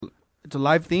It's a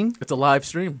live thing. It's a live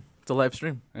stream.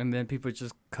 And then people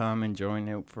just come and join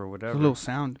it for It's whatever. a little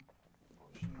sound.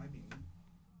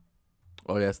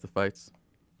 Oh yeah, it's the fights.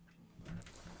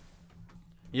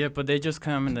 Yeah, but they just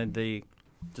come and then they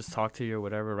just talk to you or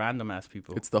whatever, random ass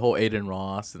people. It's the whole Aiden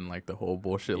Ross and like the whole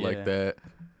bullshit like Yeah. that.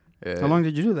 Yeah. How long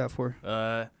did you do that for?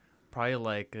 Probably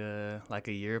like a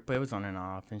year, but it was on and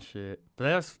off and shit. But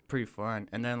that was pretty fun.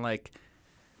 And then like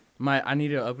I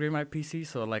needed to upgrade my PC,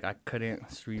 so like I couldn't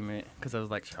stream it because I was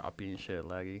like choppy and shit,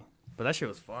 laggy. But that shit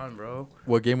was fun, bro.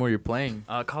 What game were you playing?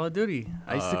 Call of Duty.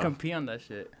 I used to compete on that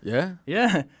shit. Yeah.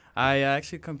 Yeah, I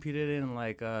actually competed in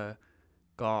like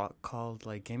called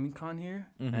like Gaming Con here,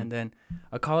 and then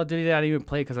a Call of Duty that I didn't even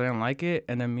play because I didn't like it.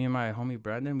 And then me and my homie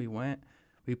Brandon,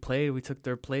 we played, we took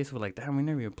their place. We're like, damn, we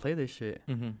never even played this shit.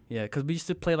 Yeah, because we used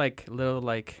to play like little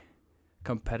like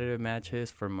competitive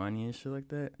matches for money and shit like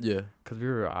that. Yeah. Because we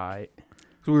were alright.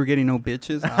 So we were getting no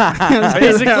bitches.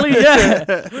 Basically, yeah.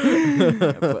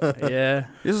 But, yeah.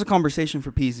 This is a conversation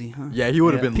for Peasy, huh? Yeah, he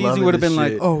would have been. Peasy would have been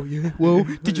like, "Oh yeah, well,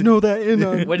 did you know that in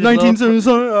What is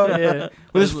 1977 Yeah.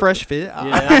 with his fresh fit?"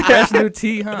 Yeah, fresh new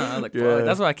tee, huh? I was like, Yeah. fuck,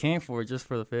 that's what I came for, just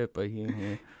for the fit, but he ain't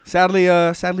here.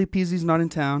 Sadly, Peasy's not in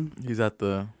town. He's at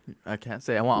the. I can't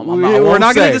say. We're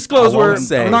not going to disclose where.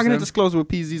 Say. We're not going to disclose where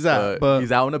Peasy's at. But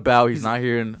he's out and about. He's not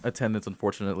here in attendance,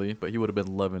 unfortunately. But he would have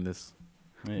been loving this.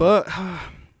 Yeah. But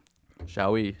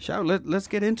Shall we? let's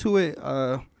get into it.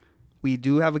 We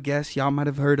do have a guest. Y'all might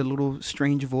have heard a little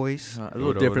strange voice. A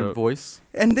little different voice.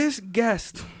 And this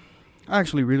guest, I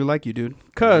actually really like you, dude.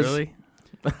 Cause Really?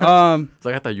 It's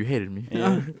like I thought you hated me.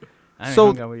 Yeah. I So-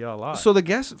 hung out with y'all a lot. So the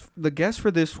guest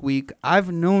for this week,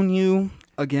 I've known you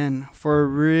again for a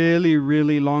really,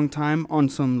 really long time on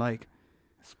some like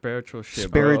spiritual shit,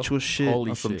 spiritual bro. shit. Holy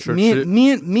On some shit. church Me, shit.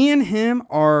 me and him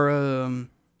are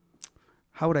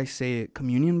how would I say it?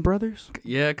 Communion brothers?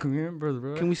 Yeah, communion brother,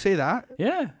 bro. Can we say that?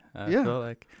 Yeah. I Yeah. feel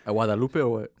like At Guadalupe or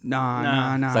what?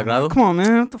 Nah. Sagrado? Come on,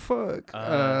 man. What the fuck?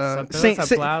 San Pedro, Saint- San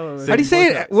Saint- Pablo, how do you say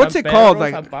it? San What's it Pedro, called?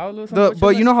 Like San Pablo,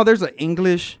 but you know how there's an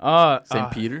English,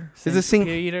 St. Peter? Is it Saint-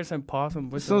 Peter, St. Paul,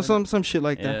 some some shit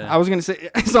like that. Yeah. I was gonna say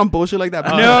some bullshit like that.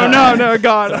 But Oh. no,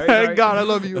 God, Sorry. God, I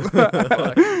love you.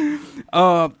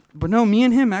 But no, me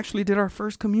and him actually did our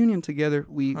first communion together.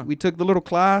 We took the little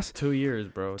class. 2 years,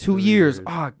 bro. 2 years.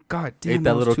 Oh God damn. Ate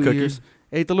that was little 2 cookie? years.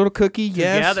 Ate the little cookie.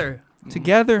 Yes.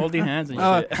 Together. Holding hands and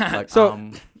Uh, shit. Like, So-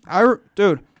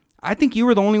 Dude, I think you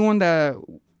were the only one that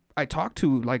I talked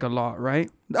to like a lot, right?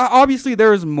 Obviously,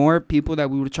 there was more people that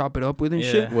we would chop it up with and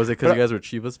Yeah. shit. was it because you guys were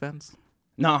Chivas fans?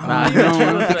 No, No,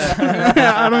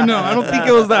 I don't know. I don't think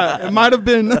it was that. It might have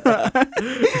been.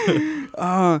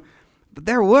 But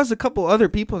there was a couple other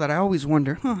people that I always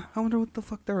wonder, I wonder what the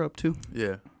fuck they're up to.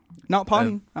 Yeah. Not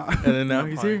potting. And then now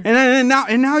he's here. And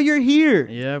now you're here.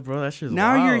 Yeah, bro, that shit's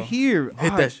Now wild. you're here.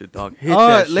 Hit that shit, dog. Hit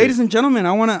that shit. Ladies and gentlemen,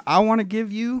 I wanna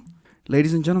give you,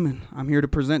 ladies and gentlemen, I'm here to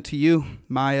present to you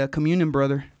my communion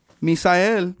brother,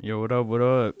 Misael. Yo, what up, what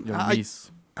up? Your I- niece.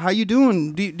 How you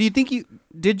doing? Do you think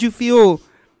did you feel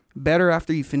better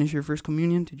after you finished your first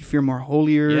communion? Did you feel more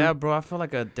holier? Yeah, bro, I feel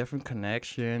like a different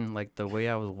connection. Like the way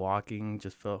I was walking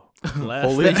just felt blessed.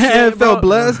 Holy It shit, felt bro.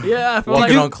 blessed. Yeah, I feel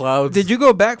Walking like on clouds. Did you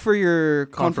go back for your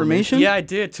confirmation? Yeah, I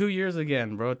did 2 years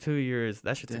again, bro. 2 years.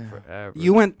 That should take Damn. forever.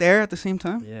 You went there at the same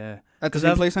time? Yeah. At the 'Cause same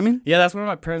that's- place, I mean? Yeah, that's when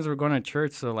my parents were going to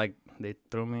church, so like they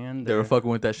threw me in. They were there. fucking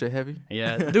with that shit heavy?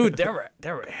 Yeah, dude, they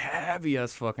were heavy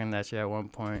as fucking that shit at one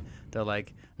point. They're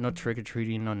like, no trick or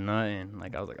treating, no nothing.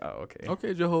 Like I was like, oh okay.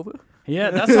 Okay, Jehovah.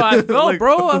 Yeah, that's how I felt, Like,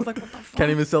 bro. I was like, what the fuck?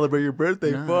 Can't even celebrate your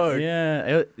birthday. Nah, Fuck.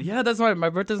 Yeah, that's why my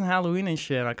birthday's on Halloween and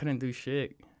shit. I couldn't do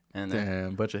shit. And then,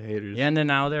 Damn, bunch of haters. yeah, and then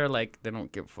now they're like, they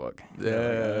don't give a fuck.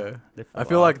 They're Yeah. they I fell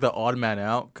feel off. like the odd man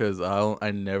out because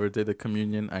I never did the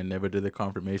communion. I never did the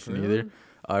confirmation either.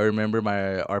 I remember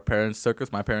my parents took us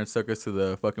to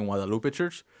the fucking Guadalupe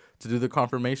church to do the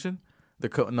confirmation, the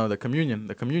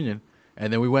communion,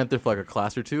 and then we went there for like a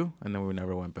class or two, and then we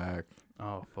never went back.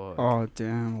 Oh fuck. Oh,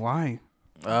 damn. Why?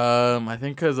 I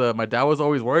think because my dad was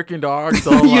always working, dog.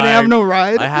 So You didn't have no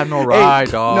ride? I had no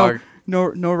ride, dog. No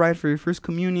ride for your first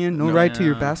communion. No No. ride to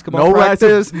your Yeah. basketball No ride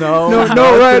practice. to no,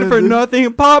 no ride for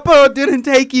nothing. Papa didn't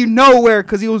take you nowhere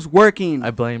because he was working.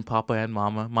 I blame Papa and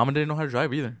Mama. Mama didn't know how to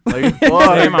drive either. Like, Hey,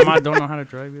 fuck. my mom don't know how to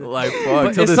drive either. Like, fuck.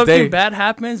 But Till if this something day. bad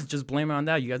happens, just blame it on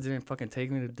that. You guys didn't fucking take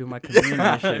me to do my communion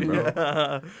and shit,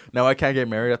 bro. Now I can't get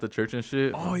married at the church and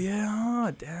shit. Oh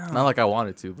yeah, damn. Not like I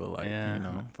wanted to, but like, yeah, you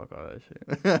know. fuck all that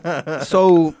shit.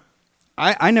 So,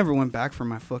 I never went back for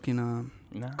my fucking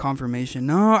Nah. confirmation.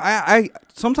 No, I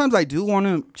sometimes I do want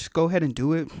to just go ahead and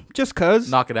do it just cause.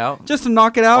 Knock it out. Just to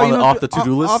knock it out, On you the- know, off the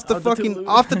to-do list? off the Off the fucking to-do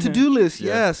off the to-do list.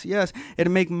 Yeah. Yes,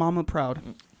 it'd make Mama proud.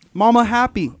 Mama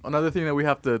happy. Another thing that we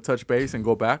have to touch base and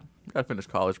go back. We gotta finish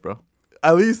college, bro.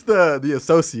 At least the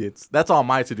associates. That's on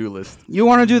my to do list. You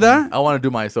want to do that? I want to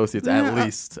do my associates Yeah,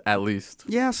 at least.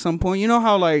 Yeah, at some point. You know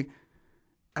how like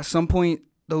at some point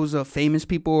those famous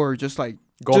people are just like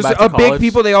Going just back to big college?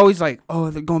 people. They always like,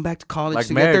 oh, they're going back to college Like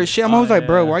to get their Meg. shit. I'm always like,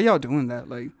 bro, yeah. why y'all doing that?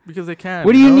 Like, Because they can.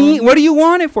 what do you know? need? What do you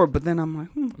want it for? But then I'm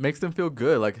like, Makes them feel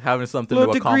good, like having something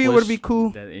little to degree accomplish. would be cool.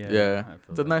 That, Yeah, I feel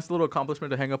it's a that. nice little accomplishment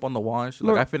to hang up on the wall. And shit.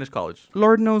 Look- Like I finished college.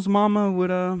 Lord knows, Mama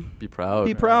would Be proud.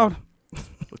 be proud.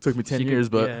 It took me 10 She years,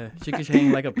 could, but yeah, she could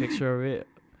hang like a picture of it.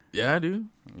 yeah, dude.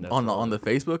 That's On all. the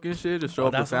Facebook and shit, just show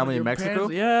up the That's all family in your Mexico.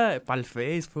 parents- yeah, pal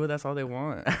face food. That's all they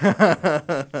want.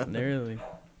 Literally.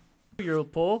 Your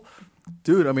poll.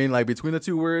 Dude, I mean, like between the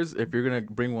two words, if you're gonna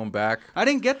bring one back, I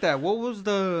didn't get that. What was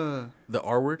the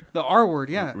R word, R word?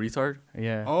 Yeah. retard.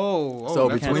 Yeah. Oh, So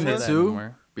that's Can't between what it the say was? that two,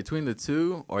 anymore. between the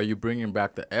two, are you bringing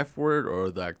back the F word or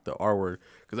like the R word?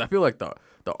 Because I feel like the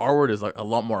R word is like a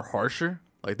lot more harsher.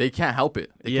 Like they can't help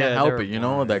it. They Yeah, can't help they're it. You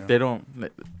know, born, like yeah. they don't.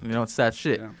 You know, it's that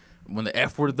shit. Yeah. When the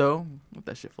F word though, let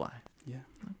that shit fly. Yeah.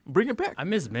 Bring it back. I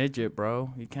miss midget,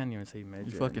 bro. You can't even say You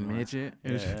midget. fucking anymore. midget.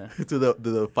 Yeah. to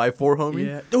the 5'4" homie.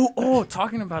 Yeah. Oh,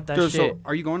 talking about that Dude, shit. so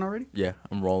are you going already? Yeah,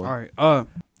 I'm rolling. All right.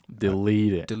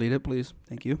 Delete it. Delete it, please.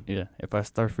 Thank you. Yeah. If I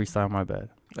start freestyle, my bad.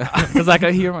 Because I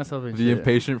can hear myself in The shit.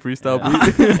 impatient freestyle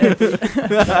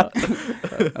beat.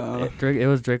 Drake, it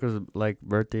was Drake's like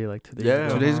birthday like 2 days Yeah.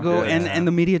 ago. 2 days ago, Yeah. and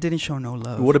the media didn't show no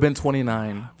love. Would have been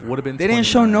 29. Would have been. They didn't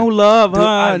show 29. no love, Dude, huh?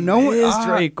 I No, miss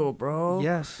Draco, bro.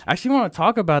 Yes. I actually want to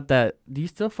talk about that. Do you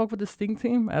still fuck with the Sting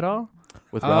team at all?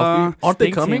 with Ralphie. Aren't they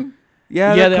Sting coming? team.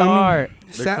 Yeah, Yeah, they're they coming. are.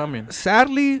 They're coming.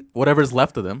 Sadly, Whatever's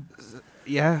left of them.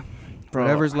 yeah. Bro.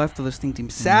 Whatever's left of the Sting team.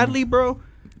 Sadly, bro,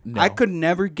 No. I could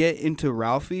never get into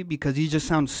Ralphie because he just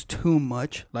sounds too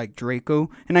much like Draco.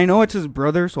 And I know it's his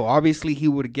brother, so obviously he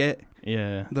would get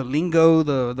Yeah, the lingo,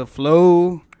 the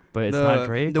flow, but it's the, not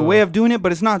Draco. the way of doing it,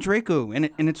 but it's not Draco, and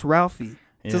it's Ralphie.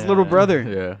 It's his little Yeah. brother.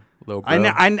 Yeah. Little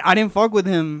bro. I didn't fuck with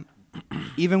him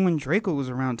even when Draco was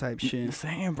around type shit.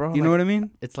 Same, bro. You know what I mean?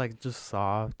 It's like just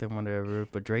soft and whatever.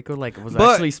 But Draco like was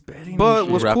But- actually spitting. But and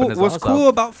shit. what's Rapping cool his what's ass cool off.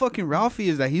 about fucking Ralphie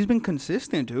is that he's been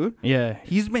consistent, dude. Yeah,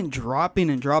 He's been dropping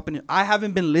and dropping. I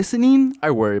haven't been listening.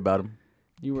 I worry about him.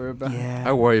 you were about. Yeah.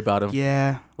 I worry about him.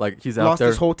 Yeah. Like he's out Lost there.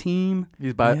 his whole team.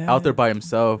 He's Yeah. out there by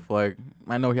himself. Like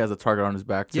I know he has a target on his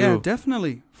back too. Yeah,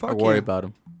 definitely. Fuck I worry yeah. about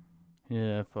him.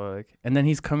 Yeah, fuck. And then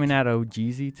he's coming at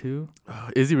OGZ too.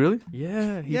 Is he really?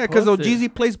 Yeah, he Yeah, because posted.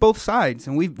 OGZ plays both sides,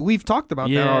 and we've talked about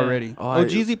that Yeah. already. Oh, I-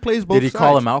 OGZ plays both Did he sides.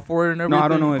 call him out for it and everything? No, I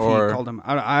don't know if or he called him.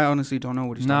 I honestly don't know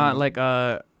what he's Not talking like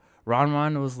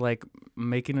Ron was like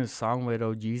making a song with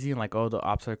OGZ and like the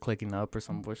ops are clicking up or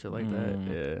some bullshit like that.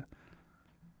 Yeah.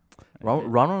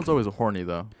 Ronald's always horny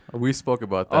though. We spoke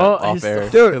about that Oh, off his- air.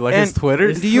 Dude, like his and Twitter.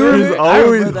 his Do you Twitter- remember- He's I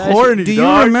always remember that shit. horny. Do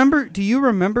dog. you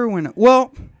remember when?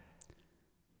 Well,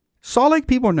 Salt Lake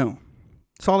people know.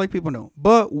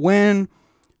 But when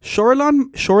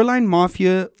Shoreline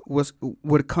Mafia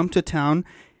would come to town,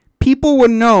 people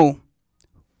would know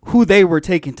who they were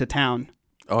taking to town.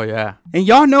 Oh yeah. And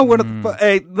y'all know what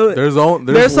hey, There's some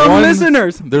one,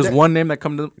 listeners. There's one name that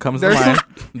comes to There's mind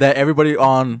that everybody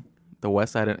on the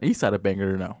west side and east side of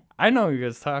Bangor know. I know what you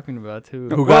guys talking about too.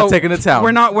 Who Well, got taken to town?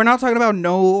 We're not talking about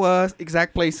no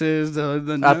exact places. At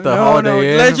the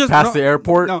Holiday Inn, let's just past the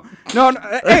airport. No, hey,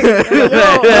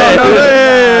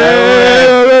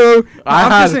 I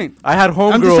had I'm just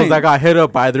homegirls saying. that got hit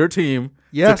up by their team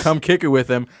Yes. to come kick it with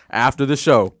them after the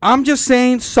show. I'm just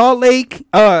saying, Salt Lake,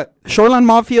 Shoreline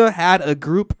Mafia had a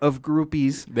group of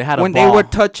groupies They had a when ball. they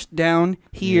would touch down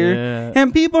here, Yeah.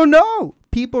 and people know.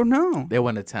 People know. They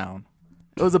went to town.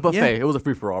 It was a buffet. Yeah. It was a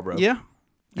free for all, bro. Yeah.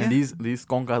 And these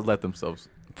congas let themselves.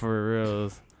 For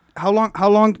reals. How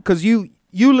long? Because you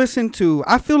listen to.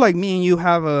 I feel like me and you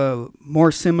have a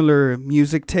more similar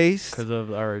music taste. Because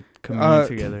of our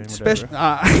community together. And Special.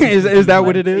 whatever. Is that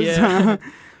what it is? Yeah.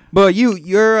 But you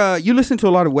listen to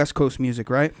a lot of West Coast music,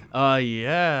 right?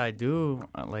 Yeah, I do.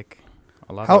 Like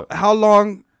a lot of. How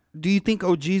long do you think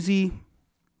OGZ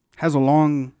has a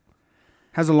long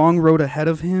road ahead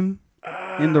of him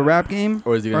in the rap game?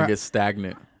 Or is he gonna Or- get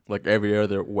stagnant like every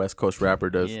other West Coast rapper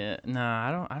does? Yeah,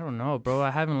 nah, I don't know, bro.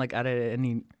 I haven't like added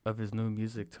any of his new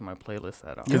music to my playlist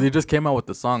at all. Because he just came out with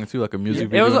the song too, like a music It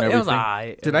video was and everything.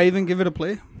 alright. Did I even give it a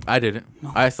play? I didn't.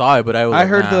 I saw it, but I was. I like,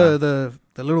 heard nah. the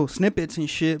little snippets and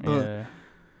shit, but Yeah.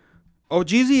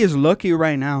 OGZ is lucky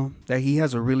right now that he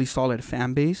has a really solid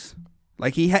fan base.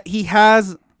 Like he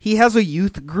has a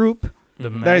youth group The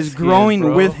that is Mexicans, growing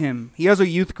bro. with him. He has a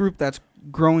youth group that's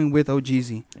growing with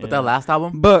OGZ. But that last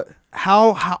album, But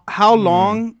how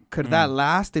long could that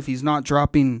last if he's not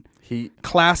dropping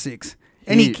classics.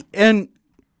 And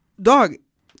dog,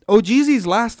 OGZ's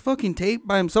last fucking tape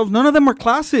by himself, none of them are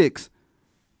classics.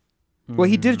 Well,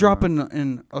 he did drop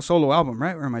in a solo album,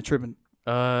 right? Or am I tripping?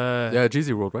 Yeah,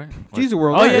 Jeezy World, right? Jeezy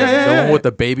World. Oh, right? yeah. The one with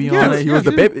the baby on it. He was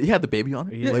the dude. baby. He had the baby on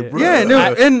it. Yeah. Like, bro, Yeah, no,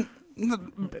 and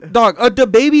dog, the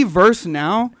baby verse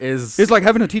now is like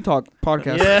having a T-Talk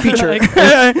podcast Yeah. feature.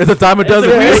 it's a dime a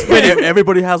dozen. a- We spit it.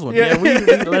 Everybody has one. Yeah,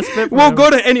 let's flip. We'll go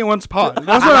to anyone's pod.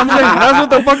 That's what I'm saying. That's what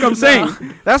the fuck I'm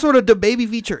saying. That's what the baby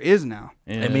feature is now.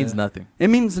 It means nothing. It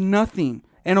means nothing.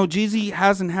 And OGZ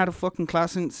hasn't had a fucking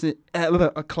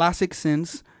classic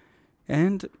since,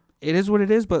 and it is what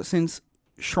it is. But since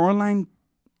Shoreline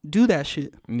do that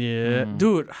shit, Yeah,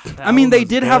 dude. I mean, they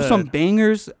did have some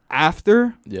bangers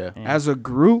after Yeah. as a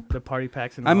group. the party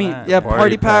packs and I all mean, that. yeah, Party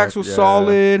Party Packs Pack, was yeah.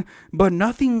 solid, but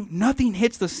nothing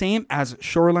hits the same as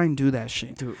Shoreline do that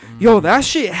shit. Dude, Yo, that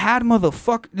shit had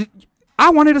motherfucker. I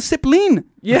wanted a sip lean.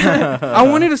 yeah. I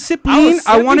wanted a sip I lean. was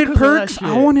I sipping wanted 'cause of that perks. I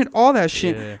shit. wanted all that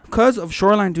shit Yeah. because of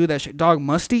Shoreline do that shit. Dog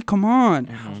Musty, come on.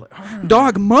 I was like,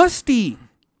 Dog Musty.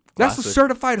 That's a Classic.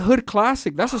 certified hood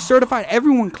classic. That's a certified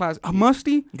everyone classic.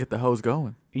 Musty? Get the hose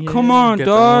going. Come yeah. on, Get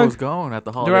the dog. hose going at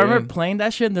the Do I Holiday remember Inn. playing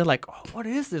that shit and they're like, oh, what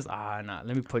is this? Nah,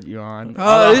 let me put you on.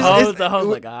 Oh, The host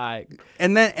like, alright.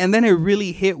 And then it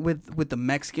really hit with the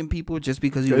Mexican people just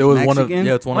because he It was was one of Mexican.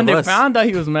 it's one When of they us. found out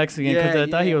he was Mexican, because Yeah, they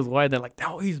thought he yeah. was white, they're like,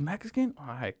 oh, he's Mexican?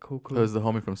 Alright, cool. It was the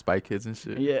homie from Spy Kids and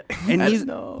shit. Yeah. And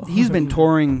he's been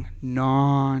touring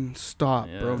non-stop,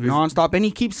 Yeah. bro. Non-stop. And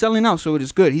he keeps selling out, so it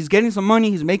is good. He's getting some money.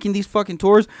 He's making these fucking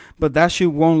tours, but that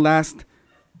shit won't last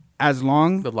as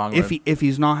long, The long if run. if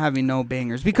he's not having no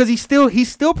bangers. Because he's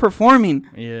still performing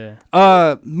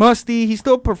Yeah. Musty. He's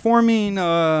still performing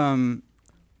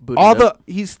Booted up.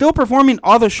 he's still performing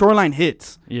all the Shoreline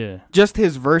hits. Yeah. Just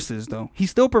his verses though.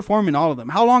 He's still performing all of them.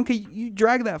 How long can you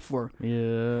drag that for?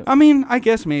 Yeah. I mean, I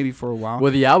guess maybe for a while.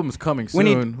 Well, the album's coming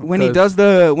soon. when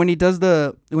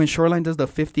Shoreline does the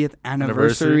 50th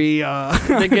anniversary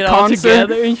They get all concert,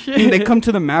 together and shit. they come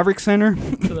to the Maverick Center. to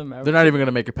the Mavericks. They're not even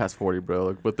gonna make it past 40, bro.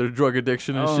 Like, with their drug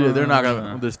addiction and Oh, shit, they're not no.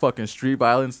 gonna. There's fucking street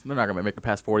violence. They're not gonna make it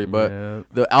past 40. But Yeah.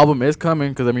 the album is coming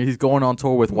because I mean he's going on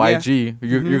tour with Yeah. YG.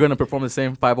 You're gonna perform the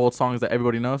same 5 old songs that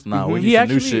everybody knows. Nah, we need he some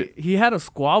actually new shit. he had a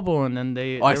squabble and then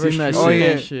they. Oh, I they were seen that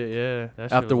shooting shit. Yeah. That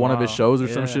shit After was one of his wild. shows or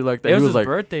some shit like that, It he was was his like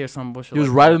birthday or some bullshit. he was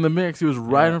like right that. in the mix. He was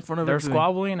right Yeah. in front of They're everything.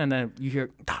 squabbling and then you hear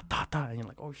da da da and you're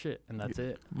like, oh shit, and that's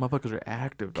it. Motherfuckers are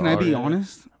active. Can I be yeah.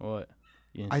 honest? What?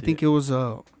 You didn't I see think it was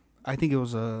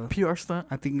a PR stunt?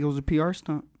 PR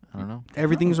stunt. I don't know.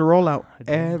 Everything's a rollout. I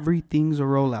didn't. Everything's a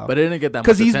rollout. But it didn't get that much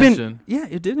Because he's attention. been,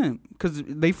 it didn't. Because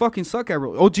they fucking suck at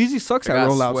roll. Oh, Jeezy sucks It at got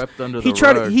rollouts. swept under He the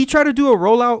tried. rug. He tried to do a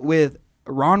rollout with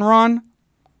Ron.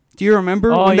 Do you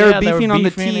remember Oh, when they yeah, were they were beefing on the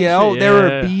beefing and TL? shit, They were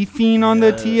yeah. beefing on the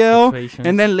Yeah, TL, situations.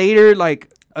 and then later,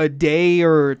 like a day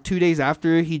or 2 days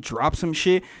after, he dropped some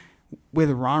shit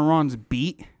with Ron's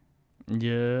beat.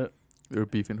 Yeah. They were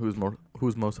beefing who's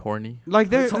most horny. Like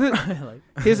Like,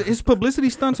 his publicity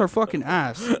stunts are fucking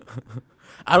ass,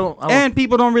 I don't and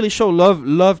people don't really show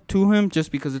love to him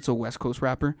just because it's a West Coast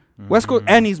rapper. West Coast,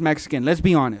 and he's Mexican. Let's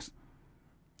be honest.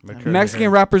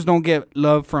 Mexican rappers don't get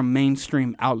love from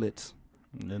mainstream outlets.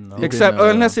 No. Except been,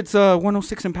 unless it's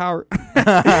 106 in Power,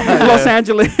 Los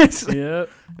Angeles, Yeah.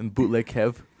 and bootleg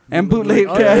Kev. and bootleg.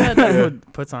 Oh, yeah, that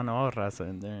dude puts on all raza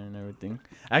in there and everything.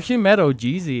 I actually met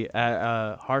OGZ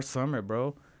at Hard Summer,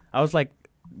 bro. I was like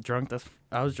drunk as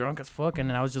fuck, and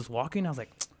then I was just walking. I was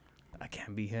like, I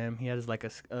can't be him. He has like a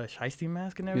shiesty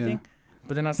mask and everything.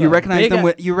 But then I saw You a recognize big them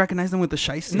ass- with the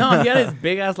shiesty. No, he had his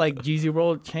big ass like Jeezy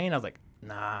Roll chain. I was like,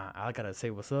 nah, I gotta say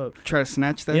what's up. Try to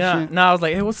snatch that Yeah, shit. no, I was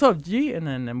like, hey, what's up, G? And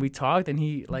then we talked, and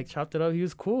he like chopped it up. He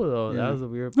was cool though. Yeah. That was a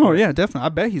weird. Oh part. yeah, definitely. I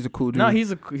bet he's a cool dude. No,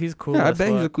 he's cool. yeah, I as bet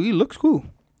he's a fuck. cool. He looks cool.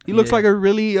 He looks Yeah. like a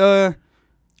really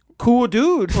cool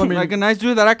dude. Well, I mean- like a nice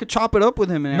dude that I could chop it up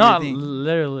with him and No, everything.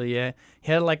 literally, yeah.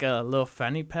 He had like a little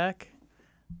fanny pack,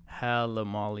 hella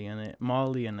Molly in it.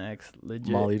 Molly and X,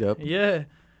 legit. Mollied up. Yeah.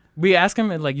 We asked him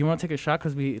like, you want to take a shot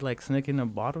because we like sneak in a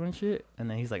bottle and shit, and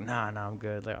then he's like, nah, I'm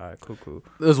good. Like, all right, cool.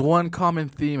 There's one common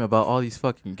theme about all these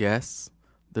fucking guests.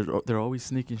 They're always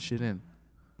sneaking shit in,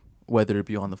 whether it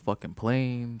be on the fucking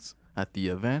planes, at the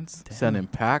events, Damn. sending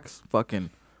packs. Fucking,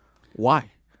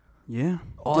 why? Yeah.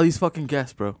 All these fucking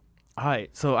guests, bro. All right,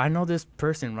 so I know this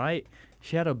person, right?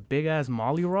 She had a big ass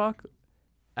Molly rock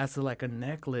as like a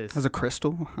necklace. As a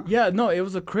crystal. Yeah, no, it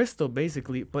was a crystal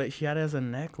basically, but she had it as a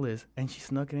necklace, and she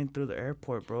snuck it in through the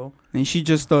airport, bro. And she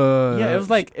just Yeah, it was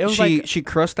like she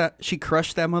crushed that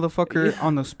motherfucker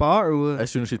on the spot or what? As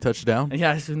soon as she touched down.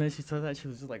 Yeah, as soon as she saw that, she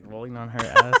was just like rolling on her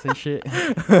ass and shit.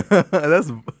 That's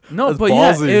No, That's but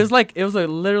ballsy. yeah, it was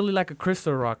literally like a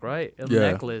crystal rock, right? A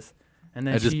Yeah. necklace. and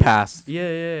then It just she- passed.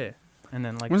 Yeah. And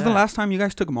then like When's that. the last time you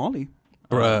guys took Molly?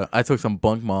 Bruh, I took some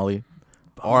bunk Molly.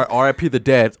 R.I.P. the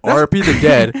dead. R.I.P. the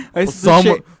dead. It's the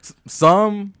shit.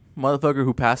 Some motherfucker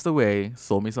who passed away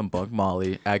sold me some bunk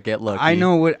Molly at Get Lucky. I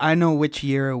know which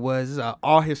year it was.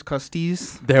 All his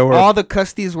custies. There were. All the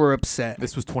custies were upset.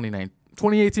 This was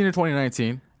 2018 or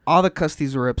 2019. All the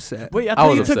custies were upset. Wait, I I thought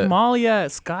was you took upset. Molly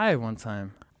at Sky one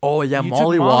time. Oh yeah, You took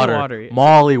Molly Molly water. water.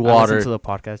 Molly I water. listened to the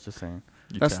podcast, just saying.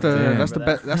 You That's can't- the Damn. that's the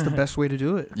Remember best that's the best way to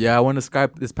do it. Yeah, I went to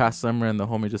Skype this past summer and the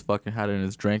homie just fucking had it in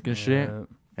his drink and shit. Yeah.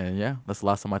 And yeah, that's the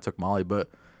last time I took Molly. But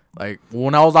like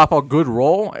when I was off a good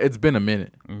roll, it's been a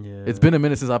minute. Yeah. It's been a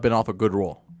minute since I've been off a good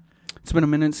roll. It's been a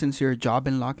minute since your job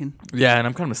been locking. Yeah, and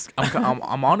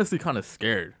I'm honestly kind of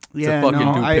scared Yeah, to fucking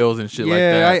no, do I- pills and shit yeah,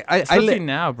 like that. I Especially let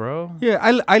now, bro.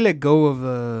 I let go of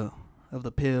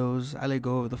the pills. I let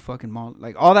go of the fucking mall.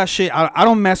 Like all that shit. I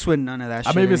don't mess with none of that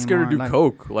shit. I'm even scared to do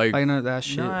anymore. coke. Like Like none of that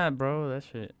shit. Nah, bro, that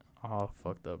shit all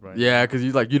fucked up right yeah, because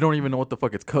you don't even know what the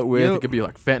fuck it's cut with. Yep. It could be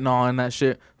like fentanyl and that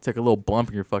shit. Take a little bump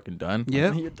and you're fucking done. now.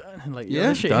 Yeah. You're done. Like, Yeah. yeah,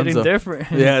 that shit Dunzo. hitting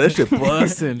different. Yeah, that shit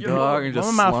busting, Yo, dog. And what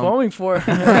just am I slump. foaming for?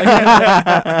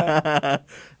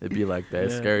 It'd be like that.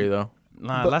 It's Yeah. scary though.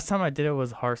 Nah, But- last time I did it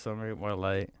was hard summer, more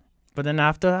light. But then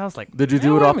after I was like, Did you "Man,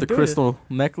 do it why off am I the doing crystal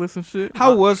necklace and shit?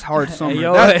 How was Hard Summer? Hey,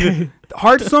 yo, That-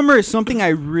 Hard Summer is something I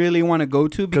really want to go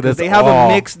to because it's they have all-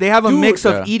 a mix. They have a Dude, mix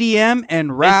yeah. of EDM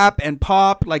and rap and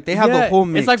pop. Like they have the Yeah, whole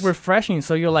mix. It's like refreshing.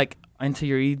 So you're like into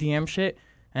your EDM shit.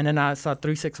 And then I saw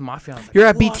 3-6 Mafia. I was like, You're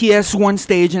at what? BTS one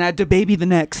stage and at DaBaby the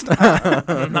next.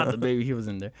 Not the baby, he was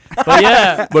in there. But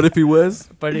yeah, But if he was,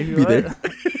 but if he Be was, there.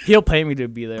 he'll pay me to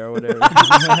be there or whatever.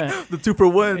 the 2 for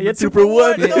 1. Yeah, the 2 for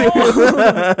 1.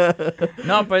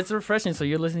 No, but it's refreshing. So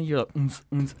you're listening, you're like,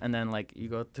 and then like you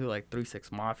go to like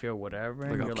 3-6 Mafia or whatever,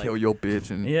 and Like, I'll you're kill like, your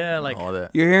bitch and yeah, like all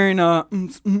that. You're hearing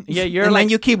Yeah, you're and like- then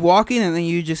you keep walking and then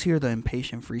you just hear the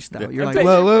impatient freestyle. Yeah. You're like,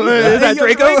 Impatient whoa, freestyle. is that Hey,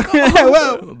 yo, Draco?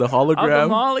 Whoa. The I'm the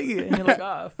hologram. Molly, and you're like,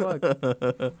 ah, fuck.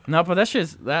 No, but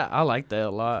I like that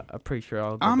a lot. I'm pretty sure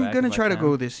I'll. Go I'm back gonna if I try to can.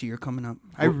 go this year coming up.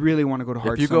 I really want to go to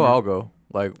Hard If you Summer. go, I'll go.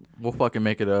 Like, we'll fucking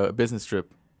make it a business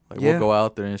trip. Like, Yeah. we'll go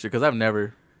out there and shit. Because I've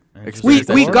never, And just we Experience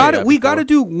that we shit got like we that got to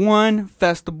before. do one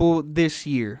festival this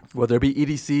year. whether it be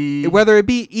EDC. Whether it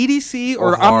be EDC or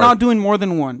Or I'm hard. not doing more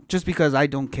than one, just because I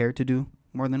don't care to do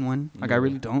more than one. Like I Yeah.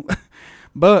 really don't.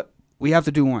 But we have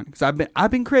to do one because I've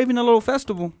been craving a little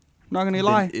festival. Not gonna been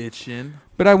lie, itching.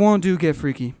 but I won't do Get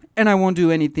Freaky, and I won't do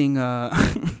anything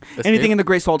anything in the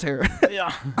Great Salt Terror.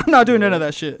 yeah, I'm not doing none of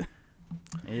that shit.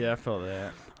 yeah, I feel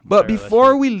that. But Tired of that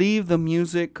before shit. we leave the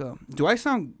music, do I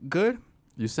sound good?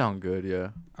 You sound good, yeah.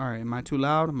 All right, am I too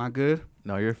loud? Am I good?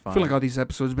 No, you're I fine. feel like all these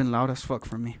episodes been loud as fuck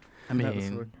for me. I That was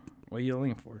mean, what are you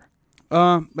looking for?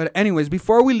 But anyways,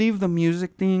 before we leave the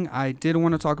music thing, I did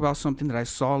want to talk about something that I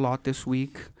saw a lot this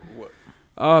week.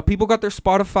 People got their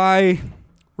Spotify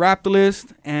Wrapped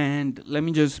list, and let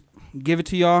me just give it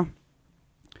to y'all.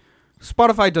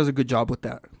 Spotify does a good job with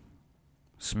that.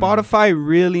 Spotify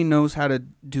really knows how to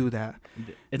do that.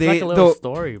 It's They- like a little the-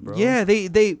 story, bro. Yeah, they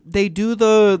do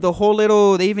the whole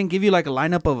little. They even give you like a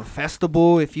lineup of a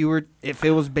festival if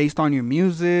it was based on your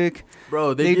music.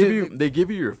 bro, They they give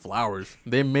you your flowers.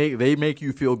 They make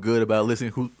you feel good about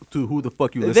listening to who the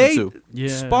fuck you listen They to. Yeah.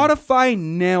 Spotify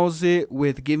nails it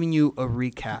with giving you a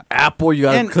recap. Apple, you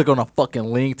gotta And- click on a fucking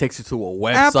link, takes you to a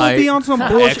website. Apple be on some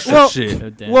bullshit. extra Well, shit. Oh,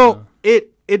 damn. well,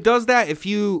 it does that if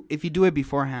you do it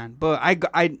beforehand. But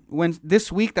I when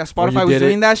this week that When you Spotify was did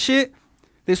doing it?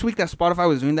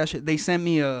 that shit, they sent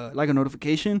me like a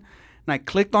notification, and I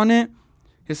clicked on it.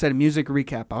 It said music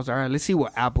recap. I was all right. Let's see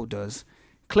what Apple does.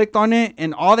 Clicked on it,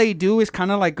 and all they do is kind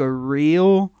of like a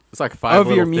reel It's like five of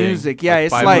your little things. music. Yeah,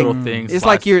 it's five like little things. it's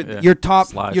Slash- like your yeah. your top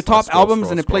Slash, your slash, top scroll, albums,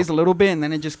 scroll, and it plays a scroll. little bit, and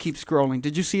then it just keeps scrolling.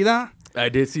 Did you see that? I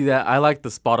did see that. I like the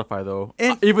Spotify though.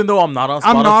 And- Even though I'm not on Spotify,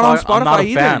 I'm not on Spotify I'm not a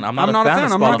either. fan. I'm not a fan.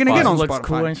 Of I'm not gonna get Spotify. on Looks Spotify.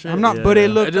 cool and shit, I'm not, yeah. but it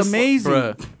It looked just- amazing.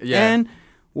 bruh, yeah. And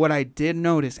what I did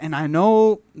notice, and I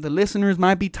know the listeners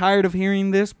might be tired of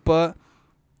hearing this, but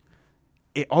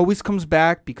it always comes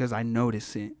back because I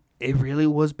notice it. It really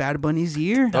was Bad Bunny's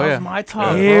year. That Oh, was yeah. my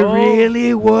top, It bro.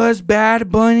 really was Bad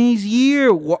Bunny's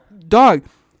year. Dog,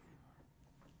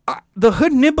 the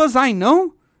hood nibbas I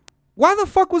know, why the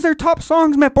fuck was their top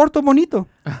songs Me Porto Bonito?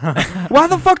 Why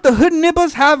the fuck the hood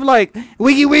nibbas have like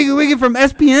Wiggy Wiggy Wiggy from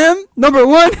SPM number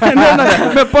 1 and then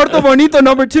like, Me Porto Bonito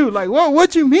number 2? Like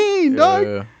what you mean, dog?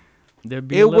 Yeah. They'd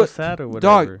be It a little was- sad or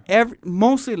Dog, whatever.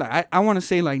 mostly like I want to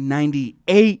say like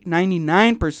 98,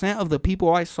 99% of the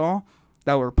people I saw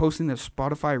that were posting the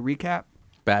Spotify recap,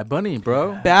 Bad Bunny,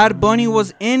 bro. Bad Bunny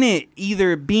was in it,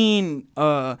 either being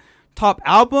top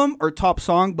album or top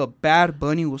song, but Bad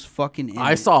Bunny was fucking in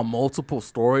I it. saw multiple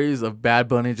stories of Bad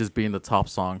Bunny just being the top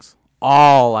songs.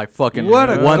 All like fucking What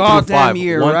a 1 through goddamn 5.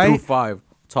 year, 1 through right? 5.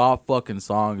 Top fucking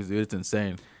songs, dude. It's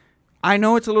insane. I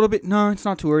know it's a little bit. No, it's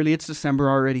not too early. It's December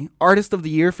already. Artist of the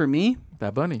year for me,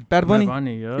 Bad Bunny. Bad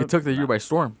Bunny. Yup. He took the year by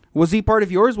storm. Was he part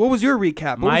of yours? What was your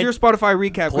recap? What was your Spotify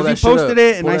recap? Pull Because that he shit posted up.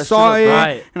 it and Pull I that saw shit it, up.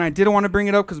 Right. and I didn't want to bring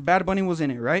it up because Bad Bunny was in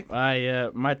it, right? Yeah,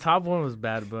 my top one was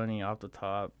Bad Bunny off the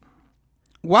top.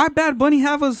 Why Bad Bunny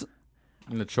have us?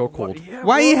 In the chokehold. Yeah,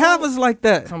 Why he bro. have us like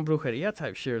that? Some brujeria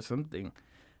type shit or something.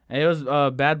 And it was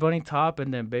Bad Bunny top,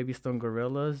 and then Baby Stone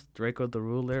Gorillas, Draco the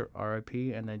Ruler,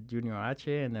 R.I.P., and then Junior H,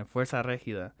 and then Fuerza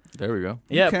Regida. There we go.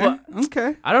 Yeah, okay. but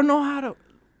Okay. I don't know how to,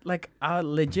 like, I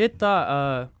legit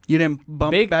thought, You didn't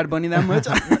bump Big- Bad Bunny that much?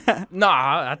 no,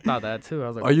 I thought that too. I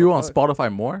was like, Are what you the on fuck? Spotify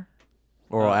more?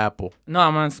 Or Uh, Apple? No,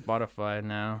 I'm on Spotify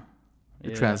now.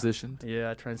 You Yeah. transitioned?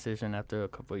 Yeah, I transitioned after a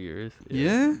couple of years.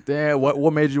 Yeah. Damn,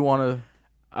 what made you want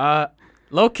to...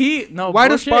 Low key, no. Why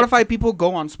do bullshit. Spotify people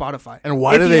go on Spotify? And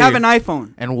why if do you they have an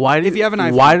iPhone? And why do If you have an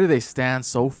iPhone. why do they stand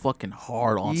so fucking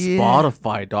hard on Yeah.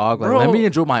 Spotify, dog? Like, Bro. let me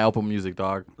enjoy my Apple Music,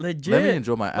 dog. Legit? Let me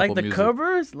enjoy my like Apple the Music.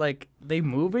 covers, like they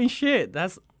move and shit.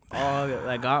 That's all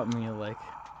that got me. Like,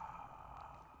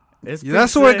 it's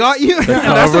That's pretty what sick. got you. The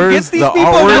That's what covers, gets these the people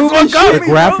artwork, moving got the shit. me,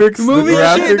 bro. graphics, Moving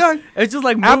the shit, graphics. dog. It's just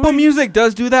like Apple moving. Music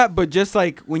does do that, but just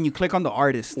like when you click on the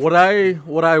artist. What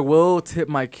I will tip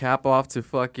my cap off to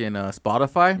fucking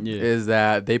Spotify Yeah. is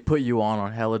that they put you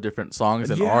on hella different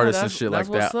songs and Yeah, artists and that's- shit like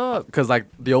that's that. what's up. Because like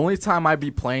the only time I be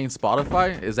playing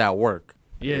Spotify is at work.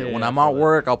 Yeah, when I I'm feel at that.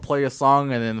 work, I'll play a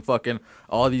song and then fucking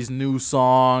all these new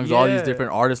songs, all these Yeah.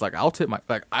 different artists. Like I'll tip my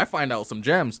like I find out some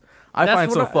gems. I That's find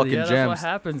what some I- fucking yeah, That's what gems.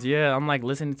 happens. Yeah, I'm like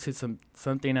listening to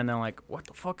something and then like, what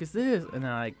the fuck is this? And then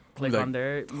I like, click Like, on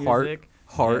their music.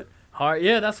 Heart. Yeah. Heart.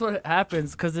 Yeah, that's what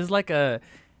happens. Cause there's like a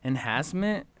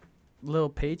enhancement little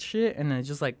page shit, and it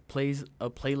just like plays a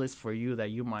playlist for you that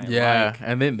you might Yeah, like.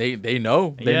 and then they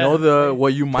know Yeah. know the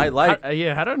what you might like.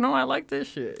 I don't know. I like this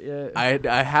shit. Yeah.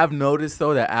 I have noticed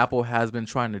though that Apple has been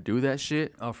trying to do that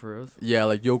shit. Oh, for real? Yeah,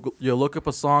 like you'll look up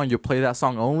a song, you'll play that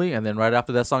song only, and then right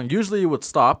after that song, usually it would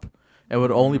stop and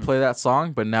would only play that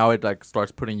song, but now it like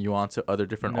starts putting you on to other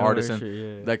different artists and Shit,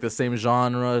 yeah. like the same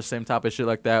genre, same type of shit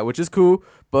like that, which is cool,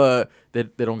 but they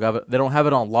don't have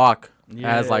it on lock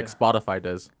as like Yeah. Spotify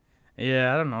does.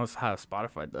 Yeah, I don't know how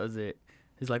Spotify does it.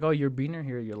 He's like, oh, you're beaner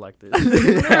here. You're like this.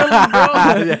 Really,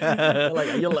 bro?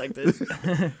 Like, you're like this.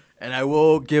 And I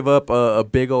will give up a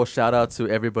big old shout out to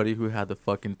everybody who had the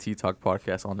fucking Tea Talk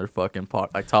podcast on their fucking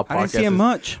top podcast. I didn't see it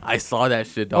much. I saw that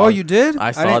shit, dog. Oh, you did?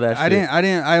 I saw didn't- that I shit.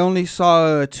 didn't. I only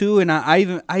saw 2, and I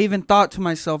even thought to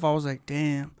myself, I was like,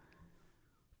 damn,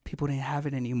 people didn't have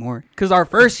it anymore. Cause our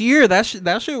first year, that shit.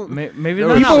 Maybe They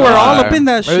they're People not were all live. up in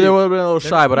that Maybe shit. they would have been a little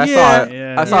shy, but I Yeah. saw it.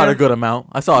 Yeah. I saw it Yeah. a good amount.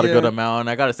 I saw it a good Yeah. amount, and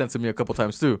I got it sent to me a couple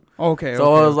times too. Okay. So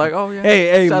okay, I was okay. like, oh yeah.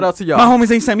 Hey, shout out to y'all. My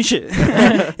homies ain't sent me shit.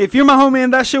 If you're my homie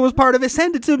and that shit was part of it,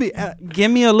 send it to me. Give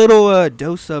me a little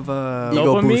dose of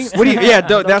Ego Dopamine? boost. What do you? Yeah,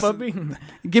 that's. Dopamine.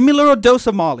 Give me a little dose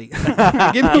of Molly.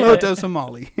 Give me a little dose of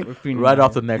Molly. Right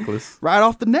off the necklace. Right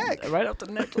off the neck. Right off the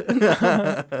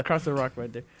necklace. Across the rock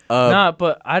right there. Uh, Nah,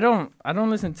 but I don't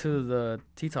listen to the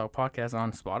Tea Talk podcast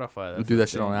on Spotify. You That's do the that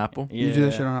shit on thing. Apple? Yeah. You do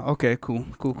that shit on. Okay, cool.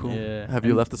 Yeah. Have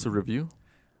you And- left us a review?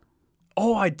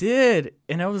 Oh, I did,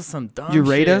 and it was some dumb. You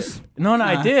rate shit. us? No, Nah.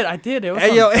 I did. It was Hey,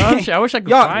 some yo, dumb hey, shit. I wish I could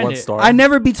y'all- find 1 it. star. I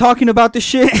never be talking about this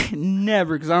shit.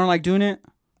 Never, because I don't like doing it.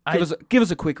 I- Give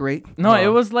us a quick rate. No, No. it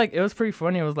was pretty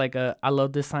funny. It was like I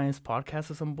love this science podcast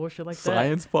or some bullshit like that.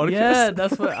 Science podcast? Yeah,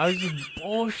 that's what I was just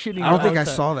bullshitting. I don't think the I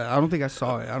whole saw that. I don't think I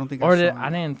saw it. I don't think time. Or I saw did, it. I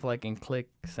didn't fucking click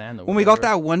send. or When we got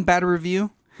whatever. that one bad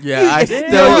review. Yeah, I did. Yo,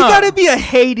 still. you gotta be a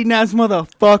hating ass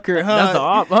motherfucker, huh? That's the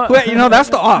op. Huh? Wait, you know that's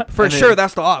the op for And it- sure.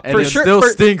 That's the op And for it sure. still for-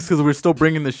 stinks because we're still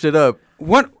bringing the shit up.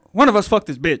 one of us fucked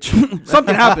this bitch.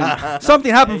 Something happened.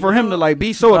 Something happened for him to like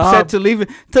be so upset to leave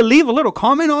a little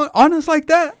comment on us like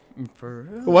that. For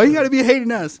real? Why you gotta be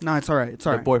hating us? No, it's all right. It's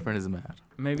all My right. boyfriend is mad.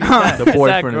 Maybe it's that, The it's that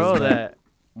boyfriend girl is mad. that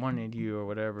wanted you or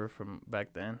whatever from back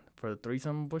then for the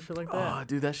threesome bullshit like Oh, that.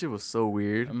 dude, that shit was so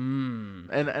weird. Mm.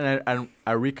 And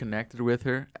I reconnected with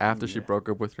her after she Yeah. broke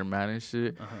up with her man and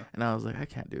shit. Uh-huh. And I was like, I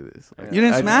can't do this. Like, You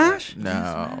didn't I- smash?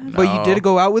 No, But you did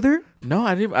go out with her. No,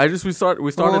 I didn't. We started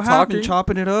What talking. happened?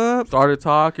 Chopping it up. Started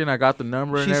talking. I got the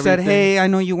number and She everything. said, "Hey, I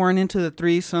know you weren't into the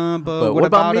threesome, but, But what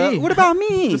about me? What about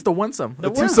me? Just a one-some. The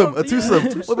A twosome. A one-some, twosome.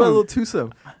 yeah. What about a little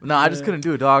twosome? No, I just Yeah. couldn't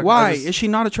do it, dog. Why? I just- Is she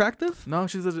not attractive? No,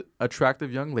 she's an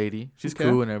attractive young lady. She's Okay.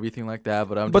 cool and everything like that.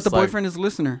 But I'm But just the like, boyfriend is a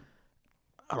listener.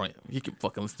 I don't. You can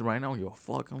fucking listen right now. You'll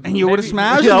fuck him. And you would have Maybe-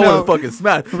 smashed? Yeah, I No. would have fucking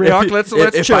smashed. Riok, let's chill.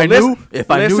 If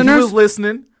I knew he Listeners? was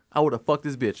listening, I would have fucked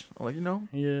this bitch. I'm like,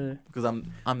 Yeah. because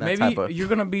I'm that Maybe type of. you're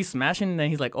gonna be smashing, and then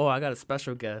he's like, "Oh, I got a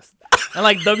special guest," and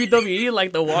like WWE,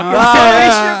 like the walk-in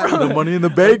Ah. situation, bro. The Money in the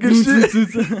Bank and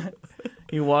shit.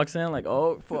 He walks in like,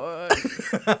 "Oh,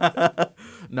 fuck."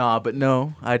 Nah, but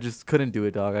no, I just couldn't do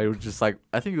it, dog. I was just like,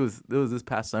 I think it was this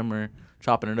past summer,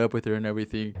 chopping it up with her and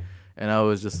everything, and I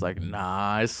was just like,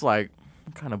 nah, it's like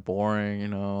kind of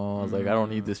boring, I was like, I don't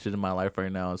need this shit in my life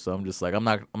right now, so I'm just like, I'm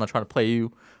not trying to play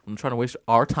you. I'm trying to waste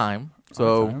our time.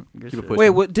 So time. Good keep it shit. pushing. Wait,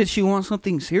 what? Did she want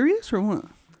something serious or what?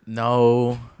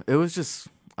 No, it was just.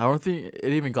 I don't think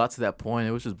it even got to that point.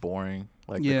 It was just boring.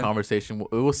 Like Yeah. the conversation,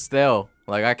 it was stale.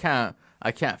 Like I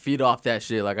can't feed off that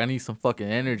shit. Like I need some fucking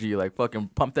energy. Like fucking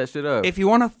pump that shit up. If you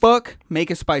want to fuck, make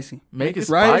it spicy. Make it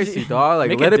right? spicy, dog. Like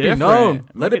Make let it it be different. known. Make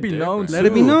Let it it be known. different. Let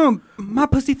it be too. known. My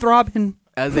pussy throbbing.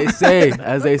 As they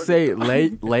say,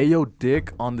 lay your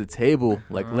dick on the table.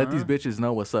 Like let these bitches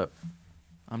know what's up.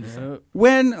 I'm just saying. Yep.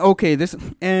 When this,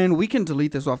 and we can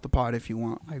delete this off the pod if you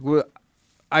want. Like,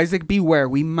 Isaac, beware.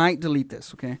 We might delete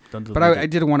this, okay? Don't But I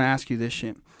did want to ask you this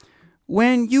shit.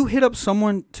 When you hit up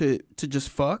someone to just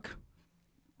fuck,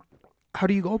 how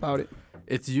do you go about it?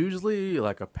 It's usually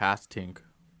like a past tink.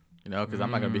 Because I'm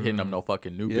not gonna be hitting up no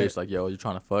fucking new Yeah. bitch like, yo, you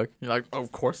trying to fuck? You're like,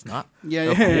 of course not. Yeah,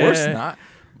 Of course not.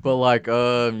 But like,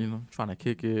 trying to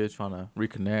kick it, trying to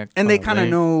reconnect. And they tryna kind of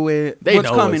link. know They what's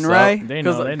know coming, what's up. right? They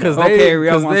know. They Because know. Okay,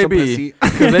 Real because wants they some be pussy.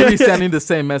 because they be sending the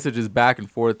same messages back and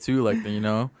forth too. Like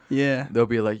Yeah. they'll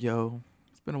be like, yo,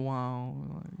 it's been a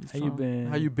while. How you been?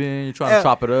 How you been? You trying to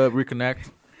chop it up,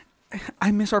 reconnect?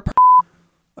 I miss our.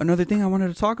 Another thing I wanted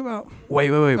to talk about. Wait.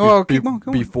 Oh, keep on,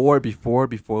 come on.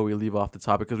 Before we leave off the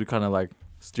topic, because we kind of like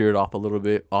steered off a little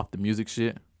bit off the music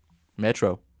shit.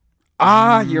 Metro.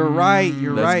 You're right.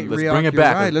 You're right. Let's Riyadh, bring it you're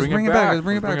back. right. Let's bring it back. Let's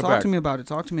bring it Let's back. bring it Talk to back. me about it.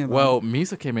 Talk to me about Well, it.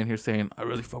 Misa came in here saying, I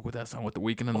really fuck with that song with The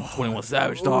Weeknd and 21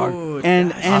 Savage, dog.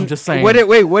 And I'm just saying. What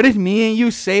did me and you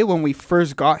say when we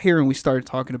first got here and we started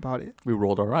talking about it? We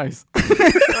rolled our eyes.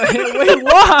 Wait,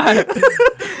 what?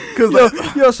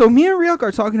 So me and Ryuk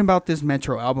are talking about this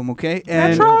Metro album, okay?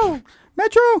 And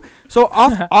Metro. So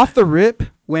off the rip,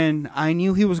 when I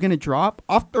knew he was gonna drop,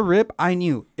 off the rip, I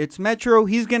knew it's Metro.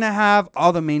 He's gonna have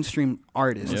all the mainstream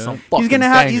artists. Yeah. Some He's fucking gonna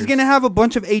bangers. have a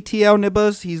bunch of ATL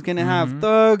nibbas. He's gonna have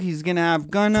Thug. He's gonna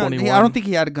have Gunna. 21. I don't think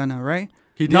he had a Gunna, right?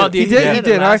 He did. No, He did, yeah, he the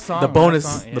did, last right? song, The last bonus-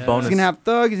 song, the yeah. bonus. He's gonna have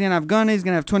Thug. He's gonna have Gunna. He's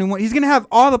gonna have 21. He's gonna have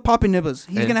all the poppin' nibbas.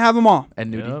 He's And- gonna have them all.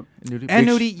 And Nudie. Yep. And Big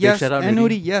Nudie, yes. shout out And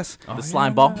Nudie, yes. Oh, The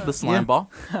slime yeah. ball. The slime Yeah. ball.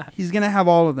 He's gonna have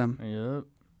all of them. Yep.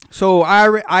 So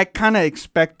I kind of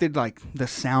expected like the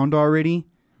sound already.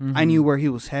 I knew where he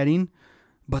was heading,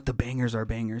 but the bangers are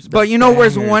bangers. But you know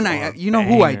where's bangers one are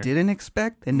who I banger. didn't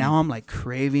expect, and now I'm like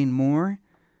craving more.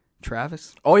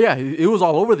 Travis. Oh, yeah. It was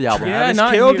all over the album. Yeah, Travis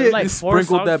no, killed he, it. like He 4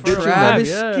 sprinkled songs that bitch for in a there. rap, Travis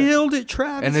yeah. killed it.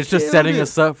 Travis. And it's just killed setting it.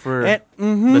 us up for And,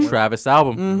 the Travis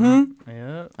album.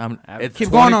 Yeah. It's Keep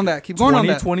going on that. Keep going on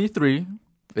that. 2023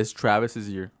 is Travis's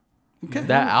year. Okay.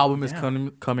 That album is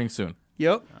Damn. coming soon.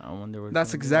 Yep. I wonder what.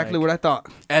 That's exactly what I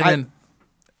thought. And I- then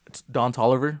it's Don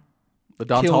Toliver. The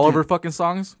Don Killed Toliver it. fucking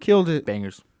songs. Killed it.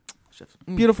 Bangers. Chefs.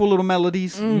 Beautiful little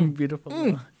melodies. beautiful.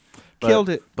 But- Killed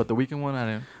it. But the weekend one, I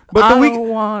didn't. But I the week, don't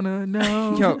wanna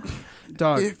know yo,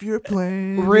 dog. if you're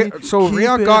playing. So keep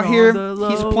Riyadh it got on here. the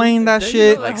He's low. playing that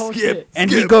shit. Like Like, skip. skip. And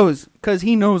he goes, because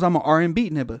he knows I'm an R&B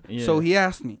nibba. Yeah. So he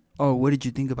asked me, oh, what did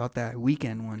you think about that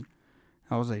weekend one?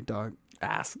 I was like, dog,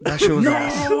 Ass. that shit was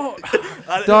ass.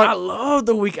 I Dog, love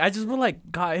the week. I just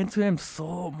got into him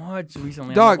so much recently.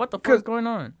 I'm Dog, like, what the fuck's going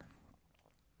on?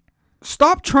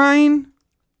 stop trying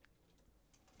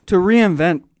to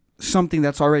reinvent something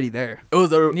that's already there. It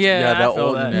was a Yeah, I that feel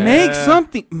old that. yeah.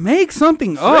 Make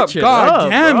something up. Switch it God up,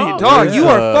 damn bro. it, dog. You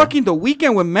Yeah. are fucking the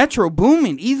weekend with Metro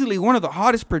Boomin, easily one of the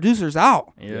hottest producers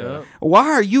out. Yeah. Why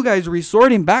are you guys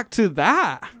resorting back to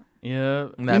that? Yeah.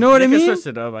 Nah, You know what They I can mean? switch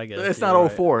it up, I guess. It's You're not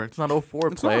right. 04. It's not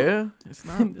 04, It's not. player. It's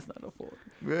not. It's not 04.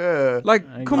 Yeah. Like,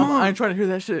 I come know. I on. ain't trying to hear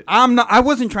that shit. I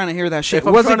wasn't trying to hear that shit. If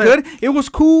I'm Was it trying good? It was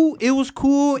cool. It was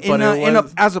cool But it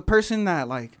was- as a person that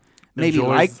like maybe Enjoys-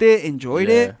 liked it, enjoyed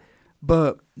Yeah. it.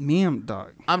 But me, I'm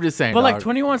dog. I'm just saying. But like dog.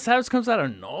 21 Savage comes out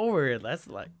of nowhere. That's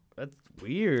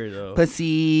weird though.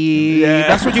 Pussy.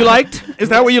 That's what you liked? Is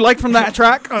that what you liked from that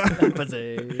track?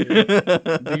 Pussy.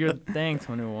 Do your thing,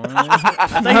 21. I thought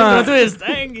he was gonna do his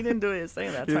thing. He didn't do his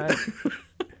thing that time.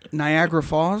 Niagara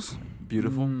Falls.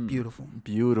 Beautiful. Beautiful.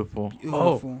 Beautiful.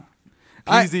 Beautiful.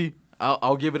 I- Peasy.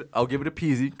 I'll give it a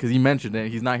Peasy because he mentioned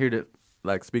it. He's not here to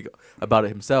like speak about it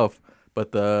himself.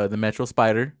 But the Metro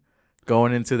Spider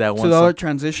going into that To one the song. other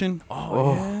transition.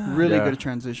 Oh, Really yeah. good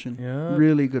transition. Yeah.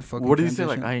 Really good fucking What did he say?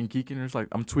 transition. Like I ain't geeking or it's like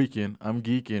I'm tweaking, I'm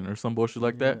geeking or some bullshit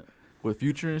like that. with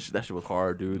Future and shit. That shit was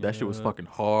hard, dude. That shit was fucking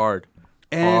hard.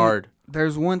 And Hard.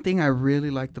 there's one thing I really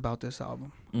liked about this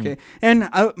album. Mm. Okay, and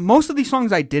most of these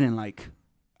songs I didn't like.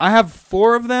 I have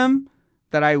 4 of them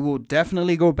that I will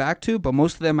definitely go back to, but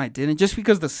most of them I didn't, just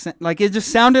because it just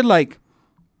sounded like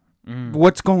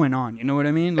what's going on. You know what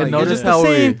I mean? Like, And it's notice just the how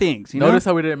same we things. You notice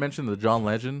know? how we didn't mention the John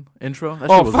Legend intro. That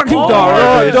Oh, shit was fucking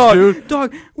garbage, dog, dude.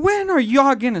 dog. When are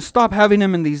y'all gonna stop having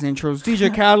him in these intros?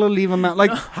 DJ Khaled, leave him out.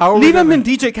 Like, How are we leave him gonna- in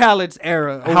DJ Khaled's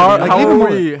era. over How, there. Like, how leave are him over.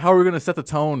 we? How are we gonna set the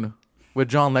tone with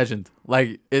John Legend?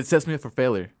 Like, it sets me up for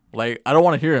failure. Like, I don't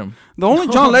want to hear him. The only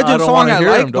John I Legend don't song wanna I hear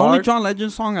like, him, the only dog. John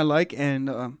Legend song I like,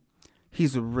 and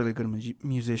he's a really good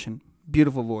musician.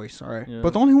 Beautiful voice, all right. Yeah.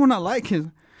 But the only one I like is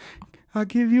I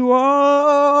give you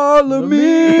all of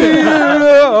me,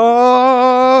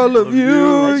 all of you,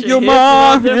 That shit your hits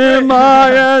mom a little in my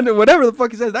hand. Whatever the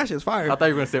fuck he says, that shit's fire. I thought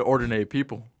you were gonna say ordinary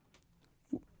people.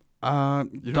 You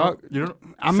Dog, don't. You don't.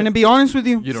 I'm gonna be honest with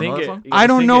you. You don't Sing know that it. song? You I gotta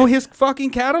don't sing know it. his fucking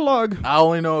catalog. I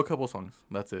only know a couple songs.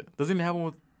 That's it. Doesn't he have one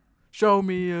with "Show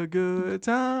Me a Good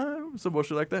Time"? Some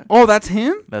bullshit like that. Oh, that's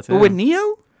him. That's But with him.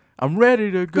 Neo. I'm ready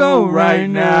to Go go right right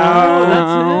now.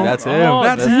 now. That's him. Oh,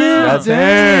 That's him. That's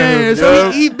Damn. him. So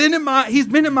dude. he's been in my he's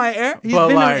been in my air. He's But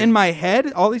been like- in my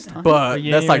head all these times. But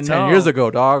you that's didn't like even 10 know. years ago,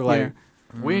 dog. Like,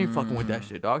 Yeah. we ain't fucking with that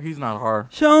shit, dog. He's not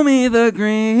hard. Show me the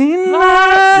green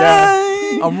light. Yeah.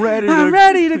 I'm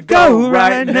ready to go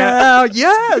right now.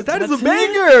 Yes, that is a That's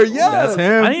banger. Yes. That's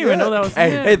him. I didn't even know that was Hey,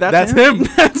 him. Hey, that's him.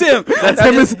 That's him. That's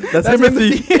him. That's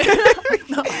Timothy.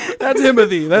 That's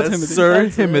Timothy. That's That's Timothy. Sir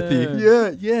That's Timothy. him.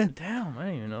 Yeah, yeah. Damn, I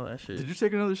didn't even know that shit. Did you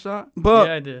take another shot? But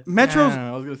Yeah, I did. Metro's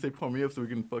Damn, I was gonna say pour me up so we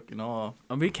can fucking all.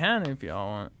 We can if y'all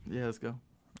want. Yeah, let's go.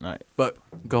 Alright. But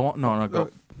go on. No, go.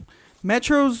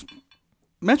 Metro's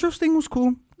thing was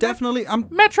cool. Definitely,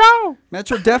 Metro.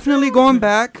 Metro definitely going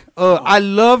back. I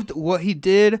loved what he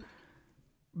did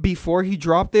before he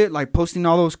dropped it, like posting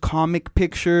all those comic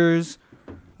pictures,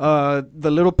 the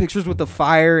little pictures with the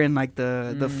fire and like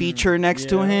the feature next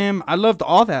to yeah. him. I loved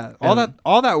all that. And-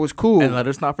 All that was cool. And let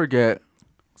us not forget.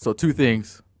 So 2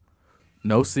 things.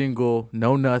 No single,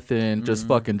 no nothing. Just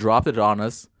fucking dropped it on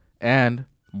us. And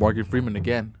Morgan Freeman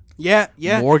again. yeah.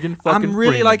 Morgan fucking I'm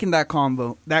really Freeman. liking that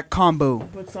combo.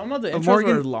 But some of the Of intros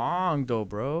Morgan- were long though,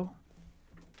 bro.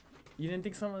 You didn't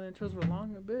think some of the intros were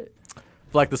long a bit?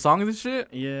 Like the songs and shit.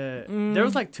 Yeah. Mm. There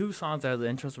was like 2 songs that the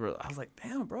intros were. I was like,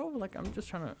 damn, bro. Like I'm just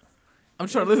trying to. I'm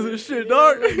trying to listen to this shit,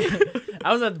 dog.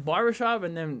 I was at the barbershop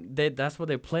and then that's what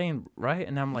they playing, right?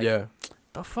 And I'm like, yeah.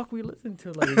 the fuck we listen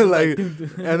to? Like, Like,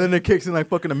 and then it kicks in like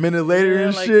fucking a minute later Yeah,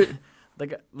 and like- shit.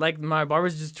 like my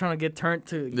barber's just trying to get turned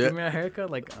to Yeah. give me a haircut.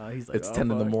 Like he's like, It's oh, 10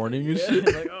 in the fuck. morning and Yeah, shit.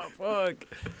 like oh fuck.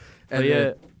 And But yeah,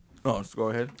 then- Oh, just go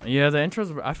ahead. yeah. The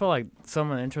intros. I felt like some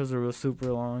of the intros were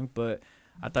super long, but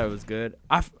I thought it was good.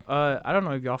 I don't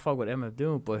know if y'all fuck with MF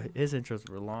Doom, but his intros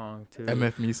were long too.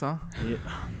 MF Misa. Yeah.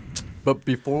 But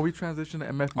before we transition to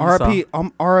MF Misa.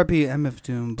 R.I.P. MF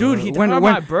Doom. Dude, bro. he died on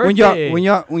my when y'all birthday.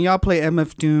 when y'all play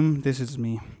MF Doom, this is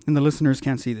me, and the listeners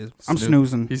can't see this. I'm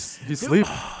snoozing. He's sleep.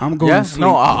 I'm going Yeah, to sleep.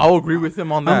 no, I'll agree with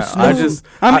him on I'm that. I snoozing.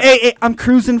 just, I'm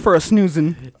cruising for a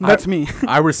snoozing. That's me.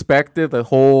 I respected the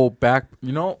whole back,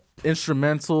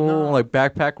 instrumental, No. like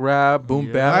backpack rap, boom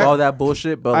Yeah. bap, all that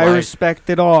bullshit. But I like, respect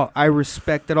it all.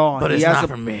 but He it's has not a-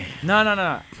 for me.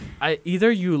 No.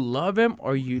 Either you love him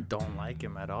or you don't like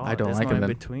him at all. I don't There's like no him in then.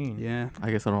 between. Yeah. I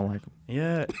guess I don't like him.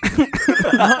 Yeah.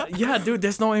 Yeah, dude.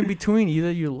 There's no in between.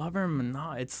 Either you love him or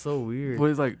not. It's so weird. What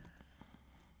is like?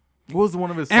 What was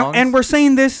one of his songs? And we're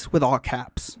saying this with all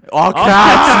caps. all Oh, caps.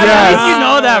 At Yes. least you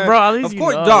know that, bro. At least Of you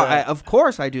course, know dog, that. of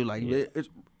course I do. Like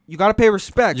you gotta pay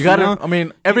respect. You gotta. know? I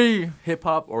mean, every hip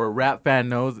hop or rap fan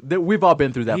knows that we've all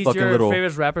been through that He's fucking your little.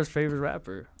 favorite rapper's favorite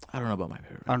rapper. I don't know about my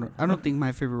favorite. I don't think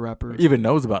my favorite rapper. Even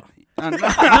knows about him. Dude,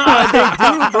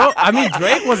 bro. I mean,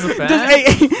 Drake was a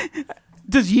fan.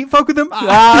 Does he fuck with him?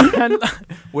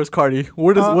 Where's Cardi?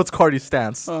 What's Cardi's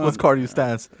stance? What's Cardi's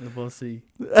stance? We'll see.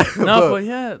 No, but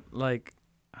yeah, like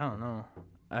I don't know.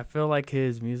 I feel like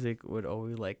his music would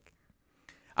always like.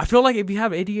 I feel like if you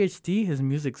have ADHD, his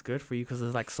music's good for you because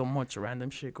there's like so much random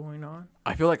shit going on.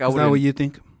 I feel like I Is that would what you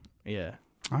think? Yeah,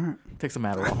 All right. take some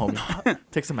Adderall, homie.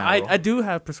 Take some Adderall. I do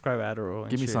have prescribed Adderall.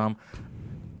 And Give me shit. some.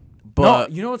 No,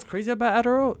 But you know what's crazy about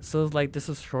Adderall? So like there's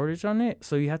a shortage on it,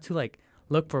 so you have to like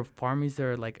look for pharmacies that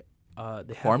are like they have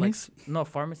like, Pharmacies? no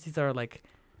pharmacies that are like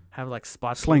have like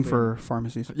spots. Slang open. for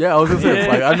pharmacies. Yeah, I was gonna say, Yeah.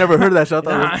 like, I never heard that shit.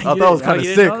 I thought it was kind of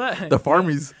you sick. didn't know that? The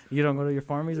farmies. You don't go to your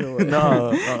farmies or what?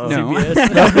 No, No.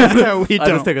 CVS? We I just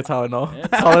don't. take a Tylenol.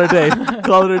 Call it a day.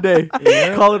 Call it a day.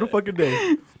 Yeah. Call it a fucking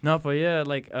day. No, but yeah,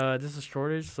 like there's a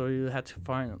shortage, so you have to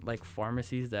find like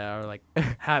pharmacies that are like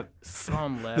have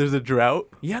some left. There's a drought.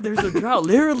 Yeah, there's a drought.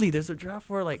 Literally, there's a drought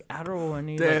for like Adderall and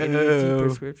any Damn.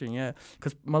 prescription. Yeah,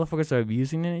 because motherfuckers are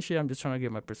abusing it and shit. I'm just trying to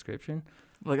get my prescription.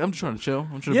 Like, I'm just trying to chill.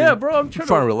 I'm trying Yeah, to bro, I'm trying,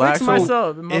 trying to to relax. fix So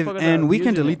myself. And we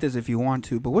can delete this if you want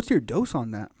to, but what's your dose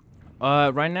on that?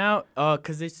 Right now,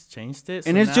 cause they changed it,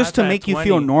 And so it's now just to at make you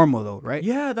feel 20. normal, though, right?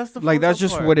 Yeah, that's the Like fucked that's up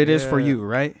just part. what it is for Yeah. you,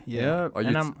 right? Yeah, Are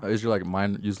and you, is your like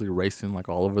mind usually racing like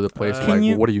all over the place? Can Like,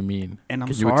 you- what do you mean? And I'm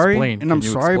Can you sorry, explain? and I'm Can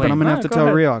you sorry, but I'm explain? gonna have Nah, to go tell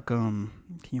ahead. Ryak,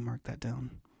 can you mark that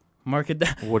down? market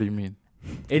that What do you mean?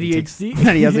 ADHD.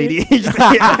 That he has ADHD.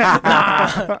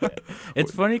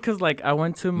 It's funny because like I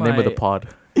went to my Name of the pod.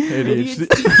 ADHD.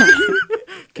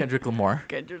 Kendrick Lamar.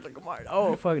 Kendrick Lamar.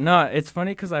 Oh fuck no! It's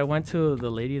funny because I went to the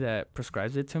lady that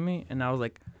prescribes it to me, and I was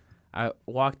like, I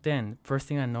walked in. First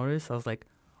thing I noticed, I was like,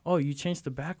 "Oh, you changed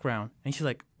the background," and she's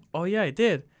like, "Oh yeah, I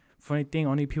did." Funny thing,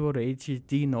 only people with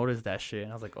ADHD notice that shit.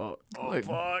 And I was like, "Oh Like-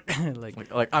 fuck!"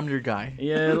 like, Like, I'm your guy.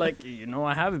 yeah, like you know,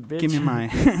 I have it, bitch. give me my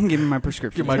give me my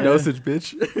prescription. Get my dosage,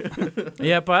 bitch.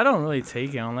 Yeah, but I don't really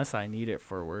take it unless I need it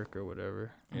for work or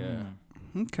whatever. Yeah.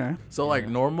 Okay. So like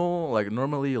Yeah.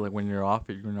 normally like when you're off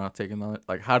it, you're not taking that.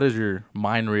 Like, how does your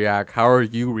mind react? How are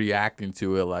you reacting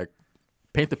to it? Like,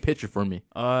 paint the picture for me.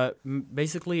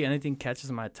 Basically anything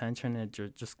catches my attention, it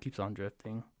just keeps on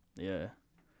drifting. Yeah.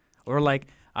 Or like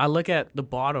I look at the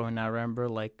bottle and I remember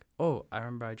like, oh, I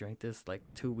remember I drank this like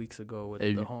 2 weeks ago with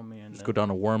Hey, the homie and Just go down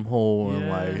a wormhole and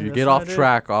Yeah, like you that's get what off it is.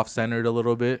 track, off centered a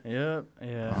little bit. Yep.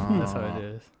 Yeah. That's how it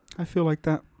is. I feel like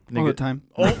that all the Nigga, time.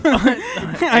 Oh.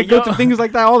 I go through things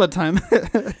like that all the time.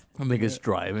 niggas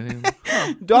driving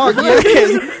Dog,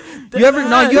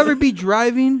 you ever be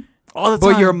driving, all the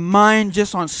but time. your mind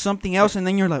just on something else, and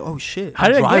then you're like, oh shit, How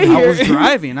did I driving. get I here? was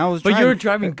driving. But you were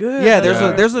driving good. Yeah,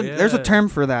 there's Yeah. there's a term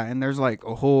for that, and there's like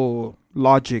a whole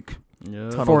logic Yeah.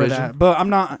 Tunnel for vision. that. But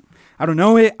I don't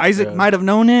know it. Isaac Yeah. might have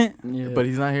known it. Yeah. but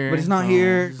he's not here. But he's not Oh,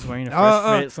 here. Just wearing a Uh,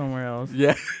 fresh fit somewhere else.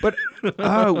 Yeah.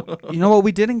 You know what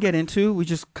we didn't get into? We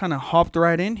just kind of hopped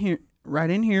right in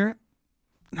here.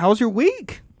 How's your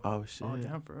week? Oh shit. Oh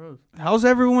damn, bro. How's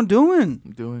everyone doing?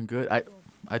 I'm doing good.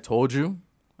 I told you,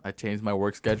 I changed my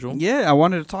work schedule. Yeah, I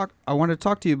wanted to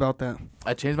talk to you about that.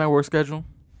 I changed my work schedule.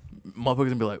 Motherfuckers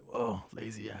gonna be like, oh,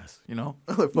 lazy ass, you know,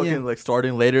 like fucking Yeah. like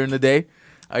starting later in the day.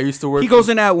 I used to work. He goes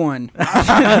in at 1.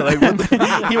 like, what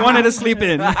the- He wanted to sleep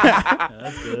in.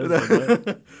 That's good. That's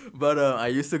good. but I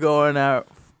used to go in at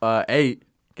 8,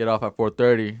 get off at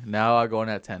 4:30. Now I go in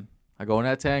at 10. I go in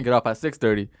at 10, get off at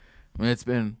 6:30. I mean, it's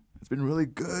been really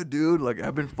good, dude. Like,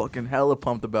 I've been fucking hella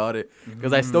pumped about it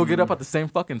because I still get up at the same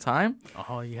fucking time.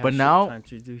 Oh, you have But shit now, time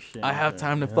to do shit. I have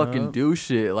time to Yup. fucking do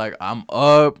shit. Like, I'm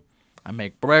up. I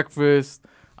make breakfast.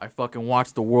 I fucking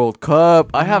watch the World Cup.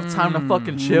 I have time to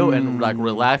fucking chill and like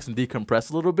relax and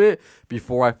decompress a little bit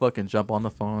before I fucking jump on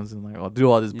the phones and like I'll do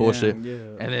all this bullshit. Yeah.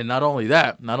 And then not only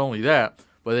that,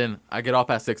 but then I get off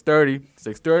at 6:30.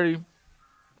 6:30.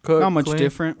 Cook. Not much clean.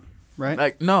 different, right?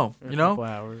 Like no, you know. Couple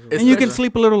hours. It's And you can better.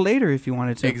 sleep a little later if you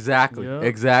wanted to. Exactly. Yeah.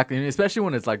 Exactly. And especially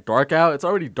when it's like dark out. It's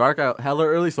already dark out hella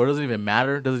early, so it doesn't even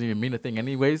matter. It doesn't even mean a thing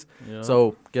anyways. Yeah.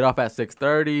 So get off at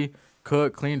 6:30,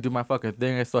 cook, clean, do my fucking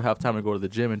thing. I still have time to go to the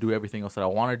gym and do everything else that I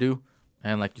want to do.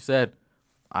 And like you said,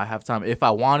 I have time. If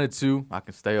I wanted to, I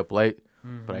can stay up late,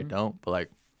 but I don't. But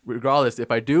like regardless,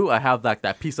 if I do, I have like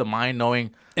that peace of mind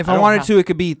knowing If I I don't wanted have- to, it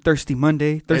could be Thirsty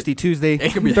Monday, Thirsty Tuesday,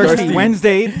 it could be Thirsty Thirsty.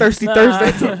 Wednesday, Thirsty Nah. Thursday.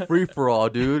 it's a free for all,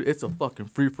 dude. It's a fucking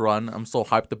free for all. I'm so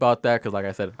hyped about that because, like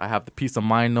I said, I have the peace of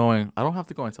mind knowing I don't have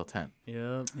to go until 10.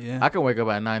 Yeah. Yeah. I can wake up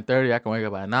at 9:30. I can wake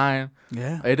up at 9.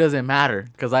 Yeah. It doesn't matter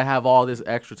because I have all this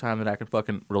extra time that I can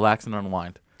fucking relax and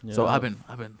unwind. So Yeah. I've been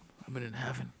in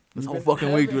heaven this You've whole been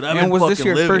fucking week, dude. I've been And was this fucking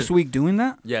your living. first week doing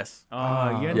that? Yes.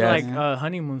 You're in Yes. like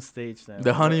honeymoon stage then.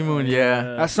 The honeymoon,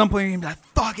 yeah. At some point, you're gonna be like,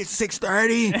 fuck, it's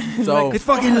 6:30. So It's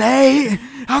fucking late.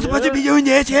 I was supposed to be doing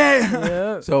this yet.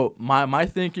 Yeah. so my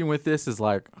thinking with this is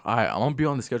like, all right, I'm gonna be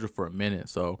on the schedule for a minute.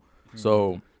 So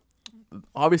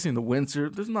obviously in the winter,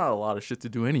 there's not a lot of shit to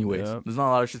do anyways. Yep. There's not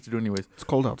a lot of shit to do anyways. It's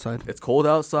cold outside. It's cold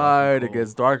outside. It cold.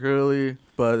 gets dark early,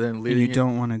 but then And leading you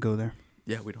don't want to go there.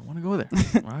 yeah, we don't want to go there,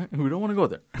 right? We don't want to go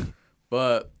there.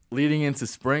 But leading into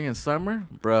spring and summer,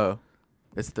 bro,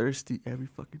 it's thirsty every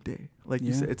fucking day. Like you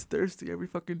Yeah. said, it's thirsty every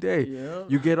fucking day. Yeah.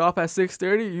 You get off at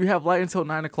 6:30. You have light until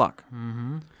 9 o'clock.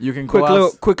 Mm-hmm. You can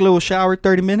go Quick little shower,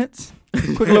 30 minutes.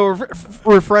 Quick little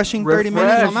refreshing 30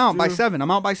 minutes. I'm Refresh, out by dude. 7.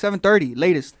 I'm out by 7:30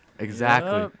 latest.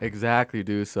 Exactly,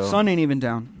 dude. So Sun ain't even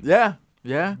down. yeah.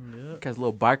 Yep. Guys, a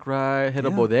little bike ride, hit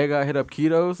up Yeah. Bodega, hit up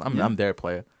Ketos. I'm there,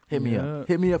 player. Hit me Yeah. up.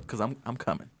 Hit me up because I'm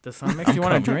coming. The sun makes you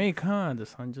want to drink, huh? The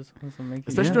sun just wants to make you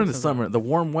Especially drink during the something. summer, the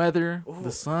warm weather,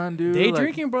 the sun, dude. Day like,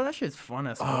 drinking, bro, that shit's fun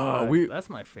as fuck. we- That's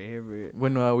my favorite.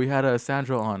 When we had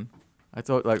Sandra on, I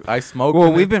told like I smoked. Well,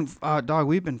 and we've then- been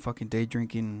we've been fucking day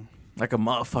drinking like a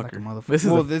motherfucker. like a motherfucker. This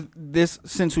is well, this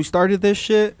since we started this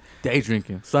shit, day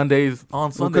drinking. Sundays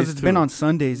on Sundays because it's too. been on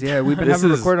Sundays. Yeah, we've been This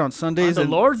having is- recorded on On Sundays. the and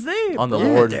Lord's Day. On the bro.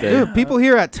 Lord's Day. Dude, people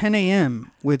here at 10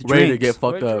 a.m. with ready to drinks, get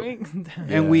fucked up. and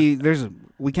Yeah.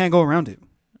 we can't go around it.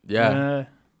 Yeah,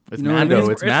 it's You know what I Mando.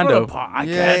 mean? It's Mando. I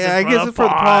Yeah, I guess it's for the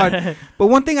pod. But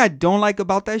one thing I don't like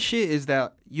about that shit is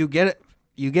that you get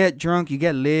drunk, you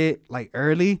get lit like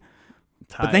early,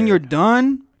 but then you're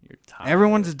done. You're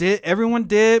tired. Everyone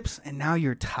dips, and now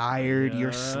you're tired.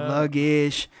 You're Yeah.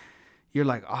 sluggish. You're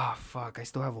like, oh fuck, I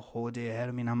still have a whole day ahead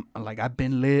of me. And I'm like, I've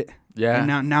been lit, Yeah,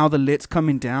 and now the lit's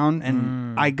coming down,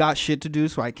 and I got shit to do,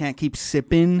 so I can't keep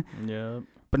sipping. Yep.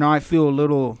 But now I feel a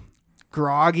little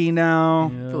groggy now.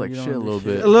 feel like you don't shit a do little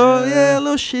shit. bit. A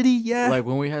little shitty. Yeah. like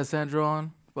when we had Sandra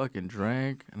on, fucking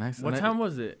drank, and I. What time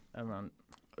was it? Around.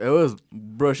 It was,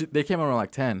 bro. They came around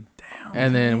like 10. Damn.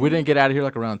 And then we didn't get out of here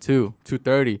like around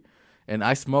 2:30, and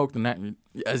I smoked. And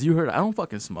as you heard, I don't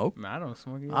fucking smoke. Man, I don't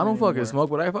smoke. I don't fucking smoke,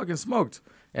 but I fucking smoked.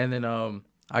 And then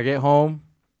I get home,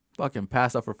 fucking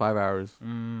passed out for 5 hours.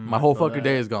 My whole fucking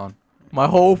day is gone. My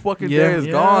whole fucking day is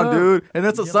gone, dude. And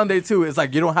that's a Sunday too. It's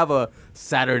like you don't have a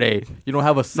Saturday. You don't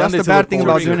have a Sunday. That's the to look bad thing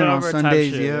forward about to. doing it on Recover type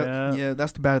Sundays. shit, Yeah, yeah.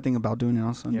 that's the bad thing about doing it on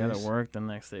You Sundays. gotta work the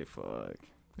next day. Fuck.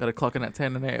 Gotta clock in at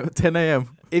 10 a.m. 10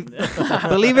 a.m.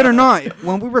 Believe it or not,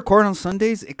 when we record on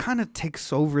Sundays, it kind of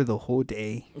takes over the whole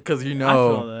day. Because you I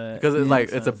know, feel that. because it's Yeah, like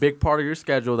makes it's a sense. big part of your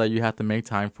schedule that you have to make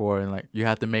time for, and like you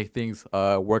have to make things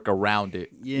work around it.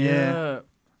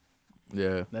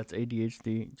 Yeah, That's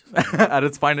ADHD. Just at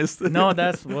its finest. no,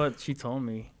 that's what she told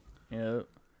me. Yeah,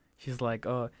 she's like,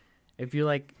 oh, if you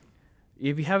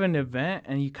have an event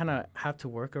and you kind of have to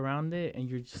work around it, and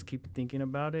you just keep thinking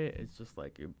about it, it's just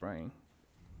like your brain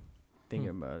thinking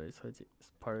about it. So it's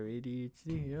part of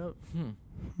ADHD. Yep.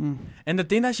 Hmm. And the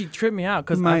thing that she tripped me out,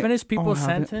 because I Might finished people's all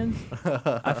have it. sentence.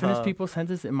 I finished people's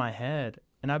sentence in my head.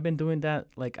 And I've been doing that.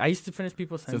 Like, I used to finish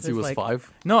people's sentence. Since he was like,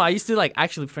 5. No, I used to, like,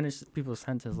 actually finish people's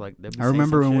sentence. Like, they'd be I saying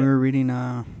remember some when we shit. were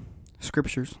reading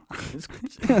scriptures,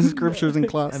 scriptures in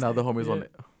class. And now the homies on Yeah.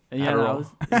 it. And yeah, and I Adderall. was,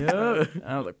 yeah. And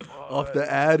I was like, Off the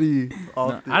Addy.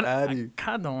 no, I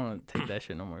kind of don't want to take that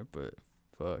shit no more, but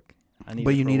fuck. I need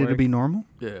But it you for needed to work. be normal.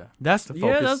 Yeah. That's to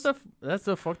yeah. focus. That's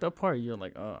the fucked up part. You're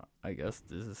like, oh, I guess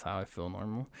this is how I feel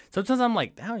normal. Sometimes I'm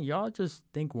like, damn, y'all just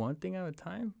think one thing at a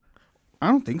time. I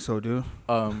don't think so, dude.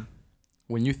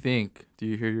 When you think, do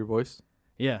you hear your voice?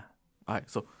 Yeah. All right.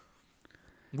 So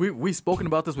we spoken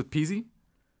about this with Peasy.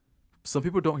 Some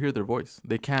people don't hear their voice.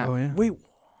 They can't. Oh yeah. Wait,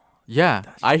 Yeah,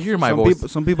 I hear my some voice. people,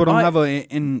 some people don't I- have an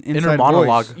Inner inside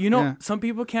monologue. voice. you know, Yeah. some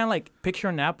people can't like picture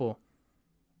an apple,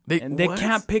 and They they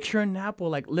can't picture an apple.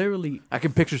 Like literally, I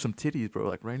can picture some titties, bro.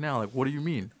 Like right now. Like, what do you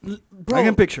mean? bro. I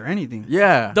can picture anything.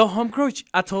 Yeah. the home coach.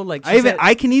 I told like she said-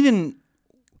 I can even.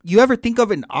 You ever think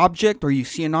of an object or you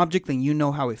see an object and you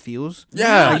know how it feels?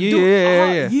 Yeah. Like, dude,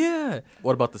 yeah. yeah.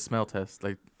 What about the smell test?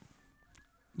 Like,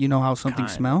 You know how something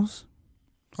Kind. smells?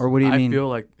 Or what do you I mean? feel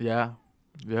like, yeah.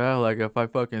 Like if I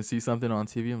fucking see something on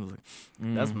TV, I'm just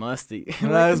like, That's musty.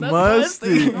 that's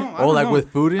musty. No, I Oh, don't like know.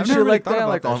 with food and I've shit never really like thought that, about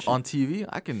like that shit. on TV,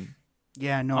 I can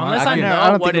Yeah, no. Unless I can- know I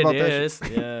don't what think it about that shit. is.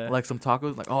 Yeah. like some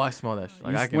tacos. Like, oh, I smell that shit.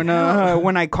 Like I can.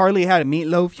 When iCarly had a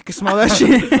meatloaf, you can smell that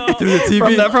shit through the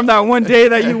TV. from that one day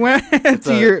that you went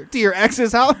to a- your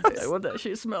ex's house. Like, what that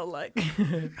shit smell like?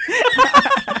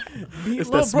 It's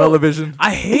Meatloaf, that smell-o-vision.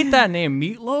 I hate that name,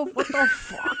 Meatloaf. What the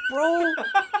fuck, bro?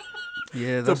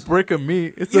 Yeah, It's a brick of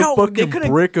meat. It's Yo, a they fucking could've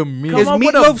brick of meat. come is up with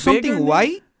a meatloaf bigger something name?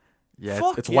 white? Yeah,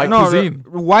 Fuck it's yeah. white No, cuisine.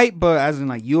 white, but as in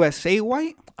like USA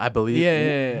white. I believe.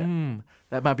 Yeah.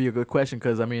 That might be a good question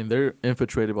because I mean they're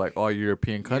infiltrated by like all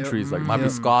European countries. Like might be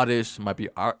Yep. Scottish, might be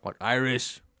like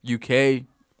Irish, UK.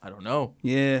 I don't know,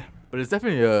 Yeah, but it's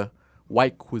definitely a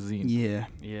white cuisine. yeah.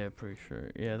 Yeah, pretty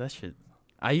sure. Yeah, that shit.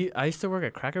 I used to work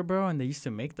at Cracker Barrel and they used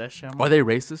to make that shit. I'm Are like, they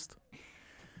racist?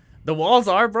 the walls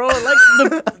are, bro. Like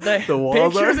the The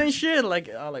walls pictures are? and shit. Like,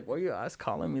 what you guys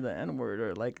calling me the N word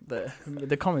or like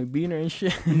they call me Beaner and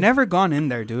shit. Never gone in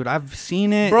there, dude. I've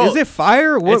seen it. Bro, Is it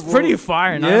fire? It's pretty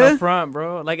fire, not in Yeah? the front,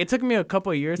 bro. Like it took me a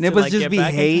couple of years. to, Nibbles like, just get be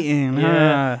back into- hating.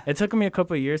 Yeah, huh? it took me a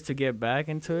couple of years to get back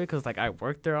into it because like I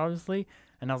worked there obviously,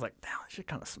 and I was like, damn, this shit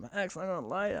kind of smacks. I'm not gonna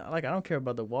lie. Like I don't care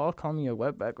about the wall. Call me a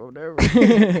wetback or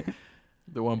whatever.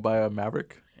 The one by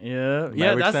Maverick. Yeah,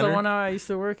 Maverick that's Center? the one I used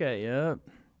to work at. Yeah,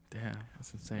 Damn,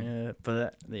 that's insane. Yeah,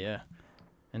 but yeah.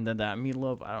 And then that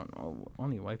meatloaf, I don't know.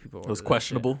 Only white people. It was order that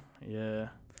questionable. shit. Yeah,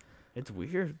 it's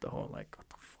weird though. Like, what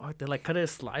the fuck? They like cut it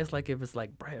slice like if it's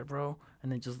like bread, bro,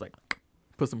 and then just like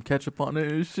Put some ketchup on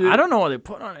it and shit. I don't know what they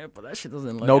put on it, but that shit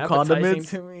doesn't look No appetizing condiments?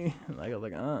 to me. Like I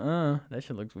was like, that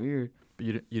shit looks weird. But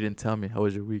you didn't tell me. How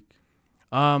was your week?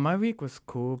 My week was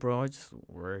cool, bro. I just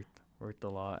worked a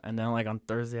lot, and then like on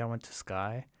Thursday I went to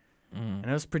Sky, and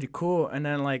it was pretty cool. And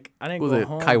then like I didn't Was go it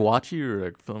home. Kaiwachi or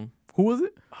like some? Who was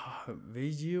it?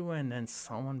 Viju and then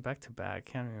someone back to back.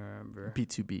 Can't even remember.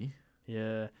 B2B.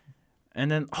 Yeah. And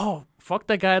then, fuck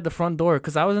that guy at the front door.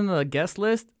 Because I was in the guest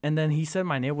list, and then he said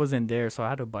my name wasn't there, so I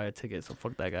had to buy a ticket. So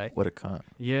fuck that guy. What a cunt.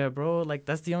 Yeah, bro. Like,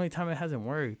 that's the only time it hasn't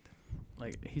worked.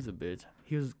 Like, he's a bitch.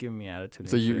 He was giving me attitude.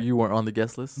 So and you shit. you weren't on the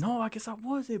guest list? No, I guess I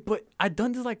wasn't. But I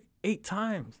done this like 8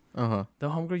 times. Uh-huh. The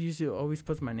homegirl usually always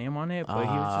puts my name on it, but he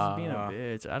was just being a Ah.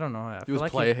 bitch. I don't know. I He feel was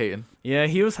like play hating. yeah,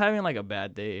 he was having like a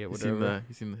bad day or He seen whatever.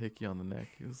 the hickey on the neck.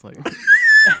 He was like,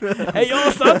 Hey, yo,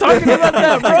 stop talking about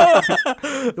that,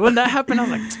 bro. When that happened, I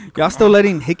was like, Y'all still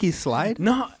letting Hickey slide?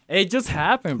 no, it just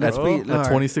happened, bro. Let's be At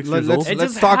 26 years let's, old? It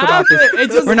Let's just talk about this. happened. It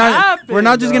just We're not. happened, We're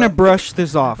not just bro. gonna brush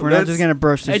this off. We're not Let's- just gonna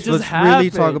brush It this. just Let's really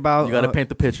talk happened. about. you got to paint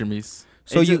the picture, Mies.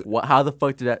 So It you, just- How the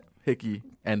fuck did that hickey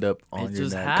end up on It your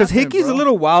just neck? happened. because Hickey's bro. a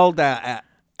little wild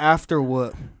after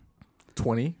what?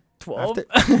 20? 12.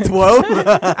 12?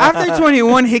 After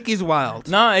 21, Hickey's wild.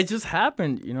 No, it just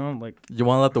happened. You know, like You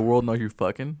want to let the world know you're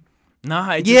fucking?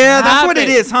 nah. It just Yeah, that's what it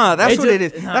happened. is, huh? That's It what just-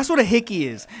 it is. nah. That's what a Hickey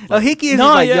is. A Hickey is No,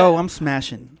 like, yeah. yo, I'm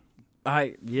smashing.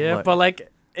 Yeah, What? but like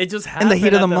it just In happened the heat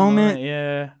of at the moment?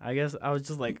 Yeah, I guess I was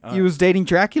just like, You was dating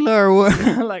Dracula or what?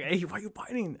 like, hey, why you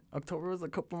biting? October was a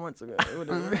couple months ago.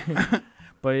 Whatever.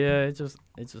 But yeah, it just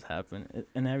happened.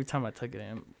 And every time I took it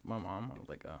in, my mom, I was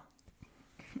like,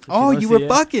 Oh, you were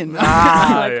fucking.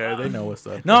 Yeah, they know what's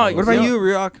up. No, They know What what's about up. you,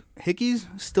 Riok? Hickey's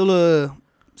still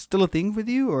a thing with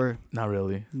you, or Not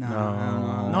really. No,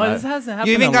 No, I, this hasn't happened.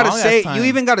 you even in a gotta long ass say time. you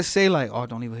even gotta say like, oh,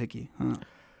 don't leave a Hickey. Huh?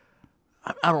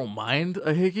 I don't mind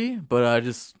a hickey, but it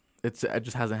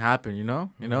just hasn't happened, you know?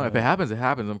 You know, if it happens, it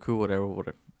happens. I'm cool, whatever.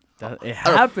 It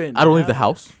happened. I don't leave It the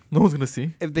happened. house. No one's gonna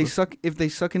see. If they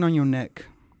sucking on your neck,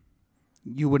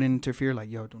 you wouldn't interfere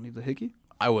like, yo, don't leave the Hickey.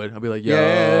 I would. I'd be like, yo.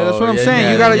 Yeah, that's what I'm yeah, saying.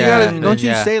 yeah, you gotta, yeah, don't you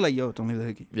yeah. say like, yo, don't leave the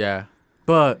Hickey. Yeah.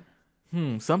 But,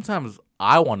 sometimes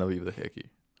I want to leave the hickey.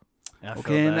 I feel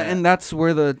Okay, that. and that's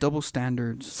where the double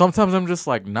standards. Sometimes I'm just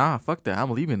like, nah, fuck that.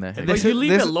 I'm leaving that hickey. But This you is- leave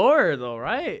this- it lower though,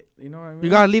 right? You know what I mean? You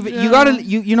gotta leave it. You Yeah. gotta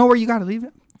you know where you gotta leave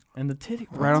it? And the titty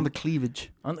Right on the cleavage.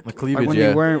 on the The Like cleavage, when yeah.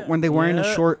 they wearing when they wearing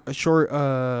Yeah. a short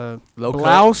Low cut.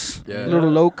 blouse, Yeah.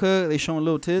 little low cut. They showing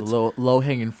little tits. Low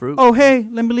hanging fruit. Oh hey,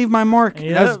 let me leave my mark.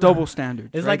 Yeah. That's double standard.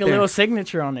 It's right like a there. little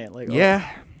signature on it, like Yeah.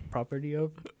 property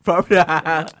of.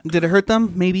 Did it hurt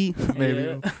them? Maybe. Maybe.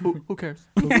 Yeah. Who cares?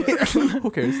 Who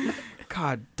cares?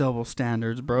 God, double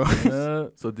standards, bro.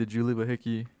 So did you leave a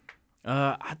hickey?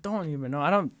 I don't even know. I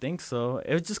don't think so.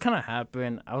 It just kind of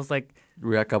happened. I was like,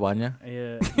 Ria Cabana?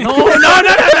 yeah. No.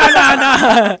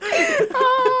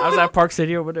 I was at Park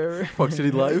City or whatever. Park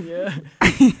City Live? Yeah.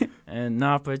 And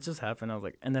but it just happened. I was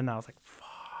like, and then I was like,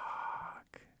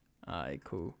 fuck. Alright,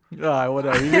 cool.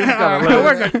 Whatever. You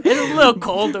It's a little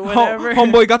cold or whatever.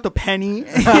 Homeboy got the penny.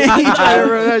 He tried to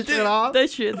rub that shit off. That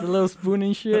shit, the little spoon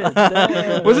and shit.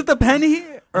 Damn. Was it the penny?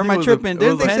 Or am I it was tripping? it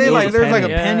Didn't was they a say penny. like It was there's a like a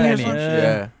penny. penny or Yeah. something?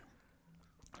 Yeah.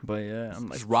 But yeah, I'm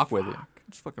like, Just rock with it.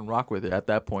 Just fucking rock with it at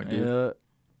that point, dude. yeah.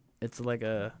 It's like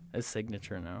a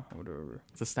signature now, whatever.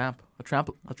 It's a stamp. A tramp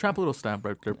little stamp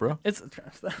right there, bro. It's a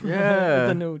tramp stamp. Yeah.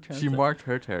 It's a new tramp She stamp. marked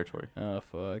her territory. Oh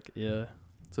fuck yeah.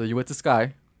 So you went to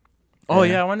Sky. Oh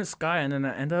yeah, I went to Sky and then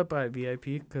I ended up at VIP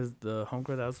because the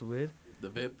homegirl that I was with. The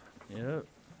VIP. Yep.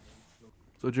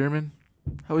 So German,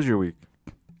 how was your week?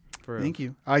 For real. Thank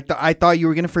you. I thought you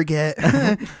were gonna forget.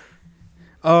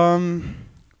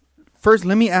 First,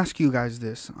 let me ask you guys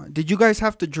this: did you guys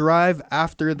have to drive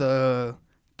after the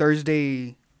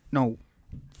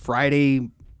Friday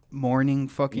morning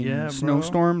fucking Yeah, bro.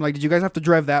 snowstorm? Like, did you guys have to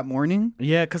drive that morning?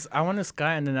 Yeah, cause I went to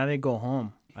Sky and then I didn't go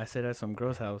home. I stayed at some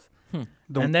girl's house. And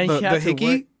then the she had to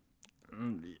hickey.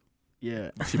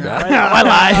 Yeah. She bad? I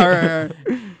lied.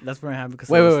 Alright. That's where I happened because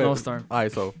Wait, of the wait, wait. snowstorm. All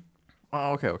right, so.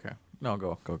 Oh, okay. No,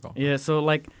 go. Yeah, so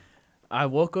like I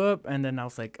woke up and then I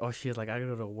was like, oh shit, like I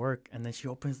gotta go to work. And then she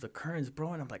opens the curtains,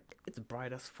 bro, and I'm like, it's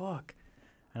bright as fuck.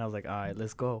 And I was like, all right,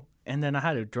 let's go. And then I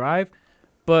had to drive,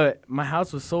 but my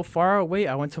house was so far away.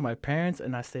 I went to my parents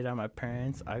and I stayed at my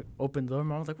parents. I opened the door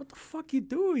and I was like, what the fuck you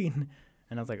doing?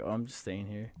 And I was like, oh, I'm just staying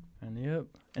here. And yep.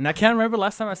 And I can't remember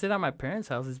last time I stayed at my parents'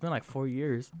 house. It's been like 4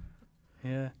 years.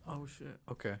 Yeah. Oh shit.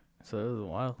 Okay. So it was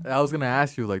wild. I was gonna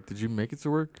ask you, like, did you make it to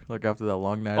work? Like after that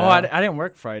long night? Oh, out? I didn't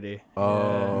work Friday.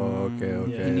 Oh, Mm, okay,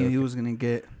 okay. He knew he okay. was gonna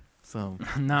get. So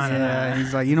Nah, Yeah,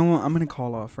 he's like, you know what? I'm gonna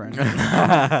call off Friday.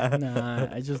 nah.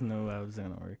 I just knew I was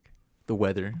gonna work. the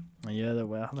weather, Yeah, the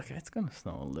way I'm like, it's gonna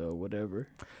snow a little, whatever.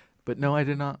 but no, I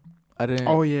did not. I didn't.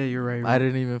 Oh yeah, you're right. I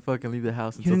didn't even fucking leave the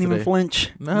house You until didn't today. even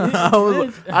flinch. No, Yeah, I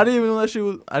was. bitch. I didn't even know that she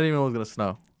was. I didn't even know it was gonna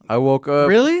snow. I woke up.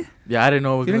 Really? Yeah, I didn't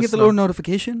know it was You gonna didn't get the snow. little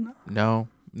notification?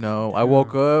 No. I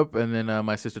woke up and then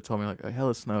my sister told me like, oh,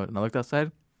 hella snowed, and I looked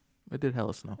outside. It did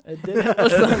hella snow. It did.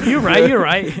 You're right. You're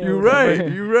right. You're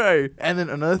right. You're right. And then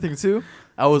another thing too,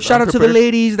 I was Shout out to the unprepared.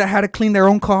 ladies that had to clean their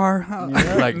own car.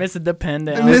 Yeah, Like- Mr.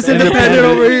 Dependent. Miss Independent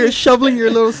over here shoveling your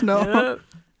little snow. Yeah.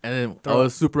 And then I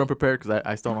was super unprepared because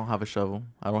I still don't have a shovel.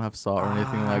 I don't have saw or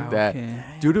anything like that. Okay.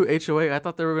 Due to HOA, I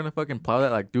thought they were gonna fucking plow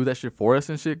that, like do that shit for us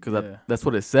and shit, because Yeah. that's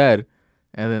what it said.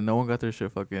 And then no one got their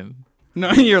shit fucking. No,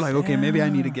 you're like, okay, maybe I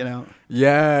need to get out.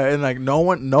 Yeah, and like no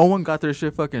one got their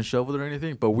shit fucking shoveled or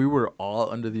anything. But we were all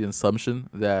under the assumption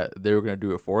that they were gonna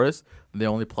do it for us. They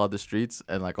only plowed the streets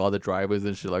and like all the driveways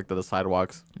and shit, like the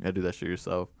sidewalks. You gotta do that shit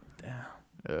yourself. Damn.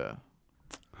 Yeah.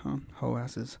 Huh, hoe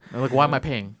asses. I'm like, why am I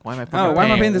paying? Why am I Oh, why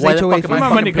am I paying this Why the HOA fuck fee? am I Where my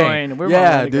fucking money paying? going? Where my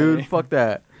Yeah, money dude, going? fuck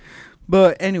that.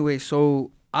 But anyway, so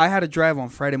I had to drive on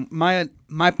Friday.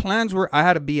 My plans were I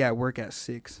had to be at work at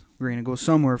 6. We were gonna go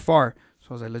somewhere far. So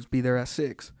I was like, let's be there at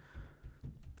 6.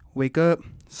 Wake up,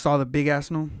 saw the big ass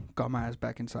snow, got my ass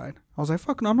back inside. I was like,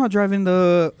 fuck no, I'm not driving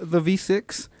the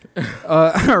V6.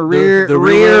 Rear the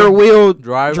rear wheel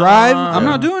Drive. I'm Yeah.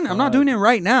 not doing it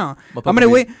right now. Motherfucker I'm gonna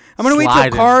be wait till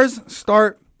sliding. cars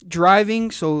start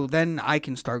driving so then I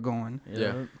can start going.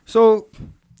 Yeah. So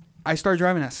I started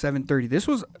driving at 7:30. This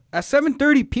was at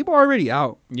 7:30. People are already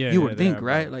out. Yeah. You would think,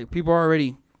 right? Like people are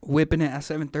already whipping it at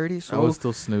 7:30. I So was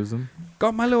still snoozing.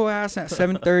 got my little ass at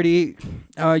 7:30.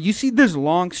 You see this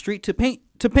long street to paint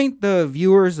the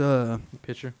viewers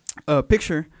Picture.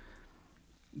 picture.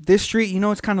 This street,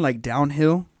 it's kind of like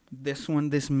downhill.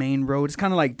 This main road, it's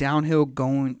kind of like downhill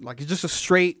going. Like it's just a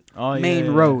straight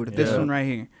main road. This one right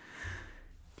here.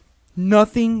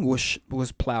 Nothing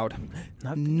was plowed.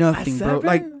 Nothing, bro.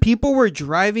 Like people were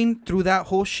driving through that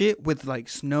whole shit with like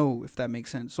snow, if that makes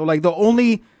sense. So like the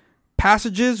only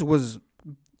passages was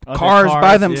cars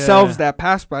by themselves that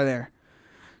passed by there.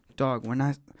 Dog,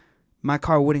 my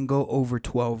car wouldn't go over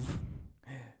 12.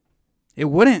 It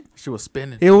wouldn't. She was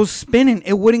spinning. It was spinning.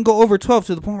 It wouldn't go over 12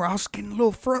 to the point where I was getting a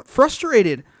little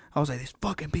frustrated. I was like, this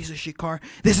fucking piece of shit car.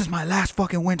 This is my last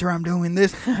fucking winter I'm doing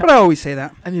this. But I always say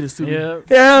that. I need a student.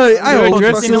 Yeah. Yeah, I You were always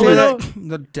drifting fucking a say little?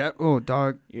 that.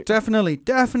 Dog. You- Definitely.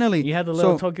 You had the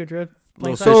little So- Tokyo drift.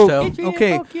 Little So, fishtail.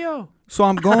 okay. Tokyo. So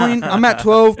I'm going. I'm at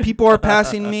 12. People are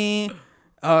passing me.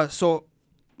 So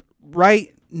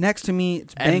right next to me,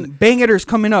 it's And- Bang Itter's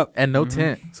coming up. And no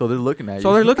tent, so they're looking at you.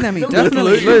 So they're looking at me. They're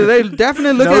Definitely. looking. They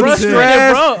definitely look No at me rush,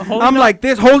 stressed. bro. I'm like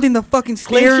this, holding the fucking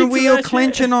steering Clenching to wheel, that shit.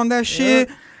 clenching on that shit.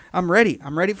 I'm ready.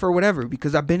 I'm ready for whatever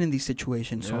because I've been in these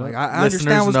situations. So Yeah. like I Listeners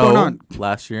understand what's know going on.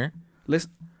 Last year,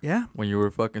 Yeah. when you were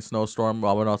fucking snowstorm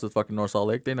robbing off to fucking North Salt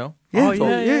Lake, they know. Yeah. Oh, yeah,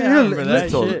 I remember that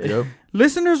Told shit. it, yo.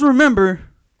 Listeners remember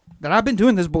that I've been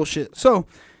doing this bullshit. So,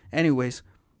 anyways,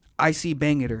 I see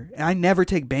Bang Itter. I never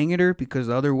take Bang Itter because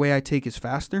the other way I take is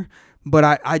faster.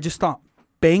 But I just thought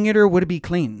Bang Itter would be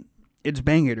clean. It's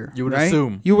Bang Itter. You would right?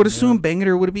 assume. You would assume Bang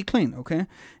Itter would be clean, okay?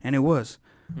 And it was.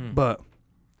 Hmm. But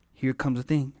here comes the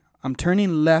thing. I'm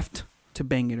turning left to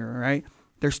Bang Itter, all right?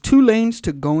 There's 2 lanes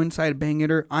to go inside Bang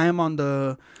Itter. I am on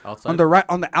the Outside.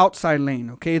 on the outside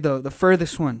lane, okay? The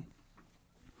furthest one.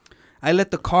 I let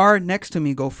the car next to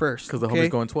me go first. Because the okay? homie's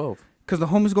going 12. Because the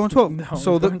home is going 12. The home's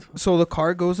so going 12. so the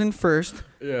car goes in first.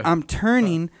 Yeah. I'm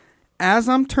turning. As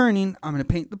I'm turning, I'm gonna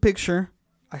paint the picture.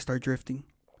 I start drifting.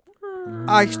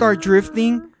 I start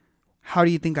drifting. How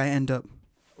do you think I end up?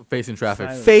 Facing traffic.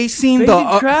 Silent. Facing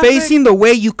traffic? facing the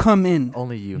way you come in.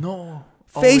 Only you. No.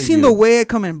 Facing you. the way I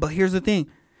come in. But here's the thing.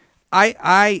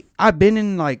 I've been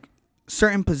in like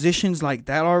certain positions like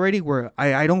that already where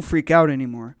I don't freak out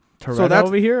anymore. So that's-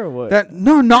 over here or what? That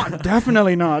no, not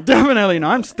definitely not. Definitely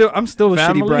not. I'm still a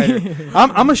shitty rider.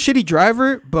 I'm a shitty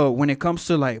driver, but when it comes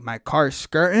to like my car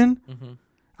skirting, Mhm.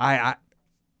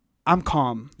 I'm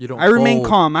calm. You don't. I remain fold.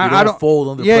 calm. You I don't fold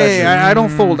under Yeah, pressure. I don't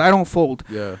fold. I don't fold.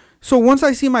 Yeah. So once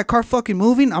I see my car fucking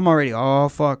moving, I'm already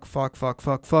fuck.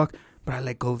 But I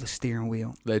let go of the steering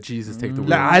wheel. Let Jesus take the wheel.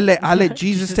 Like, I let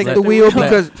Jesus take let the the wheel wheel.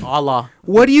 because Allah.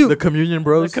 what do you The communion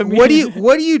bros. what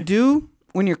do you do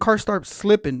when your car starts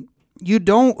slipping? You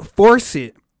don't force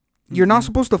it. You're not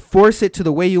supposed to force it to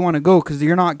the way you want to go because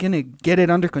you're not gonna get it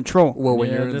under control. Well, when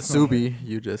Yeah, you're in the this one- Subi,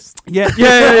 you just Yeah,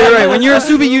 you're right. When you're a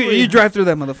Subi, you drive through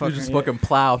that motherfucker. you just fucking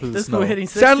plow through the This snow. fool hitting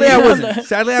Sadly, 60 I on wasn't. the-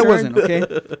 Sadly, I wasn't. Okay,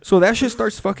 so that shit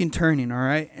starts fucking turning. All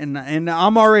right, and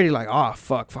I'm already like, oh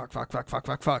fuck.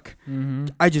 Mhm.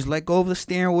 I just let go of the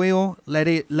steering wheel, let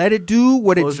it do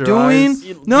what Close it's your doing. eyes.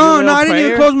 You do a No, little I didn't even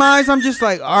prayer. close my eyes. I'm just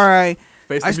like, all right.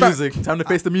 Face I the start- music. Time to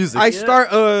face the music. I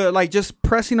start like just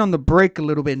pressing on the brake a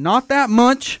little bit. Not that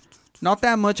much.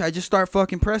 I just start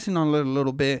fucking pressing on it a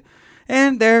little bit.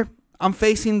 And there, I'm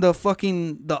facing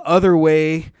the other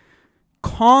way.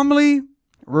 Calmly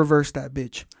reverse that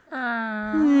bitch.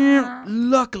 Yeah,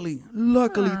 luckily,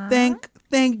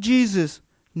 thank Jesus.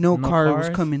 No No car was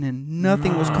cars? coming in.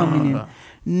 Nothing was coming in.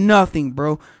 Nothing,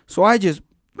 bro. So I just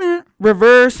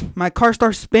reverse. My car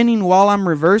starts spinning while I'm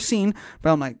reversing.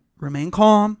 But I'm like, remain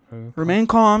calm.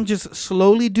 Just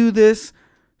slowly do this.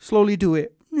 Slowly do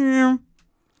it. Yeah.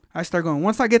 I start going.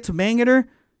 Once I get to Bangater,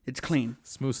 it's clean.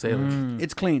 Smooth sailing.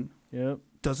 It's clean. Yep.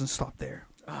 Doesn't stop there.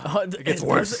 It gets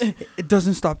worse. It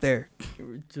doesn't stop there.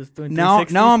 Just doing Now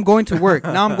 360. I'm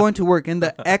going to work. And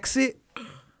the exit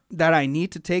that I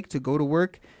need to take to go to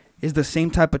work is the same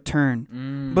type of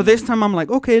turn. But this time I'm like,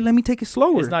 okay, let me take it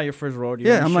slower. It's not your first rodeo.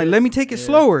 Yeah, and I'm like, shit. let me take it Yeah.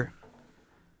 slower.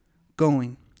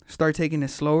 Going. Start taking it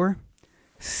slower.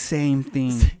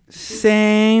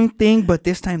 Same thing, but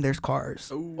this time there's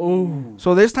cars. Oh,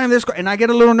 So this time there's and I get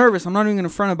a little nervous. I'm not even gonna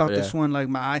front about this Yeah. one. Like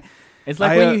my it's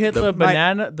like I, when you hit the-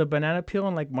 the banana peel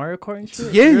in like Mario Kart and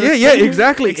shit. yeah, You're yeah, spinning.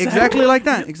 exactly like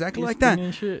that, exactly You're like that.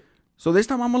 spinning shit. So this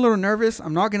time I'm a little nervous.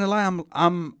 I'm not gonna lie.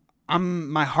 I'm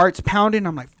my heart's pounding.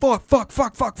 I'm like fuck,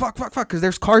 because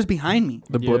there's cars behind me.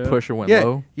 The blood Yeah. pressure went Yeah,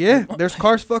 low. yeah, there's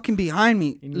cars fucking behind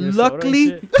me. You need a soda and Luckily,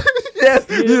 shit. Yes,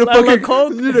 You need a fucking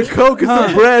Coke. need a Coke and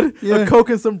some bread. Yeah. A Coke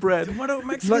and some bread. Why don't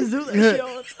Mexicans do that yeah. shit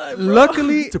all the time, bro?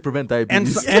 luckily, To prevent and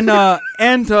diabetes.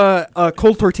 a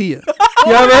cold tortilla.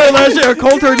 Yeah, man, that shit, a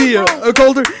cold tortilla,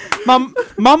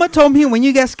 Mama told me when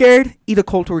you get scared, eat a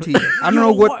cold tortilla. I don't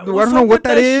know what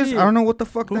that is. shit? I don't know what the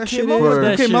fuck Who that came shit up is. with Who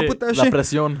that came up shit? with that La shit?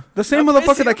 presión. The same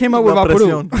motherfucker that came up with La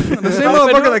Vaporub. presión. The same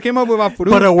motherfucker that came up with Vaporub.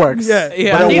 But it works. Yeah.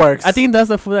 Yeah, But I it think, works. I think that's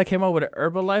the food that came up with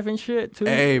Herbalife and shit too.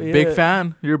 Hey, Yeah. big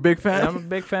fan. You're a big fan. Yeah, I'm a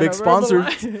big fan. Big of sponsor.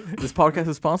 Herbalife. This podcast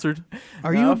is sponsored.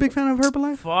 Are you a big fan of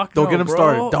Herbalife? Fuck. Don't no, get him bro.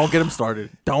 started. Don't get him started.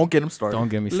 Don't get him started. Don't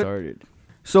get me Look- started.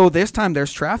 So this time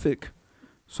there's traffic,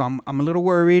 so I'm a little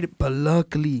worried. But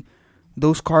luckily,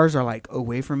 those cars are like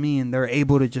away from me, and they're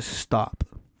able to just stop.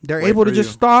 They're Wait able to for just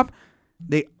you. stop.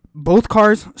 Both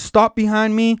cars stop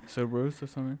behind me. Subarus or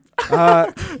something.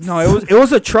 No, it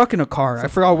was a truck and a car. I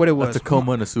forgot what it A was.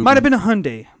 Tacoma and a Subaru. Might have been a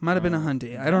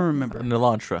Hyundai. I don't remember. An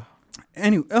Elantra.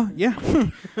 Anyway, oh yeah.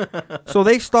 So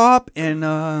they stop, and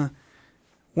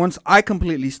once I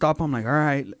completely stop, I'm like, all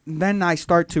right. Then I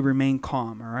start to remain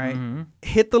calm. All right? Mhm.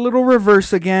 Hit the little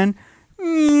reverse again.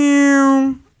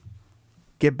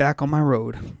 Get back on my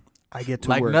road. I get to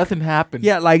Like work. nothing happened.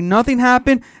 Yeah, like nothing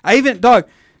happened. I even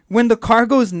when the car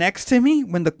goes next to me,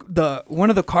 when the one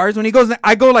of the cars when he goes,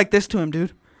 I go like this to him,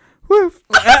 dude. Woof.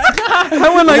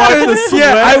 I went like Wipe this. the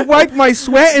Yeah, sweat. I wiped my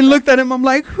sweat and looked at him. I'm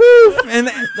like, whoof. And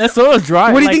That's so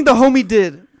dry. what do you like, think the homie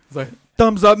did? It's like,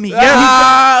 Thumbs up me.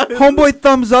 Yeah, homeboy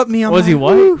thumbs up me. I'm Was he like,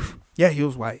 white? woof. Yeah, he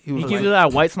was white. He was He white. gives you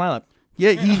that white smile. Like,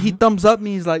 Yeah, he thumbs up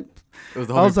me. He's like, it was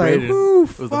the I homie was like, Braden. woo,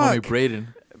 It was the homie fuck. Braden.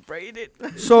 braided.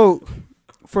 So,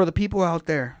 for the people out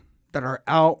there that are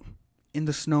out in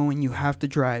the snow and you have to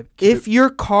drive, if your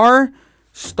car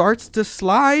starts to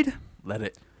slide, Let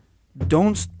it.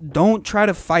 don't try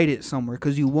to fight it somewhere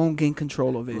because you won't gain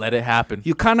control of it. Let it happen.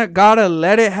 You kind of gotta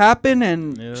let it happen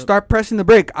and Yep. start pressing the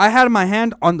brake. I had my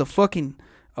hand on the fucking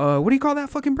what do you call that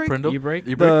fucking brake? Brindle? E-brake?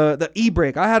 The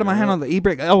e-brake. I had my hand Yeah. on the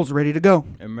e-brake. I was ready to go.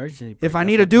 Emergency. If brake, I that's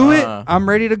need to what- do it, Ah. I'm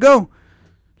ready to go.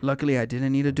 Luckily, I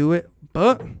didn't need to do it,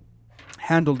 but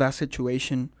handled that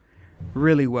situation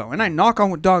really well. And I knock on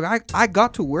wood, dog. I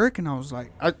got to work and I was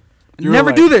like, You were never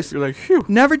like- do this. You're like, phew.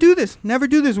 Never do this. Never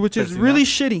do this, which is Especially really now.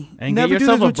 shitty. And Never get do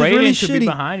yourself this, a which is Braden really to be shitty.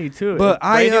 behind you too. But If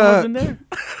Braden wasn't there.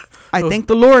 I thank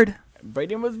the Lord.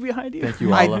 Braden was behind you. Thank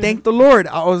you, I Allah. thank the Lord.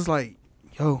 I was like,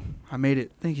 yo, I made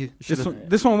it. Thank you. Should've-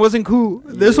 This one wasn't cool.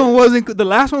 This one wasn't. The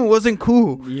last one wasn't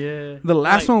cool. Yeah. The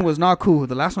last Like, one was not cool.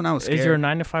 The last one I was scared. Is your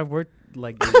 9 to 5 work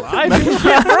like life?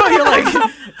 Yeah, bro, you're like,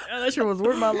 yeah, that shit was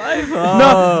worth my life.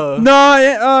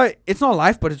 No, it's not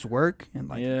life, but it's work. And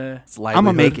like, Yeah. It's I'm gonna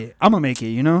livelihood. make it. I'm gonna make it.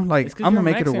 You know, like It's 'cause I'm you're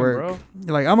gonna make it to Mexican, work.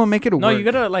 bro. Like I'm gonna make it to No, work. you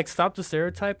gotta like stop the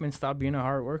stereotype and stop being a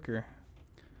hard worker.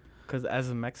 Cause as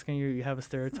a Mexican, you have a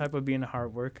stereotype of being a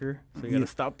hard worker, so you gotta Yeah.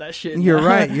 stop that shit. You're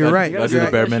right. You're Gotta- right. gotta do You're the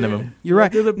right. bare minimum. You're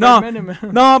right. Do the No, bare minimum.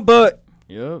 no, but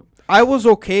Yep. I was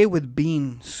okay with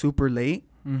being super late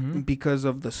because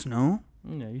of the snow.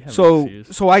 Yeah, you have So an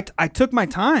excuse. so I took my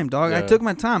time, dog. I Yeah. took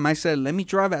my time. I said, let me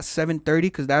drive at 7:30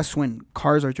 because that's when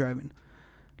cars are driving.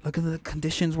 Look at the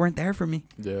conditions weren't there for me.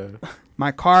 Yeah.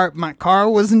 My car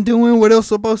wasn't doing what it was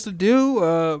supposed to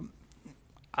do.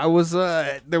 I was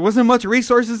there wasn't much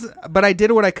resources, but I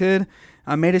did what I could.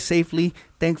 I made it safely.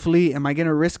 Thankfully, am I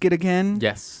gonna risk it again?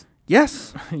 Yes.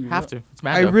 Yes, You Have will. to. It's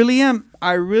I mad. really am.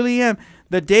 I really am.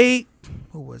 The day,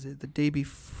 what was it? The day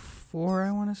before,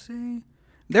 I want to say.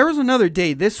 There was another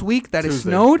day this week that it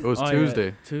Tuesday. snowed. It was Oh, Tuesday.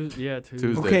 Yeah, Tuesday.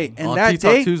 Tuesday. Okay, and On that Tea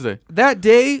Talk day- Tuesday. That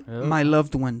day, Yep. my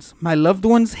loved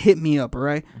ones hit me up. All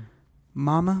right,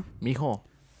 mama, Mijo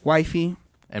wifey,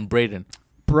 and Braden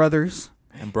brothers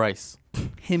and Bryce.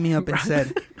 hit me up and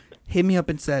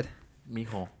said,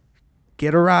 Mijo.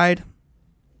 get a ride,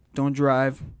 don't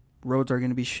drive. Roads are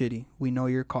gonna be shitty. We know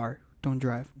your car. Don't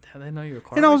drive. How they know your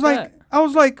car? And I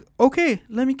was like, okay,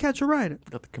 let me catch a ride.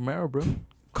 Got the Camaro, bro.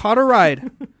 Caught a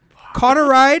ride.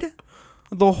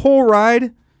 The whole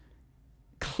ride.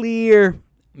 Clear.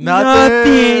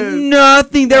 Nothing.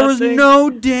 There was Nothing. no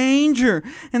danger.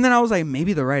 And then I was like,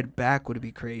 maybe the ride back would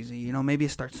be crazy. You know, maybe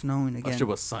it starts snowing That again. shit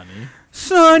was sunny.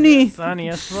 Sunny. Sunny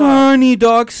as fuck. Sunny,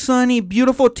 dog. Sunny.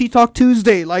 Beautiful Tea Talk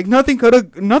Tuesday. Like nothing could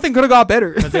have got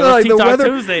better. 'Cause it was Like, the Tea-Talk weather,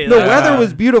 Tuesday, the like- weather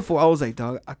was beautiful. I was like,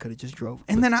 dog, I could have just drove.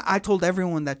 And then I told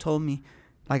everyone that told me,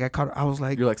 like I was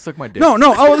like, You're like, suck my dick. no,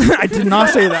 I did not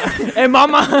say that. Hey,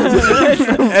 mama.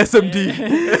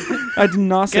 SMD. I did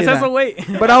not say Guess that's a that. wait.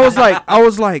 But I was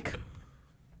like,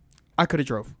 I could have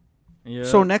drove. Yeah.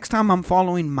 So next time I'm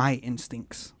following my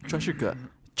instincts, Trust your gut.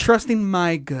 trusting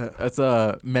my gut.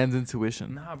 That's men's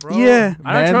intuition. Nah, bro. Yeah.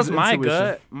 I don't Man's trust my intuition.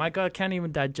 gut. My gut can't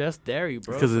even digest dairy,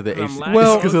 bro. Because of the I'm H. lactose.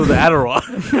 Well- because of the Adderall.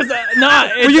 Nah,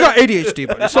 Well, you got ADHD,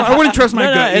 buddy, so I wouldn't trust my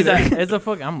gut it's either. it's a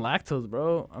fuck. I'm lactose,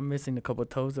 bro. I'm missing a couple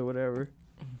toes or whatever.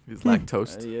 He's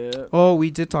lactose. Yeah. Oh,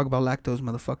 we did talk about lactose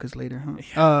motherfuckers later,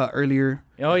 huh? Earlier.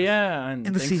 Oh yeah. And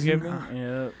In the season. Thanksgiving.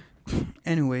 Yeah.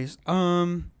 Anyways,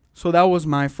 so that was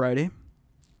my Friday.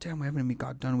 Damn, we haven't even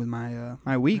got done with my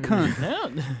my week, huh? Yeah.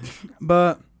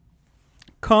 But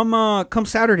come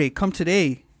Saturday, come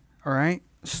today, all right?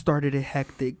 Started it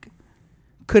hectic.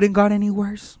 Couldn't got any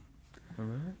worse.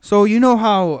 Alright. So you know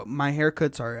how my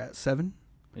haircuts are at 7?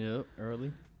 Yep.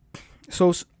 Early.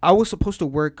 So I was supposed to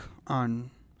work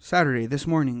on Saturday this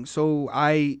morning. So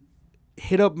I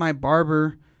hit up my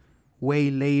barber way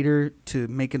later to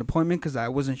make an appointment because I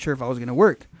wasn't sure if I was going to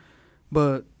work.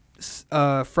 But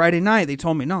Friday night, they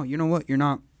told me, no, you know what? We're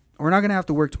not going to have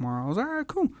to work tomorrow. I was like, all right,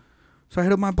 cool. So I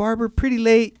hit up my barber pretty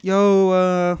late.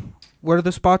 Yo, what are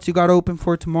the spots you got open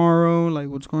for tomorrow? Like,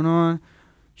 what's going on?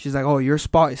 She's like, oh, your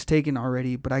spot is taken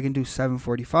already, but I can do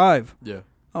 7:45. Yeah.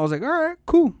 I was like, all right,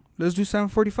 cool. Let's do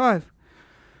 7:45.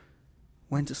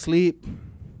 Went to sleep.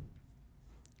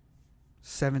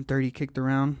 7:30 kicked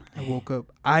around. I woke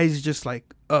up. Eyes just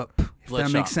like up, if that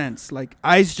Bloodshot. makes sense. Like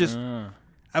eyes just,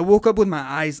 I woke up with my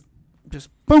eyes just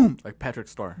boom, Like Patrick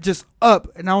Starr. just up.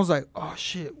 And I was like, oh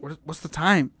shit, what's the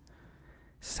time?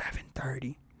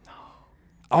 7:30.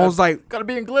 I was like, Gotta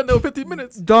be in Glendale 15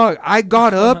 minutes. dog, I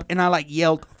got up and I like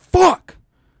yelled, fuck.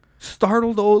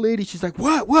 Startled the old lady. She's like,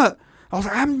 what? I was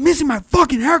like, I'm missing my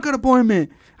fucking haircut appointment.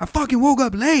 I fucking woke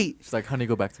up late. She's like, honey,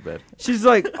 go back to bed. She's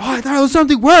like, oh, I thought it was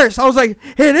something worse. I was like,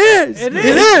 it is. It It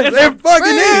is. is. It's It fucking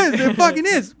fake. is. It fucking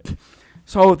is.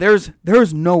 So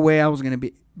there's no way I was going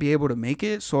to be able to make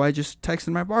it. So I just texted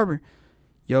my barber.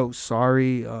 Yo,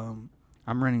 sorry. I'm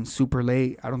running super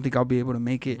late. I don't think I'll be able to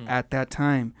make it at that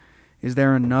time. Is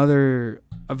there another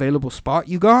available spot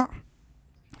you got?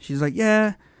 She's like,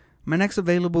 yeah. My next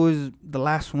available is the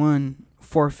last one,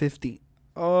 450.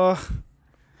 Dog,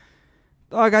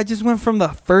 I just went from the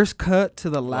first cut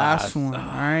to the last one, all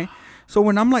right? So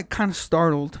when I'm like kind of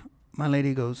startled, my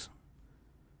lady goes,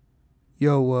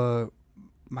 yo,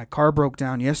 my car broke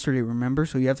down yesterday, remember?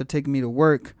 So you have to take me to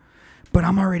work. But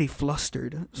I'm already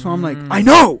flustered. So I'm like, I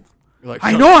know. You're like,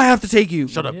 I know I have to take you.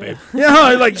 Shut up, Yeah. babe. Yeah,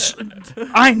 like,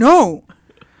 I know.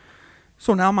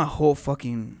 So now my whole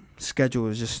fucking schedule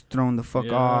is just thrown the fuck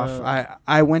Yeah. off.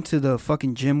 I went to the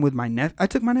fucking gym with my nephew. I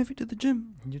took my nephew to the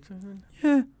gym. You took it?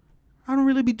 Yeah. I don't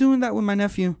really be doing that with my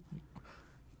nephew.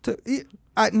 You're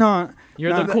Nah,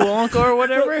 the cool uncle or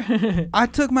whatever. I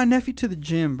took my nephew to the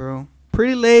gym, bro.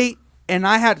 Pretty late. And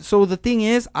so the thing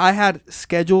is, I had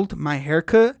scheduled my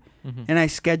haircut and I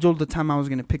scheduled the time I was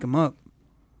going to pick him up.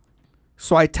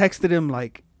 So I texted him,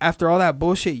 like, after all that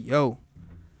bullshit, yo,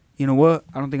 you know what?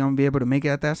 I don't think I'm going to be able to make it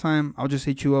at that time. I'll just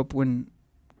hit you up when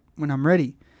I'm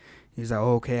ready. He's like,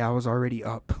 oh, okay, I was already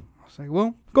up. I was like,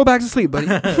 well, go back to sleep, buddy.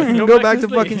 go back to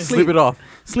fucking sleep. Sleep it off.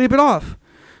 Sleep it off.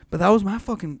 But that was my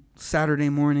fucking Saturday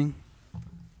morning.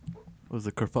 It was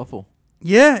a kerfuffle.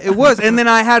 Yeah, it was. And then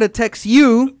I had to text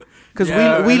you because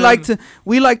Yeah, we and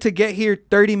like to get here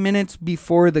 30 minutes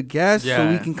before the guest so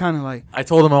Yeah. we can kind of like. I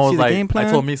told him, I was See the like, game plan?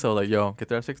 I told Miso, like, yo, get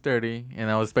there at 6:30. And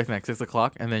I was expecting like 6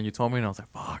 o'clock. And then you told me, and I was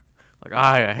like, fuck. Like,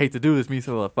 I hate to do this,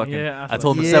 Miso. Like, fucking. Yeah, I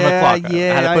told him Yeah, 7 o'clock.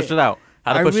 yeah, I had to push it out.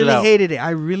 I really hated it.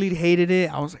 I really hated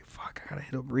it. I was like, fuck, I gotta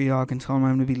hit up Riok and tell him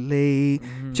I'm gonna be late.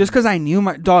 Just because I knew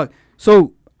my dog.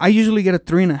 So I usually get a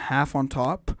 3.5 on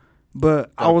top.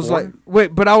 But I was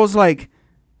like,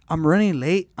 I'm running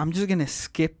late. I'm just gonna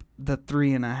skip the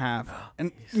 3.5.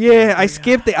 And yeah, I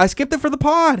skipped it. I skipped it for the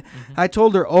pod. I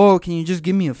told her, oh, can you just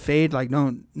give me a fade? Like,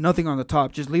 no, nothing on the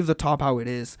top. Just leave the top how it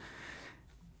is.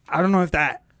 I don't know if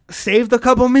that saved a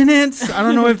couple minutes. I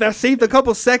don't know if that saved a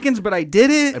couple seconds, but I did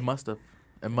it. It must have.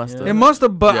 It must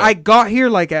have, but Yeah. I got here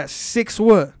like at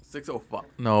 6:05. 6:05.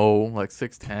 No, like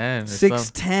 6:10.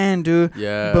 6:10, dude.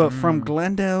 Yeah. But from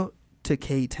Glendale to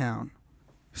K-Town,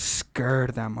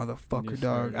 scared that motherfucker,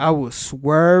 dog. I was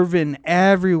swerving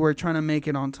everywhere trying to make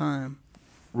it on time.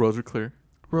 Roads were clear.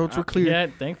 Roads were clear. Yeah,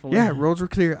 thankfully. Yeah, roads were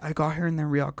clear. I got here and then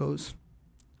Riok goes,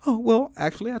 oh, well,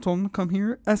 actually, I told him to come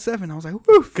here at 7. I was like,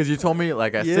 woof. Because you told me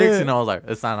like at Yeah. 6, and I was like,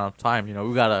 it's not enough time. You know,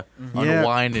 we gotta Yeah.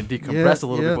 unwind and decompress Yeah, a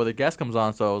little yeah. before the guest comes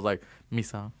on. So I was like,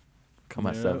 Misa, come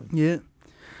at Yeah. 7. Yeah.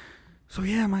 So,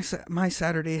 yeah, my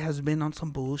Saturday has been on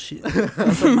some bullshit.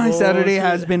 My Saturday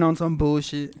has been on some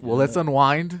bullshit. Well, let's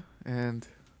unwind and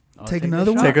I'll Take the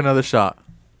another shot. one? take another shot.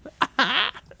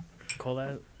 Call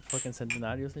that fucking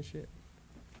Centenarios and shit.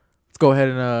 Let's go ahead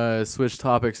and switch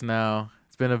topics now.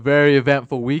 It's been a very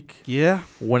eventful week Yeah.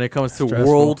 when it comes to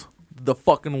Stressful. the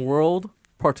fucking world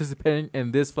participating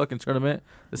in this fucking tournament,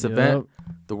 this event,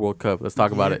 the World Cup. Let's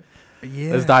talk about it.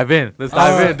 Yeah. Let's dive in. Let's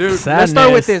dive in, dude. sad- Let's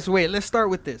start with Sadness. this. Wait, let's start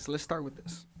with this.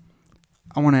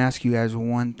 I want to ask you guys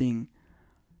one thing.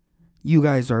 You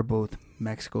guys are both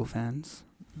Mexico fans.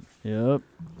 Yep.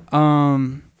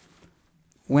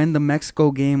 When the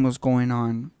Mexico game was going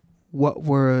on, what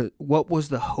was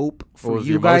the hope for was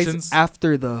you your guys emotions?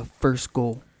 after the first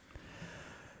goal?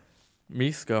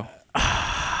 Misco.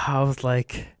 I was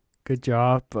like, good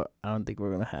job, but I don't think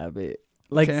we're gonna have it.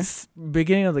 Like Okay.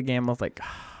 beginning of the game, I was like,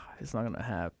 it's not gonna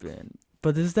happen.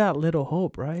 But there's that little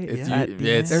hope, right? It's- Yeah. At the it's-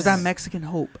 end. There's that Mexican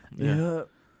hope. Yeah.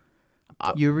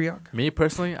 You Riok? Me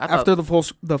personally, I thought After the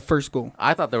first goal.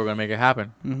 they were gonna make it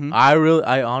happen. Mm-hmm.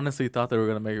 I honestly thought they were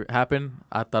gonna make it happen.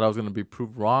 I thought I was gonna be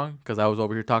proved wrong because I was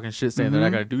over here talking shit, saying they're not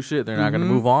Mhm. gonna do shit, they're not gonna Mhm.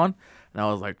 move on, and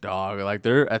I was like, dog, like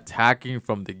they're attacking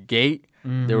from the gate.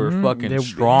 They were Mhm. fucking They-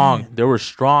 strong. They were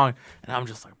strong, and I'm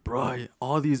just like, bro,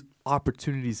 all these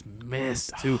opportunities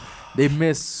missed too. They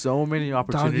missed so many Dog,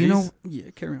 opportunities.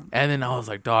 carry on. And then I was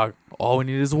like, dog, all we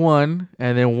need is one.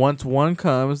 And then once one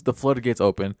comes, the floodgates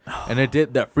open. And it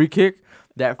did that free kick.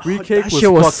 That free kick that was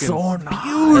shit was fucking so nice.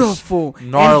 Beautiful.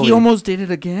 And gnarly. he almost did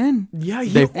it again. Yeah,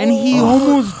 They- And he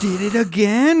almost did it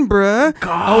again, bruh.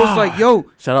 I was like, yo,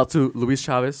 Shout out to Luis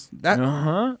Chavez. that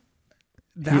Uh-huh.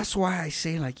 that's why I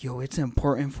say, like, yo, it's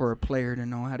important for a player to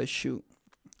know how to shoot.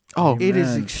 Oh, It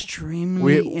is man.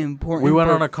 extremely important. we went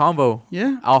for- on a convo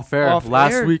yeah off air Off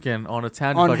last air. weekend on a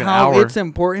tangent, on like an how hour. it's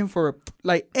important for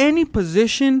like any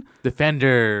position,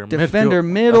 Defender, defender, midfield,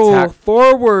 middle, attack.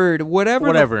 forward, whatever the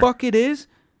Whatever. fuck it is.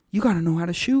 You gotta know how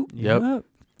to shoot. Yep.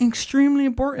 Extremely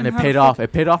important. And it how to paid fuck- off.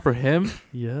 It paid off for him,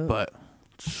 Yeah. but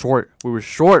short. We were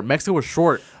short. Mexico was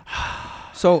short.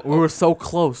 So We were so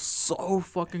close, so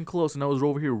fucking close, and I was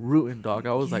over here rooting, dog.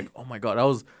 I was like, oh my god, that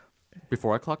was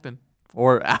before I clocked in,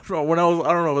 or after when I was,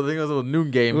 I don't know, I think it was a noon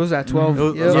it game. was at 12. It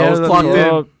was- yeah, so I was yeah, clocked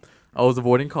yeah. in. I was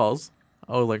avoiding calls.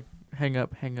 I was like, hang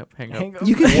up. Hang up.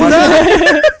 You can do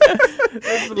that.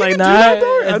 like, do nah, that,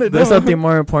 dog? I didn't there's know. something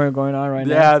more important going on right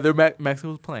now. Yeah, Mexico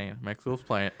was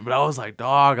playing. But I was like,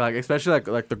 dog, like especially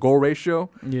like the goal ratio.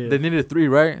 Yeah. They needed 3,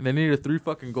 right? They needed 3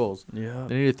 fucking goals. Yeah.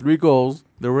 They needed 3 goals.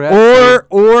 They were at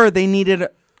Or they needed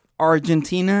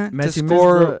Argentina to Messi missed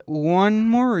score the- one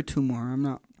more or 2 more. I'm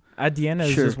not. At the end, it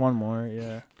was Sure. just one more.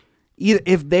 Yeah. Either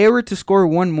if they were to score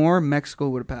one more, Mexico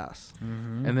would pass.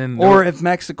 Mm-hmm. and then Or if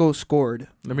Mexico scored.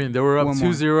 I mean, they were up One more.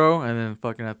 2-0, and then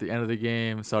fucking at the end of the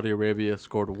game, Saudi Arabia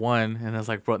scored 1, and it's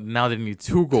like, bro, now they need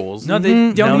 2 goals. No, Mhm.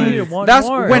 they Now only they- needed one that's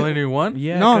more. They when- only need 1.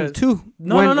 Yeah. No, 'cause- 2.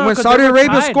 No, when no, no, when 'cause Saudi they were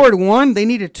Arabia tied. scored 1, they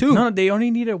needed 2. No, they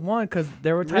only needed one because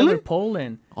they were tied Really? with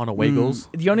Poland. On away Mm. goals.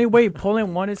 The only way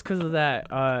Poland won is because of that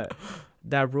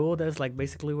that rule that's like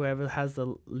basically whoever has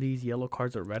these yellow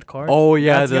cards or red cards. Oh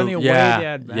yeah, that's the only way they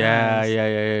advance.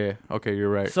 yeah. Okay, you're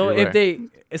right. So you're if right.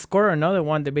 they score another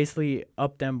one, they basically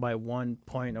up them by 1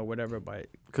 point or whatever by.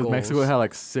 Because goals. Mexico had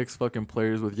like 6 fucking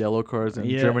players with yellow cards, and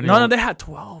Yeah. Germany. No, they had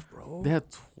 12, bro. They had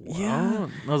 12. Yeah.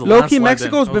 That was a Low key, landslide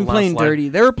Mexico's then. been That was a playing landslide. dirty.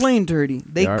 They were playing dirty.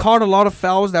 They They are. caught a lot of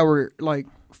fouls that were like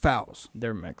fouls.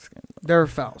 They're Mexican. They're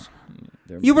fouls.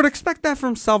 They're You would expect that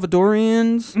from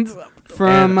Salvadorians, from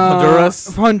And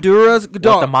Honduras. Honduras. Dog.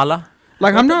 Guatemala.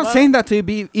 Like I'm not Guatemala. saying that to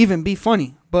be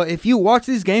funny, but if you watch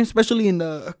these games, especially in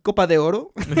the Copa de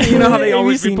Oro, you know how they Have you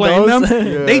always be seen playing those?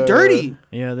 them. They dirty.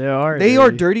 Yeah, they are. They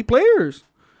are dirty players.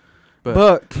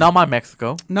 But Not my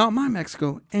Mexico. not my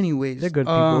Mexico. Anyways, They're good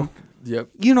people. Yep.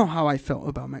 You know how I felt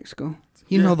about Mexico.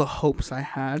 You Yeah. know the hopes I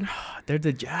had. They're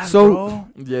the Jazz, So- bro.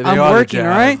 Yeah, they I'm are the working, Jazz.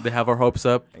 alright? They have our hopes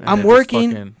up. and I'm they just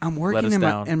working. fucking I'm let working, us and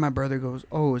down. my brother goes,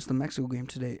 "Oh, it's the Mexico game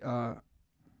today.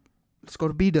 Let's go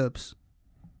to B Dubs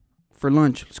for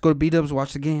lunch. Let's go to B Dubs,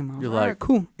 watch the game." I was You're like, like- "Alright,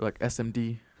 cool." You're like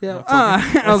SMD. Yeah.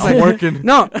 Motherfucker. I was I'm like, working.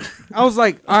 no. I was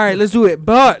like, all right, let's do it.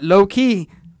 But low key,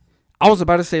 I was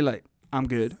about to say like, I'm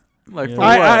good. Like Yeah. for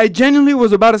what? I genuinely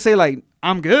was about to say like,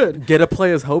 I'm good. Get a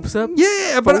player's hopes up.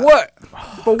 Yeah, For but what?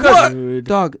 For what? Dude.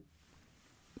 dog,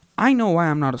 I know why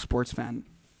I'm not a sports fan.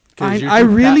 'Cause you're I too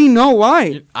really know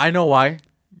why. I know why.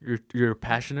 You're a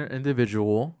passionate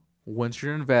individual. Once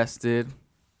you're invested,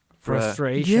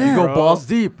 Frustration. Yeah. you go bro. balls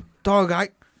deep. Dog,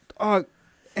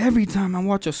 every time I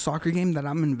watch a soccer game that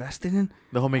I'm invested in,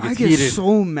 The homie I gets get heated.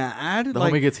 so mad. The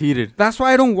Like, homie gets heated. that's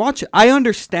why I don't watch it. I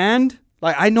understand.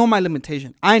 Like, I know my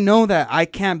limitation. I know that I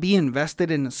can't be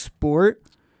invested in a sport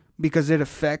because it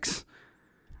affects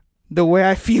the way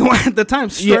I feel at the time.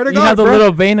 Swear to You God, have the bro.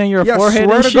 little vein on your Yeah, forehead.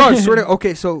 swear and to God. shit. Swear to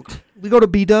Okay, so we go to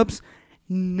B-Dubs.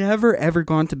 Never, ever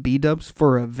gone to B-Dubs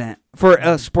for an event. For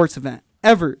a sports event.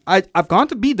 Ever. I've gone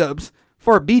to B-Dubs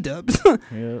for B-Dubs.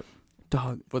 Yeah.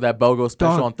 Dog. For that BOGO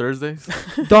special Dog. on Thursdays.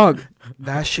 Dog.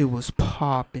 That shit was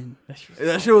popping.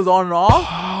 That shit was on and off.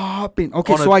 Popping.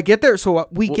 Okay, On so a- I get there. So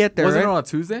we get there, Was right? it on a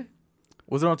Tuesday?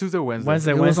 Was it on Tuesday or Wednesday?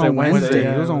 Wednesday, It was Wednesday, on Wednesday.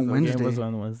 Yeah, It was on yeah, Wednesday. It was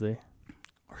on Wednesday.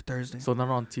 Or Thursday. So not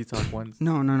on T-Talk Wednesday.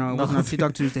 No. It No. wasn't on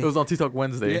TikTok Tuesday. It was on T-Talk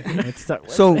Wednesday. Yeah. It's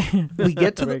that So Wednesday. we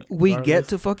get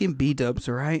to fucking B-Dubs,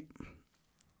 right?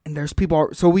 And there's people.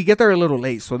 So we get there a little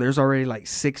late. So there's already like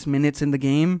 6 minutes in the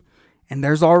game, and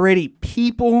there's already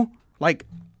people, like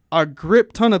a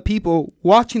grip ton of people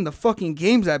watching the fucking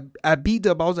games at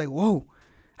B-Dub. I was like, whoa!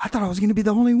 I thought I was gonna be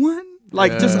the only one.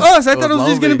 Like just Yeah. us. I It thought it was was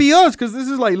just gonna lonely. be us because this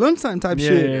is like lunchtime type Yeah,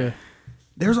 shit. yeah.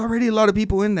 There's already a lot of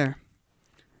people in there.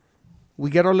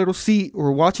 We get our little seat. We're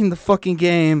watching the fucking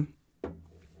game.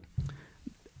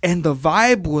 And the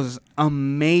vibe was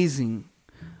amazing.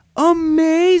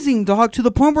 Amazing, dog. To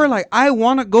the point where, like, I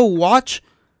want to go watch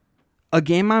a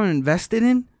game I'm invested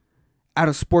in at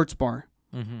a sports bar.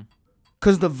 Mm-hmm.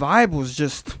 Because the vibe was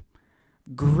just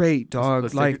great, dog.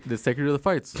 Let's Like, take you to the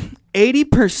fights.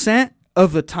 80%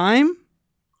 of the time,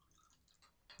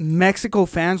 Mexico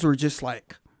fans were just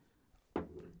like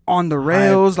on the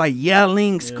rails, like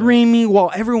yelling, screaming while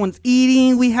everyone's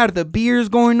eating. We had the beers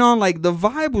going on. Like the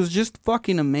vibe was just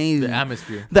fucking amazing. The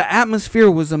atmosphere. The atmosphere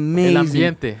was amazing. El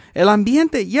ambiente. El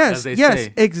ambiente, yes, As they yes,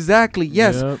 say. exactly,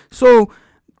 yes. Yep. So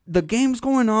the game's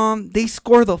going on. They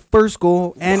score the first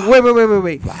goal, and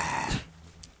wait.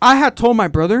 I had told my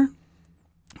brothers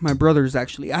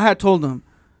actually. I had told them,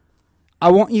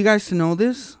 I want you guys to know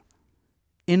this.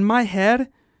 In my head,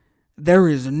 there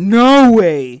is no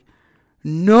way,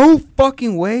 no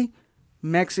fucking way,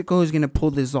 Mexico is gonna pull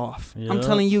this off. I'm Yeah.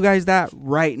 telling you guys that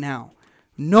right now.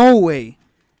 No way.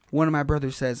 One of my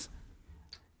brothers says,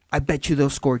 I bet you they'll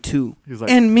score 2. He's like,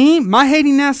 And me, my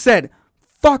hating ass said,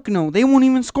 fuck no, they won't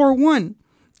even score 1.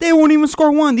 They won't even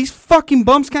score 1. These fucking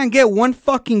bums can't get 1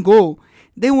 fucking goal.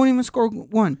 They won't even score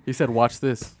 1. he said, watch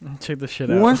this. Check the shit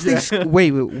out. Once they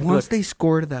once they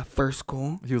scored that first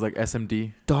goal, He was like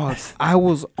SMD. dog, I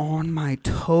was on my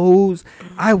toes.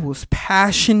 I was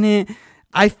passionate.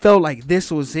 I felt like this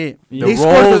was it. The They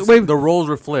roles, scored the roles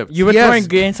were flipped. You were Yes. throwing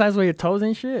game signs with your toes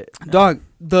and shit. dog.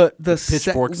 The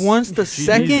pitchforks. once the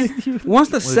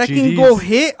GDs. second GDs. goal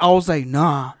hit, I was like,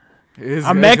 nah. It's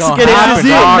I'm gonna Mexican. happen, This is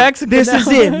it. dog. Mexican. This is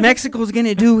now. it. Mexico's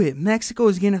gonna do it. Mexico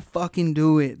is gonna fucking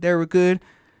do it. They were good,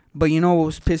 but you know what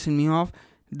was pissing me off?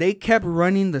 They kept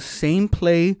running the same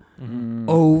play Mm.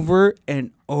 over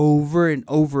and over and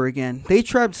over again. They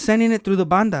tried sending it through the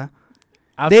banda.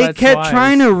 They Outside kept twice.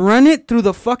 trying to run it through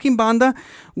the fucking banda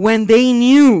when they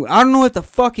knew. I don't know if the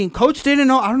fucking coach didn't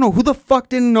know. I don't know who the fuck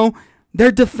didn't know.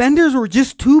 Their defenders were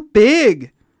just too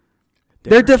big.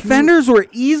 Their defenders were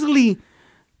easily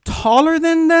taller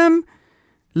than them.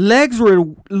 Legs were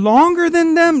longer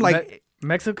than them. Like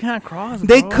Mexico can't cross.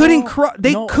 They bro. couldn't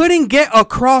They No. couldn't get a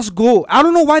cross goal. I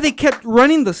don't know why they kept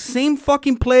running the same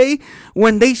fucking play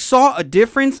when they saw a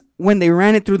difference when they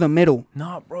ran it through the middle.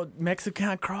 No, bro. Mexico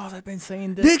can't cross. I've been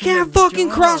saying this. They from can't the fucking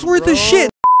jump, cross worth bro. of shit.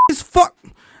 Is fuck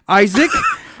Isaac.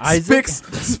 Isaac.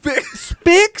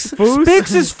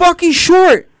 Spix is fucking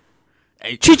short.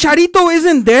 Chicharito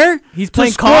isn't there He's to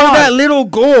playing score COD. that little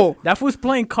goal. That fool's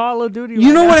playing Call of Duty.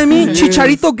 You know what I mean? Yes.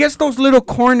 Chicharito gets those little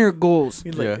corner goals.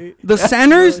 Yeah. The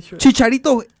centers, sure.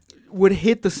 Chicharito would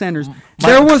hit the centers.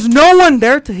 There was no one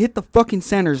there to hit the fucking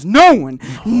centers. No one.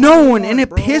 And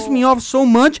it pissed me off so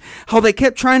much how they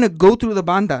kept trying to go through the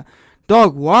banda.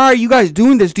 Dog, why are you guys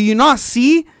doing this? Do you not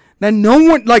see that no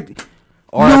one, like,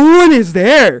 no one is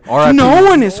there? RIP. No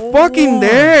one is fucking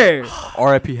there.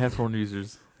 R.I.P. headphone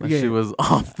users. That Yeah. shit was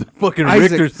off the fucking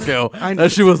Isaac, Richter scale. I-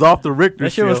 That shit was off the Richter That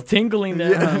shit scale. was tingling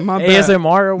there. Yeah, my bad.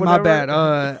 ASMR or whatever. My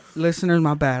bad. Listeners,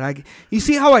 my bad. You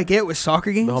see how I get with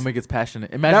soccer games? The homie gets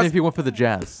passionate. Imagine That's- if he went for the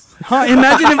Jazz. Huh?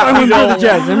 Imagine if I went for the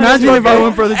Jazz. Imagine if I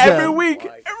went for the Jazz. Every week.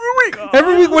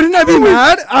 Every week, wouldn't I be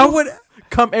mad? I would.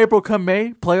 Come April, come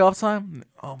May, playoff time.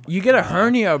 Oh my You get a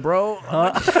hernia, bro.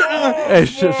 Hey,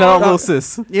 shout out little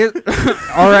sis. Yeah.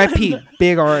 R.I.P.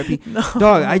 Big R.I.P.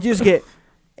 Dog, I just get,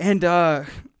 and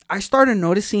I started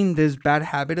noticing this bad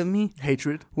habit of me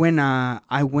Hatred. when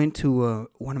I went to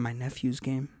one of my nephew's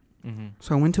game. Mm-hmm.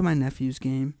 So I went to my nephew's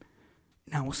game,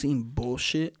 and I was seeing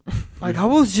bullshit. Like I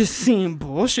was just seeing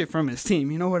bullshit from his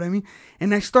team. You know what I mean?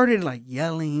 And I started like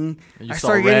yelling. You I saw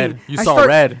started red. getting- You I saw start-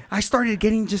 red. I started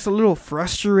getting just a little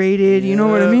frustrated. You know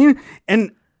what I Yeah. mean?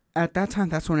 And at that time,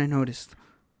 that's when I noticed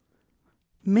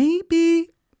maybe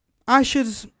I should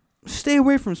stay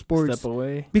away from sports Step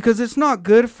away. because it's not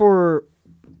good for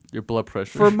Your blood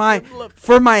pressure.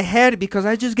 for my head because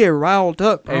I just get riled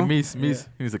up. Bro. Hey, Mies,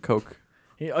 he needs a Coke.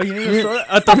 Oh, you need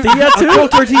a tortilla too?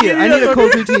 Cold tortilla. I need a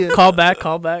cold tortilla. Call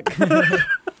back.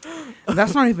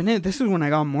 That's not even it. This is when I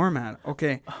got more mad.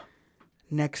 Okay.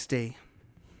 Next day.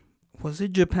 Was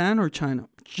it Japan or China?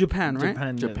 Japan,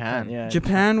 right? Japan. Yeah.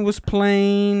 Japan was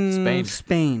playing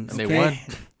Spain. And they okay? won.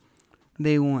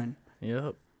 They won.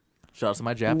 Yep. Shout out to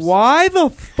my Japs. Why the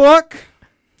fuck,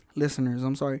 listeners?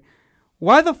 I'm sorry.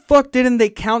 Why the fuck didn't they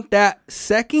count that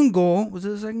second goal? Was it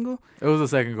the second goal? It was the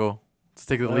second goal to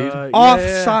take the lead. Yeah.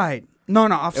 Offside. No,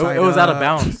 offside. It was out of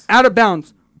bounds. Out of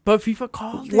bounds. But FIFA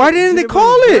called it. Why didn't they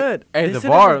call it? Hey, the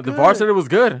VAR said it was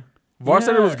good. VAR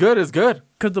said it was Yeah. good. It's good.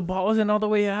 Because the ball wasn't all the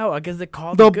way out. I guess they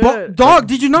called The it good. dog.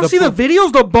 Did you not the see the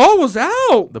videos? The ball was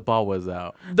out. The ball was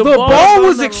out. The ball ball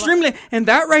was on the extremely, and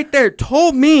that right there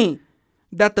told me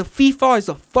that the FIFA is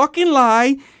a fucking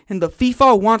lie, and the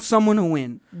FIFA wants someone to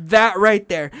win. That right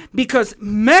there, because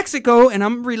Mexico, and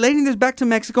I'm relating this back to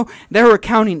Mexico, they were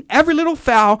counting every little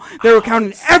foul, they were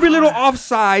counting every little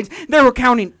offsides, they were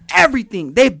counting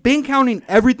everything. They've been counting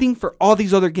everything for all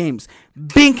these other games.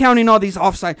 Been counting all these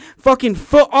offsides, fucking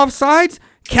foot offsides,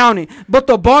 counting. But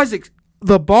the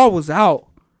ball was out.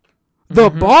 The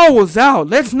ball was out.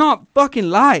 Let's not fucking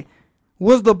lie.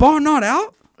 Was the ball not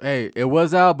out? Hey, it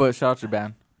was out, but shout out to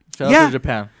Japan. Shout out Yeah. to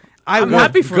Japan. I'm Good,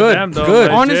 happy for good, them, though.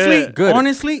 good. legit.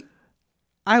 Honestly,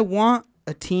 I want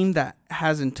a team that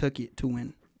hasn't took it to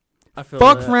win. I feel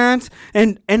Fuck that. France,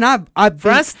 and I've been,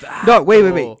 France. dog. Wait.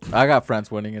 I got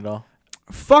France winning it all.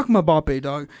 Fuck Mbappe,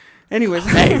 dog. Anyways,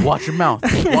 Hey, watch your mouth.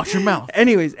 Watch your mouth.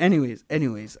 anyways.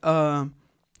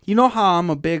 You know how I'm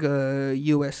a big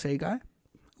USA guy.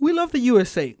 We love the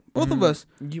USA, both of us.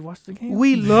 You watched the game?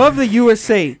 We love the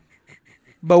USA,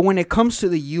 but when it comes to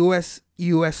the US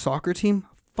soccer team,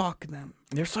 fuck them.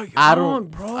 They're so young, I don't-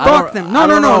 bro. I Fuck them. No. It's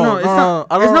no, not.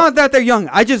 I don't It's know. not that they're young.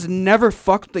 I just never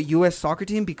fucked the U.S. soccer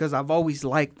team because I've always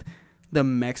liked the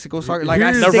Mexico soccer. Like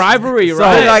I the stick- rivalry, So,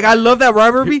 right? Like I love that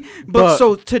rivalry. But But-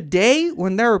 so today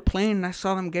when they were playing and I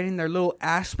saw them getting their little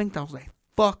ass spanked, I was like,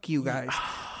 "Fuck you guys."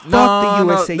 Fuck the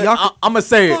USA. Y'all. I'm gonna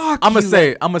say it. Fuck I'm gonna you. say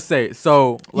it. I'm gonna say it.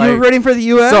 So You like, rooting for the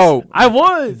U.S.? so I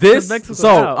was. this. 'cause Mexico's So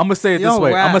out. I'm gonna say it Yo, this way.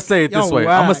 I'm gonna whack. say it this Yo, way. I'm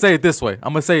gonna whack. say it this way.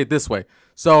 I'm gonna say it this way.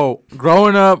 So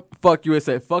growing up, fuck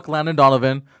USA. Fuck Landon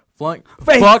Donovan. Fuck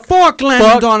Fuck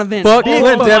Landon Donovan. Fuck Oh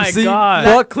Clint my Dempsey. God.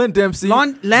 Fuck Clint Dempsey.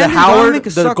 Landon the Donovan Howard, can the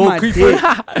suck my goalkeeper. dick.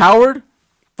 Howard.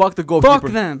 Fuck the goalkeeper.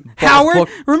 Fuck them. Fuck- Howard, fuck-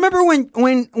 remember when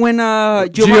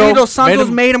Giovanni Dos Santos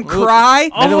made him cry?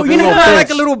 made him Oh, a he made him little cry bitch. like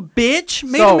a little bitch.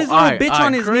 Made So, him his little aight, bitch aight.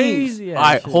 on his knees. Crazy. All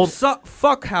right, hold.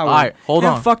 Fuck Howard. Alright, hold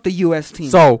and on. fuck the U.S. team.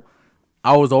 So,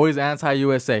 I was always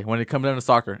anti-USA when it comes down to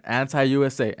soccer.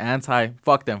 Anti-USA.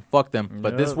 Fuck them.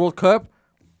 But this Yep. World Cup,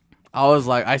 I was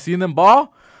like, I seen them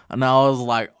ball, and I was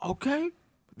like, okay,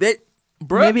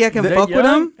 Bruh, maybe I can they're fuck with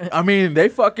young. them. I mean, they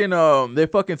fucking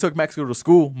took Mexico to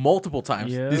school multiple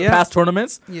times. Yeah. These Yeah. past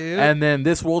tournaments. Yeah. And then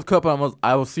this World Cup,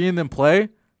 I was seeing them play.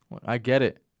 I get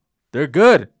it. They're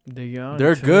good. They're young.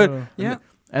 They're too. good. Yeah.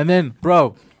 And then,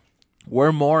 bro,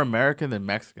 we're more American than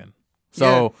Mexican.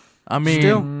 So, I mean,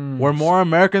 Still. we're more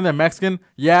American than Mexican.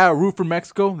 Yeah, root for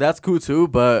Mexico. That's cool too.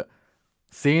 But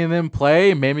seeing them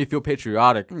play made me feel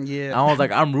patriotic. Yeah. I was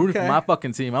like, I'm rooting Okay. for my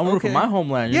fucking team. I'm rooting Okay. for my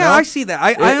homeland. You Yeah, know? I see that.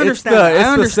 I understand. It's that. I the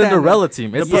understand Cinderella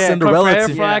team. It's the Yeah. Cinderella Confederate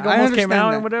team. flag Yeah, I almost came understand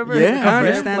out that. or whatever. Yeah. The I Confederate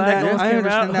understand flag that. almost I came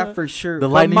understand out. that for sure. The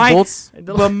But lightning my- bolts.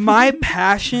 But my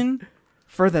passion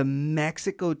for the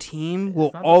Mexico team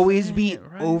will not the always same, be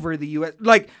right? over the U.S.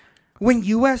 Like when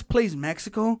U.S. plays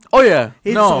Mexico, Oh yeah.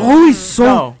 it's no. always so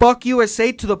No. fuck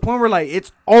USA to the point where like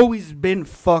it's always been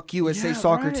fuck USA Yeah,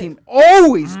 soccer right. team.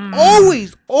 Always.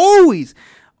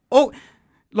 Oh,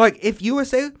 like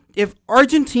if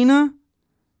Argentina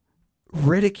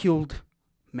ridiculed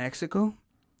Mexico,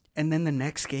 and then the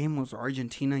next game was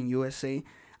Argentina and USA,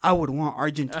 I would want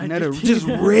Argentina to just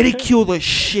ridicule the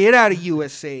shit out of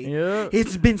USA. Yeah.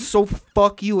 It's been so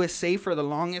fuck USA for the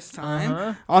longest time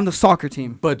Uh-huh. on the soccer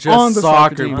team. But just on the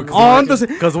soccer. team. Because On the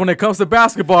Because when it comes to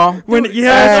basketball, when There's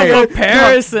yeah, no dog,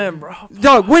 comparison, bro.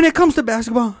 dog, when it comes to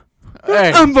basketball,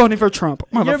 hey, I'm voting for Trump,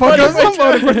 voting motherfuckers. for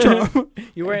I'm voting for Trump.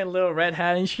 You wearing a little red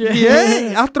hat and shit.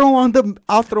 Yeah, I'll throw on the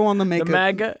The makeup.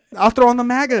 MAGA. I'll throw on the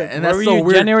MAGA. and Where that's were so you?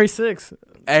 weird. January 6th.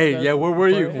 Hey, yeah, where were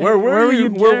you? Where were you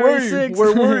Where were January you? 6th?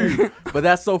 Where were you? But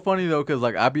that's so funny though, cause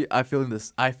like I feel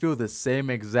the same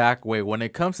exact way. When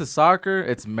it comes to soccer,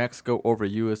 it's Mexico over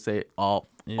USA all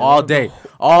day, all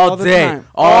the day, time.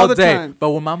 all All the day. time.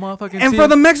 But when my motherfucking And team, for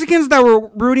the Mexicans that were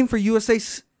rooting for USA,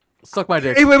 suck my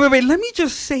dick. hey, wait. Let me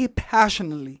just say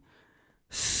passionately,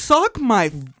 suck my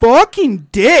fucking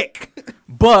dick.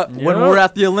 But when Yeah. we're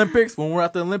at the Olympics, go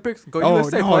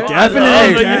USA. no, play. definitely,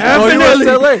 Hey, definitely.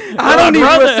 Go USA. I don't even.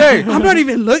 USA. I'm not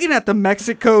even looking at the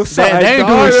Mexico side. they ain't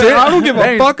dog. doing shit. I don't give They a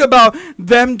ain't- fuck about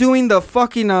them doing the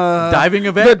fucking Diving the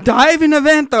event. diving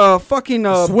event, the fucking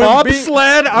Swim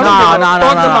bobsled. I don't Nah, give a nah,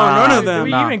 fuck nah, about nah, none of nah. them. We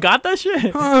Nah. even got that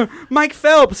shit. Mike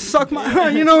Phelps, suck my.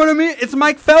 You know what I mean? It's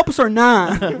Mike Phelps or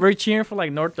not. We're cheering for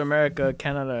like North America,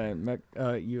 Canada, and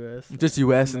US. Just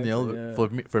US and the Yeah.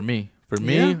 Olympics for me.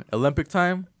 Yeah. Olympic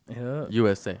time. Yeah.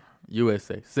 USA.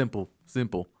 Simple.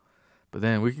 But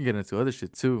then we can get into other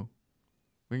shit too.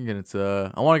 We can get into.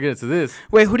 I want to get into this.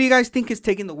 Wait, who do you guys think is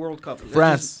taking the World Cup?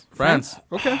 Let's France. just-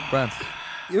 Okay. France.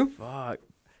 You? Fuck.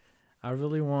 I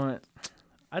really want.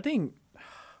 I think.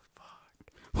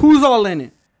 Who's all in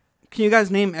it? Can you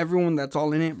guys name everyone that's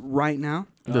all in it right now?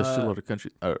 There's a shitload of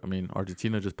countries.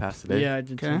 Argentina just passed today. Yeah,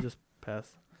 Argentina Okay. just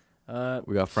passed.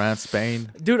 We got France,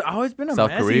 Spain. Dude, I've always been a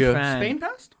South Messi Korea. fan. Spain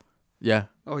passed? Yeah.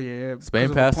 Oh, yeah.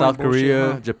 Spain passed. South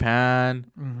Korea, Huh? Japan.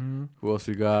 Mm-hmm. Who else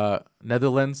we got?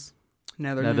 Netherlands.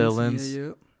 Netherlands.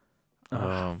 Yeah,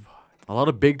 A lot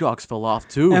of big dogs fell off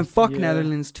too. yeah. And fuck Yeah.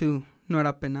 Netherlands, too. No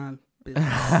era penal.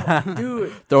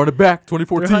 Dude, Throwing it back,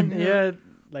 2014. yeah,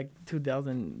 like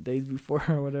 2,000 days before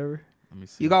or whatever. Let me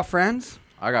see. You got France?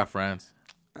 I got France.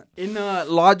 In a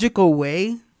logical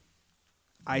way,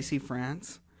 I see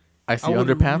France. I I see would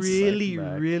underpants. really,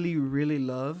 Back. really, really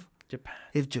love Japan.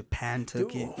 if Japan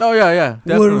took it. Oh yeah,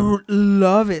 definitely. Would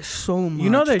love it so much. You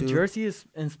know their dude. jersey is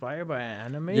inspired by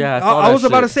anime? Yeah, saw I that was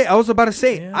about to shit. say. I was about to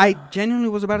say. Yeah. I genuinely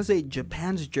was about to say.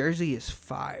 Japan's jersey is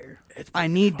fire. I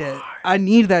need that. I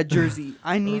need that jersey.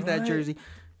 I need that Right. jersey.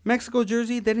 Mexico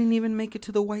jersey. They didn't even make it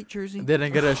to the white jersey. They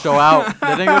didn't get a show out.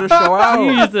 They didn't get a show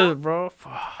out. Jesus, bro.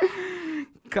 Fuck.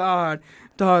 God,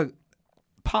 dog.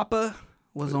 Papa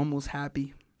was almost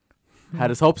happy. Had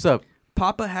his hopes up.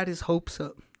 Papa had his hopes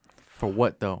up. For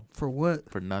what though? For what?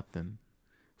 For nothing.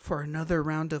 For another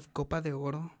round of Copa de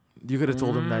Oro. You could have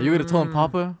told him that. You could have told him,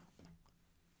 Papa,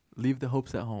 leave the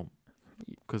hopes at home,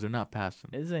 because they're not passing.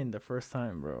 This ain't the first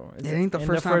time, bro. It ain't the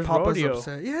first time Papa's rodeo.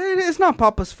 upset. Yeah, it's not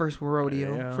Papa's first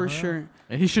rodeo Yeah, for huh? sure.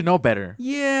 And he should know better.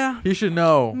 Yeah, He should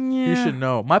know. He Yeah. should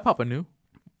know. My Papa knew.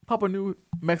 Papa knew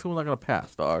Mexico was not gonna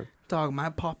pass, dog. dog. My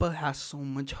Papa has so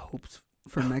much hopes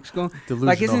for Mexico. Delusional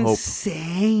Like it's hope.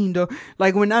 insane, though.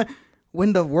 Like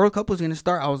when the World Cup was gonna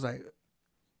start, I was like,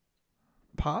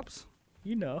 Pops,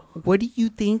 You know. what do you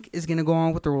think is gonna go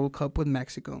on with the World Cup with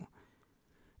Mexico?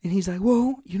 And he's like,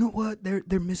 well, you know what? They're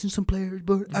missing some players,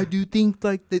 but I do think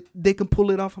like that they can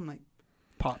pull it off. I'm like,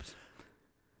 Pops.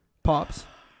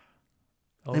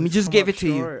 Oh, Let me it's just come give up it to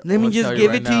you. short. Let me I'll just tell you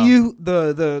give right it now. to you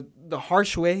the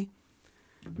harsh way.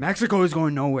 Mexico is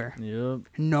going nowhere. Yep.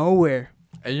 Nowhere.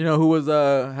 And you know who was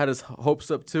had his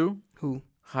hopes up too? Who?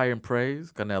 High in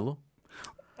praise, Canelo.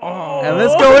 And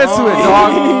let's go into it,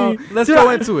 dog. Let's Dude, go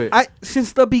into it.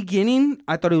 Since the beginning,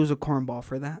 I thought it was a cornball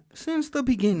for that. Since the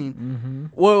beginning.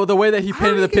 Well, the way that he How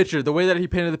painted do the you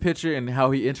get- picture, and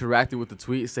how he interacted with the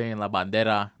tweet saying la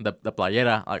bandera, the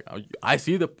playera. Like, I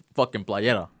see the fucking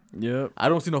playera. Yep. I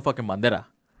don't see no fucking bandera.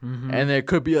 And there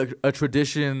could be a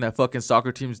tradition that fucking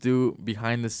soccer teams do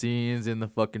behind the scenes in the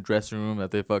fucking dressing room that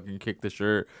they fucking kick the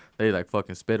shirt, they like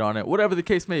fucking spit on it, whatever the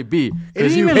case may be. It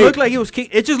didn't even look like it was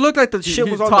kicked. It just looked like the shit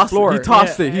was on the floor. He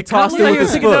tossed it. He tossed it Like with he was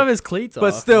his taking off foot. his cleats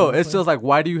But off. still, it's just like,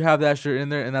 why do you have that shirt in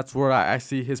there? And that's where I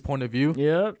see his point of view.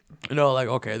 Yep. You know, like,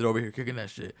 okay, they're over here kicking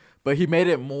that shit. But he made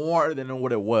it more than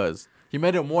what it was. He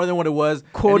made it more than what it was.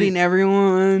 Quoting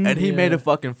everyone. And he made a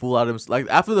fucking fool out of him. Like,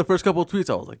 after the first couple of tweets,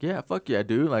 I was like, yeah, fuck yeah,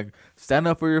 dude. Like, stand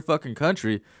up for your fucking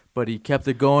country. But he kept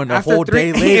it going the whole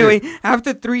day later.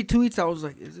 After 3 tweets, I was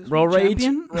like, is this Roll my rage.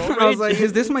 champion? Roll I was rage. like,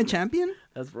 is this my champion?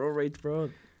 That's real rage, bro.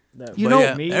 That You But know-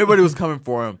 yeah, everybody was coming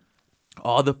for him.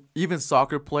 Even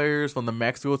soccer players from the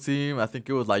Mexico team, I think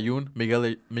it was Miguel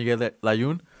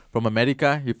Layun from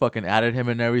America. He fucking added him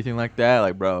and everything like that.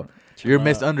 Like, bro, you're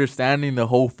misunderstanding the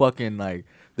whole fucking like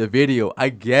the video. I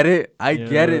get it. I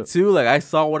get it too. Like, I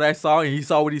saw what I saw and he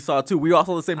saw what he saw too. We all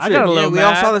saw the same I shit. got a Yeah, little we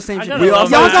all mad. saw the same I shit. got a We all little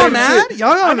saw Y'all the got same mad? shit. Y'all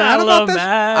I got got mad a about little this?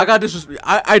 mad. I got disrespect.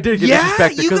 I did get Yeah, disrespected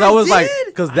you because I guys was like, did.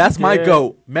 because that's my did.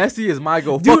 goat. Messi is my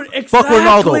goat. Dude, Fuck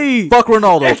Ronaldo. exactly. Fuck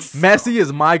Ronaldo. Messi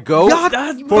is my goat. Y'all,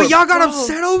 That's but y'all got bro.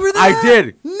 upset over that? I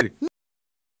did.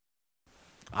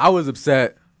 I was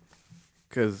upset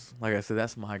because, like I said,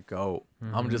 that's my goat.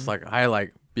 I'm just like,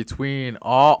 between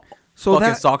all So fucking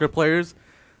that, soccer players,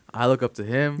 I look up to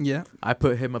him. yeah. I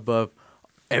put him above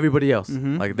everybody else.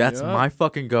 Mhm. Like, that's Yeah. my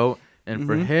fucking goat. And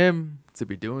for Mhm. him to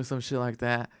be doing some shit like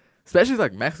that, especially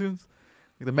like Mexicans,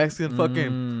 like the Mexican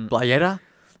fucking playera,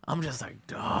 I'm just like,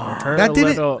 dog. Hurt That a didn't-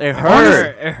 little. It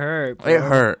hurt. It hurt. Bro. It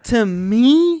hurt. To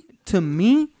me,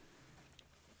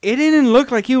 it didn't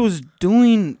look like he was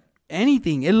doing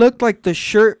anything. It looked like the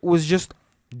shirt was just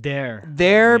There.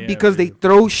 there Yeah, because they dude.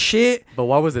 throw shit. But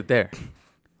why was it there?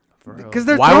 For real. Because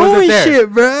they're Why was it throwing there?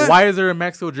 shit, bro. Why is there a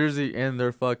Mexico jersey in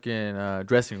their fucking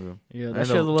dressing room? Yeah, I that know.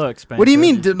 shit's a little expensive. What do you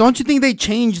mean? Don't you think they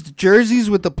changed jerseys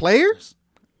with the players?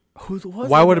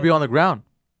 Why would it be on the ground?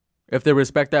 If they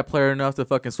respect that player enough to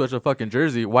fucking switch a fucking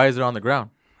jersey, why is it on the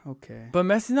ground? Okay. But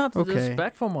Messi's not the Okay.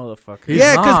 disrespectful motherfucker. He's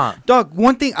Yeah, not. dog,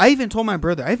 one thing I even told my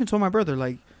brother,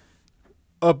 like,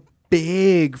 a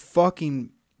big fucking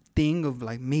thing of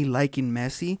like me liking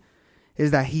Messi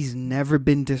is that he's never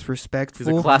been disrespectful.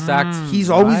 He's a class act. He's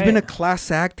always Right. been a class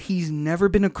act. He's never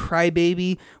been a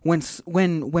crybaby.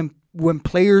 When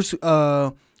players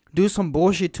do some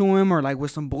bullshit to him or like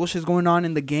with some bullshit's going on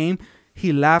in the game,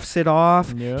 he laughs it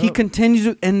off. Yep. He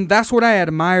continues, and that's what I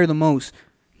admire the most.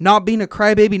 Not being a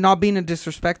crybaby, not being a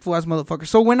disrespectful ass motherfucker.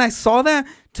 So when I saw that,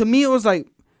 to me it was like,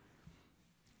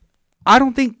 I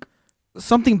don't think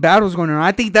something bad was going on.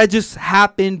 I think that just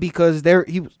happened because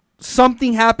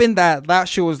something happened that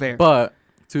shit was there. But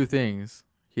two things.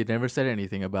 He never said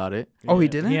anything about it. Oh, he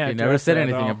didn't? Yeah, He never said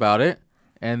anything about it.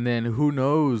 And then who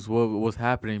knows what was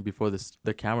happening before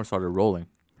the camera started rolling.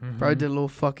 Probably did a little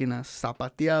fucking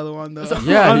zapateado on the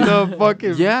Yeah, on the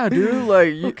fucking Yeah, dude.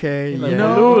 Like, Okay, Like, yeah,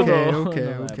 no, okay, no. okay,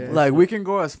 No, okay. like we can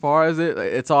go as far as it.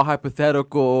 Like, it's all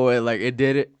hypothetical.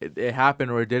 It happened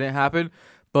or it didn't happen.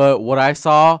 But what I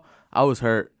saw, I was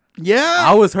hurt. Yeah,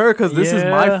 I was hurt because this is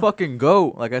my Yeah. fucking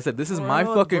goat. Like I said, this is my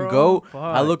Bro, fucking bro, goat. fuck.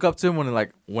 I look up to him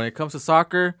when it comes to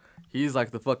soccer, he's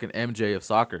like the fucking MJ of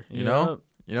soccer. You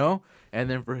know. And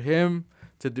then for him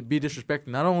to be disrespecting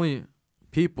not only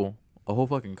people, a whole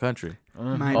fucking country,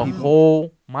 my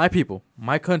people,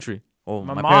 my country. Oh,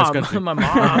 my parents' country. My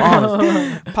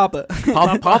mom. Papa.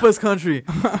 Papa's country.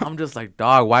 I'm just like,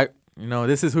 dog, why?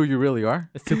 This is who you really are.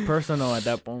 It's too personal at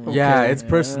that point. Yeah, it's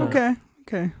personal.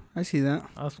 Okay, I see that.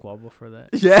 I'll squabble for that.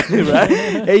 Yeah, right.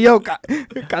 Hey, yo,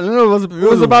 Canelo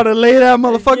was about to lay that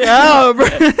motherfucker out, bro.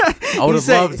 I would have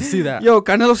said- loved to see that. Yo,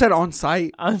 Canelo said on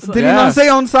site. I'm so- Did he Yeah. not say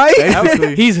on site?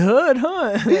 Absolutely. He's hood,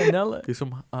 huh? Nella. He's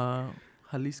from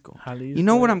Jalisco. You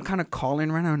know what I'm kind of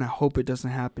calling right now, and I hope it doesn't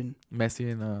happen.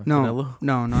 Messi and No, Canelo.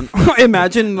 no.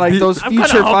 Imagine like those I'm kinda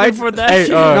future hoping fights. for that Hey,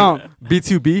 shit. No,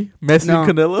 B2B, Messi No.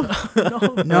 and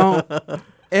Canelo. no.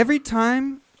 Every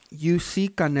time you see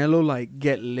Canelo like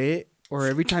get lit, or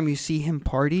every time you see him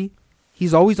party,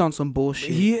 he's always on some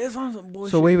bullshit. He is on some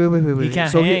bullshit. So wait. He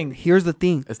can't so hang. here's the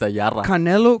thing. It's the Yarra.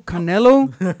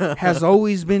 Canelo has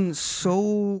always been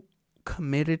so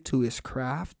committed to his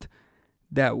craft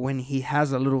that when he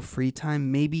has a little free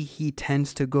time, maybe he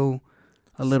tends to go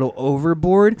a little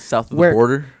overboard. South of Where- the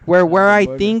border. Where I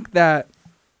Border. think that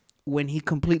when he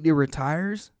completely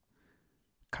retires,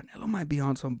 Canelo might be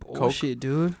on some bullshit,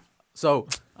 dude. So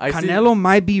Canelo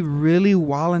might be really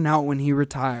wilding out when he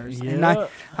retires, and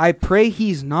I pray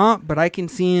he's not, but I can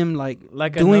see him like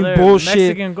doing bullshit,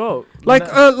 Mexican goat, like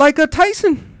a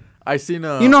Tyson. I seen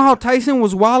you know how Tyson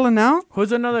was wilding out.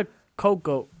 Who's another coke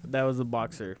goat that was a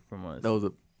boxer from us? That was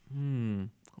a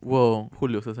well,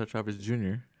 Julio Cesar Chavez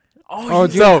Jr.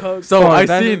 So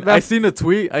I seen a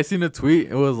tweet.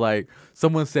 It was like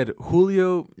someone said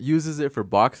Julio uses it for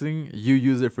boxing, you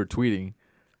use it for tweeting.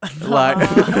 Like,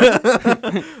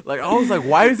 like I was like,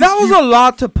 why is that was a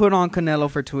lot to put on Canelo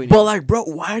for tweeting? But like, bro,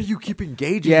 why do you keep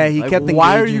engaging? Yeah, he kept engaging.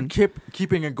 Why are you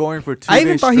keeping it going for 2 days? I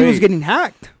even thought he was getting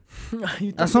hacked.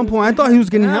 At some point, I thought he was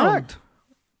getting hacked.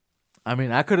 I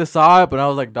mean, I could have saw it, but I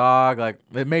was like, dog, like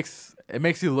it makes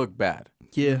you look bad.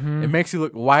 Yeah, it makes you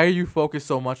look. Why are you focused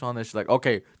so much on this? Like,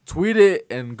 okay, tweet it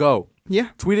and go. Yeah,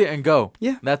 tweet it and go.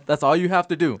 Yeah, that's all you have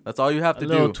to do. That's all you have to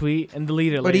do. Little tweet and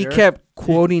delete it. But later. he kept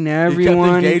quoting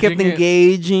everyone. He kept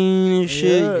engaging and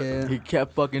shit. Yeah. He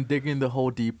kept fucking digging the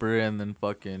hole deeper, and then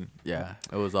fucking it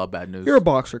was all bad news. You're a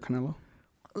boxer, Canelo.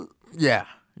 Yeah,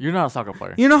 you're not a soccer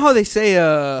player. You know how they say,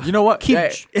 you know what? Keep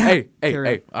hey,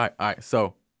 all right.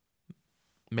 So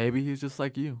maybe he's just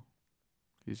like you.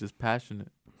 He's just passionate.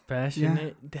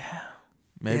 Passionate. Damn.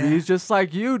 Maybe he's just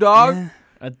like you, dog.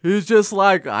 Yeah. He's just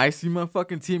like, I see my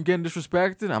fucking team getting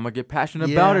disrespected. I'm gonna get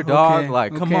passionate about it, dog.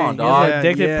 Like, come on, dog.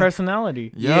 Addicted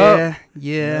personality. Yeah.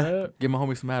 Give my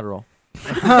homie some Adderall.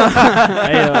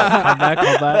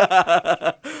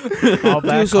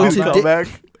 Call back.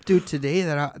 Dude, today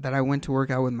that I went to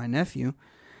work out with my nephew,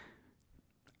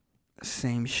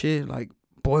 same shit. Like,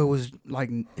 boy was like,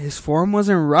 his form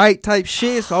wasn't right type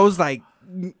shit. So I was like,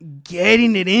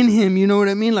 getting it in him, you know what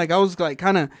I mean? Like I was like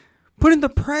kind of putting the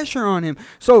pressure on him.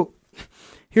 So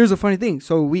here's the funny thing.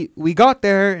 So we got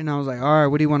there and I was like, all right,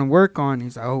 what do you want to work on?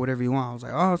 He's like, oh, whatever you want. I was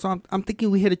like, oh, so I'm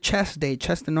thinking we hit a chest day,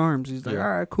 chest and arms. He's like, all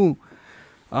right, cool.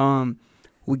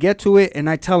 We get to it and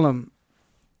I tell him,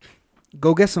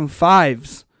 go get some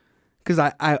fives. Because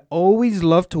I always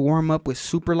love to warm up with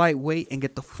super lightweight and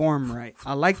get the form right.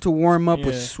 I like to warm up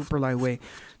with super lightweight.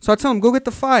 So I tell him, go get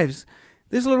the fives.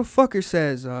 This little fucker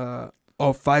says, oh,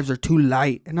 fives are too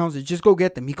light. And I was like, just go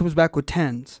get them. He comes back with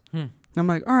 10s. And I'm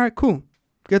like, all right, cool.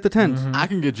 Get the 10s. Mm-hmm. I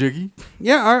can get jiggy.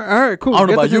 Yeah, all right, cool. I don't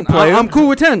know about you, player. I'm cool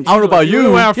with 10s. I don't know about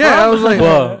you. Yeah, I was like,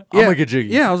 I'm going to get jiggy.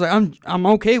 Yeah, I was like, I'm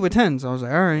okay with 10s. I was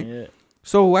like, all right. Yeah.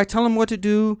 So I tell him what to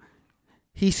do.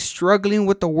 He's struggling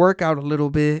with the workout a little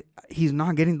bit. He's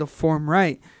not getting the form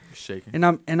right. Shaking. And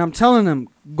I'm telling him,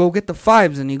 go get the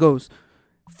fives. And he goes,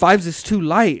 fives is too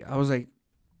light. I was like,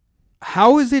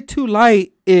 how is it too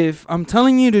light if I'm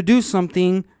telling you to do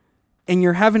something and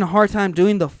you're having a hard time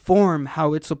doing the form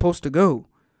how it's supposed to go?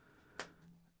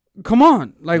 Come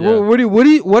on. Like, what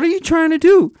are you trying to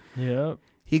do? Yeah.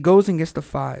 He goes and gets the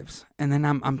fives. And then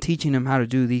I'm teaching him how to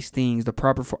do these things the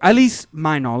proper form. At least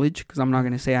my knowledge, because I'm not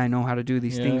going to say I know how to do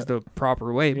these things the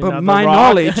proper way. But my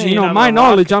knowledge, my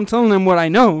knowledge, I'm telling him what I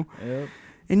know. Yep.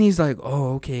 And he's like,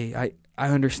 oh, okay, I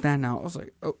understand now. I was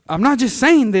like, oh, I'm not just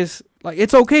saying this. Like,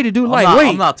 it's okay to do lightweight.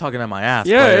 I'm not talking at my ass.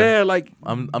 Yeah, like,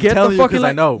 I'm telling you because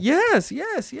I know. Yes.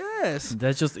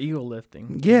 That's just ego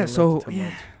lifting. Yeah, so,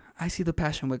 I see the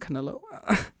passion with Canelo.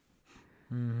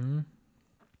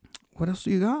 What else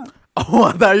do you got? Oh,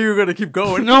 I thought you were going to keep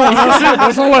going. No,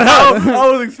 that's all I have.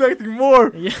 I was expecting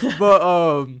more. Yeah.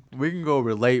 But we can go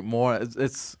relate more.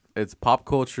 It's pop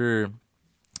culture,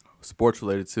 sports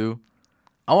related too.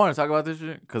 I want to talk about this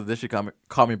shit because this shit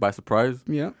caught me by surprise.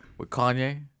 Yeah. With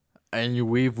Kanye. And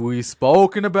we've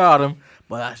spoken about him,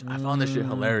 but I found this shit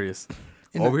hilarious.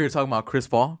 Over here talking about Chris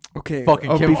Paul. Okay.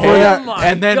 Fucking Kim before that,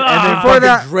 and then before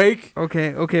that, Drake.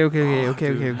 Okay.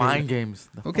 Mind games.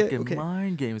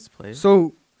 Mind games play.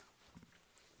 So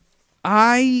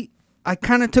I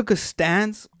kind of took a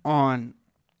stance on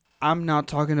I'm not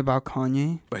talking about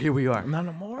Kanye. But here we are. Not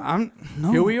no more.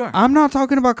 Here we are. I'm not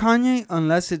talking about Kanye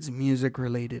unless it's music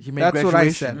related. That's what I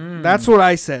said. That's what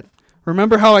I said.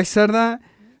 Remember how I said that?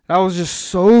 I was just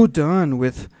so done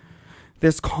with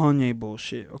this Kanye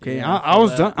bullshit. Okay, yeah, I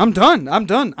was done. I'm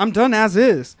done as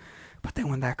is. But then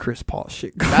when that Chris Paul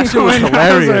shit, that shit was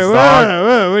hilarious.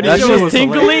 That shit was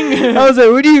tinkling. I was like,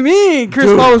 what do you mean? Chris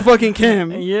Paul was fucking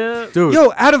Kim. Yeah, dude.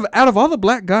 Yo, out of all the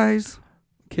black guys,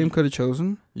 Kim could have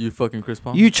chosen. You fucking Chris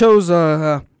Paul. You chose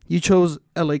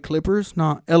L.A. Clippers,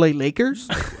 not L.A. Lakers.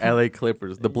 L.A.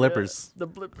 Clippers, the Blippers. The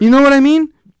Blippers. You know what I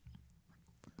mean?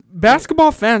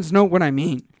 Basketball fans know what I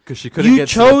mean. Because she couldn't get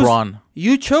LeBron.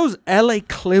 You chose L.A.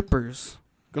 Clippers.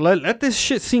 Let this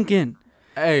shit sink in.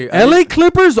 Hey, L.A.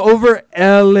 Clippers over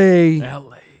L.A.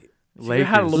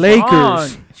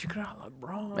 Lakers. She could have had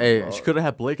LeBron. Hey, she could have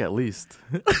had Blake at least.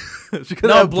 She could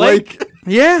have had Blake.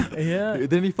 Yeah.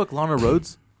 Didn't he fuck Lana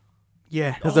Rhodes?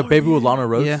 Yeah. Has a baby with Lana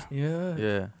Rhodes. Yeah.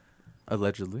 Yeah.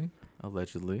 Allegedly.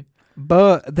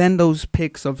 But then those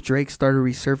pics of Drake started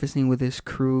resurfacing with his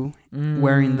crew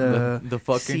wearing the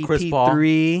fucking Chris Paul,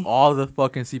 CP3, all the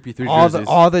fucking CP3 jerseys.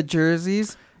 all the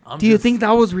jerseys. Do you think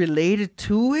that was related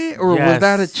to it, or was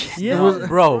that a? Yeah.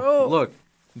 Bro, look,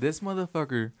 this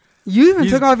motherfucker. You even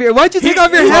took off your. Why'd you take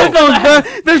off your headphones,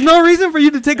 bro? There's no reason for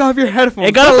you to take off your headphones.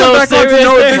 It got a little serious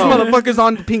this there. motherfucker's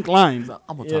on the pink line.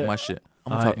 I'm gonna talk my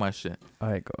shit.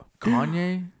 Alright, go.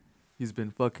 Kanye, he's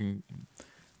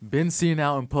been seen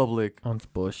out in public On some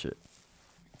bullshit.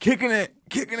 kicking it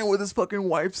with his fucking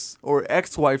wives or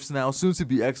ex-wives now, soon to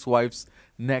be ex-wives.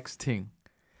 Next thing,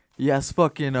 he has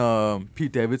fucking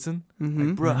Pete Davidson.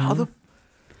 Like, bro,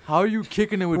 how are you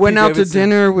kicking it with? Went Pete out Davidson? to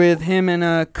dinner with him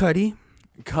and Cuddy.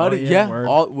 Cut Oh, it, yeah, yeah. word.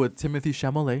 All with Timothy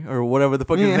Chalamet or whatever the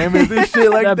fuck his name is, and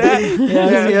shit like That that. big-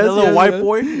 Yeah, the little white yes.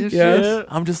 boy. And Yes. shit.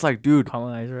 I'm just like, dude,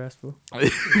 Colonizer ass fool.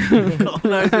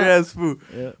 colonizer ass food.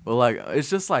 Yeah. But like, it's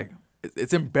just like,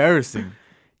 it's embarrassing.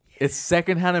 It's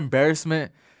secondhand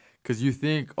embarrassment because you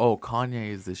think, oh, Kanye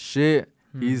is the shit.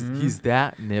 He's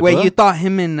that nigga. Wait, you thought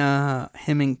him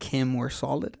and Kim were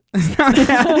solid?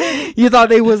 You thought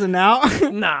they wasn't out?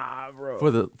 Nah, bro.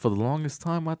 for the longest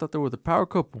time, I thought they were the power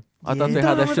couple. I thought they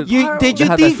had that shit. Did they you had think?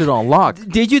 that shit on lock.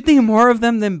 Did you think more of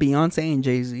them than Beyonce and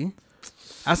Jay-Z?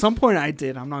 At some point, I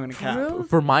did. I'm not gonna cap.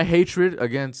 For my hatred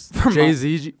against For my-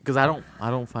 Jay-Z, because I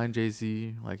don't find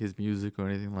Jay-Z like his music or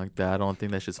anything like that. I don't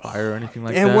think that shit's fire or anything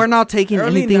like that. And we're not taking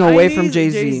Early anything away 90s, from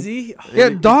Jay-Z. Jay-Z. Yeah,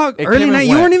 dog. it Early came and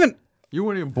 90s. went. You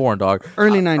weren't even born, dog.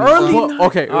 Early 90s. Early Well,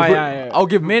 okay, Oh, yeah. I'll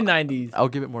give mid 90s. I'll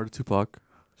give it more to Tupac.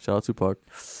 Shout out Tupac.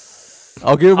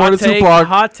 I'll give it more to Tupac.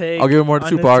 Hot take. I'll give it more to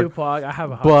on the Tupac. I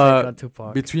have a hot But take on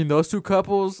Tupac. Between those two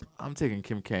couples, I'm taking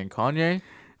Kim K and Kanye.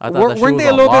 I thought that shit Weren't was they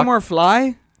a on little lock. bit more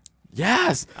fly?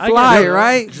 Yes. Fly, get it.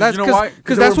 right? You That's know why? 'Cause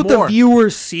because there that's were what the more.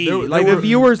 viewers see. There- Like there the were-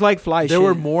 viewers like fly They shit.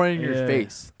 were more in your Yeah.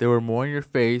 face. They were more in your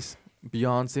face.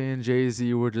 Beyonce and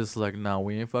Jay-Z were just like, nah,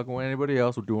 we ain't fucking with anybody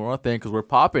else. We're doing our thing because we're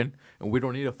popping and we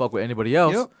don't need to fuck with anybody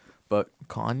else. Yep. But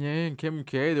Kanye and Kim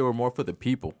K, they were more for the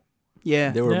people.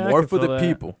 Yeah. They were Yeah, I more can for the feel that.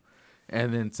 people.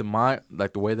 And then to my,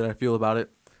 like the way that I feel about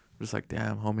it, just like,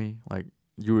 damn, homie, like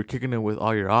you were kicking it with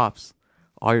all your ops.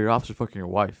 All your ops are fucking your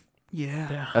wife.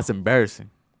 Yeah. That's embarrassing.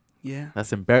 Yeah.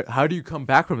 That's embarrassing. How do you come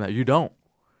back from that? You don't.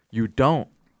 You don't.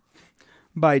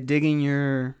 By digging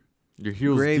your Your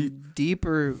heels grave deep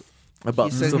deeper.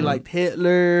 about He said he some- liked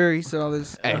Hitler. He said all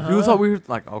this. Hey, he was all weird.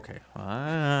 Like, okay,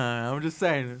 I'm just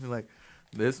saying, like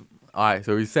this. All right,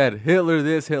 so he said Hitler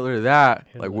this, Hitler that.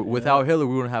 Hitler, like without Hitler,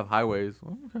 we wouldn't have highways.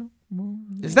 Okay,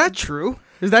 Is that true?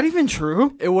 Is that even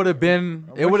true? it would have been.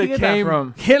 It Where'd would you have get that came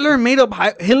from? Hitler made up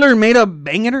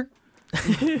banging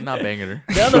not banging her.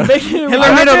 The other big Hitler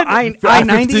made up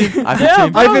I-90.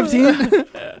 I-15.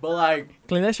 But like,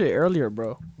 Clean that shit earlier,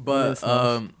 bro. but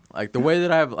like the way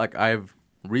that I've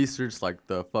researched like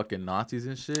the fucking Nazis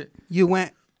and shit. You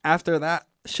went after that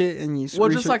shit and you. Well,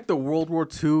 just like the World War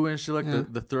II and shit, like Yeah.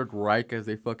 the Third Reich, as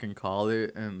they fucking call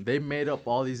it. And they made up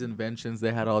all these inventions.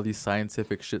 They had all these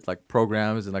scientific shit, like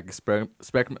programs and like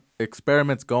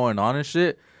experiments going on and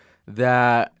shit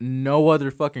that no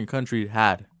other fucking country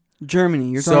had. Germany.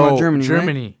 You're talking about Germany, right?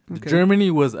 Germany. Okay.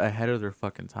 Germany was ahead of their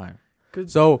fucking time. Good.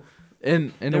 So,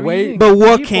 in a way, But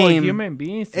what People, came- Human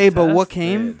beings. to Hey, but what test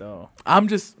came? it, though. I'm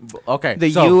just okay. The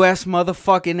so, U.S.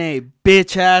 motherfucking A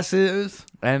bitch asses.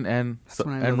 and That's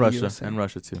when I know the Russia USA. and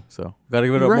Russia too. So gotta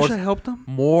give it up Russia helped them.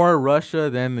 more Russia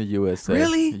than the USA.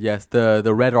 Really? Yes, the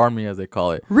Red Army as they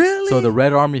call it. Really? So the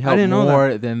Red Army helped didn't know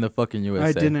more than the fucking USA.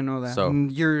 I didn't know that. So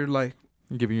You're like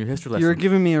I'm giving you a history lesson. you're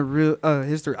giving me a real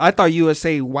history. I thought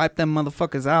USA wiped them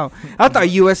motherfuckers out. I thought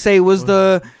USA was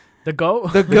the The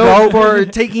goat. go for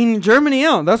taking Germany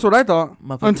out. That's what I thought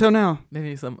Motherfucker. until now. They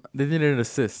needed an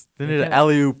assist. They needed an Okay.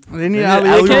 alley oop. They need They alley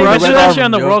need oop Can't alley-oop even Red do that Army, shit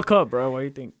on the yo. World Cup, bro. What do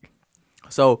you think?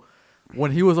 So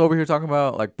when he was over here talking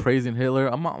about like praising Hitler,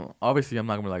 I'm not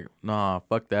gonna be like, nah,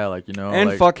 fuck that, like and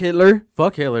like, fuck Hitler.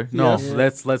 fuck Hitler. No,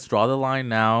 Yes. let's draw the line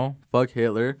now. Fuck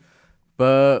Hitler.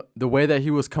 But the way that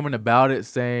he was coming about it,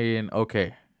 saying,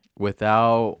 okay,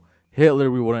 without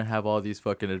Hitler, we wouldn't have all these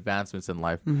fucking advancements in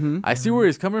life. Mm-hmm. I see where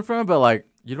he's coming from, but like,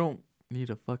 you don't need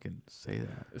to fucking say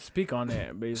that. Speak on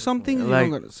it, basically. Some things Like-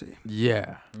 you don't gotta say.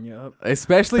 Yeah, Yep.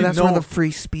 especially But that's no. where the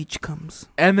free speech comes.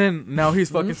 And then now he's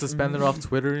fucking suspended off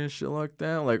Twitter and shit like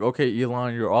that. Like, okay,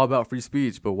 Elon, you're all about free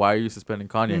speech, but why are you suspending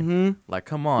Kanye? Mm-hmm. Like,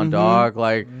 come on, Mhm. dog.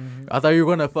 Like, I thought you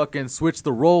were gonna fucking switch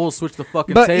the roles, switch the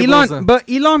fucking But tables.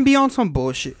 Elon be on some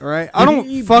bullshit, all right? I don't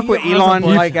He fuck be with on some Elon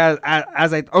bullshit. like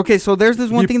as I. Okay, so there's this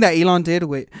one He- thing that Elon did.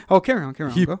 Wait, carry on.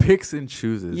 he Go. picks and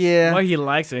chooses. Yeah, Why he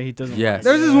likes it, he doesn't. Yes.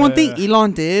 there's this one thing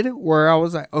Elon did, where I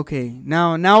was like, okay,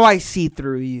 now I see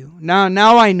through you.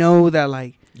 Now I know that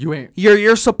like You ain't.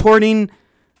 you're supporting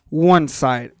one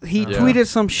side. He Yeah. tweeted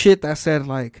some shit that said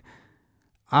like,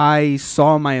 I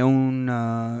saw my own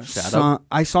Shadow? son.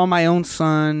 I saw my own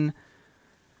son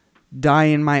die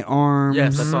in my arms.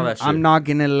 Yes, I saw that shit. I'm not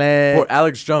gonna let. For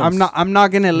Alex Jones. I'm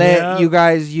not gonna let Yeah. you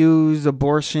guys use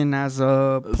abortion as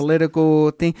a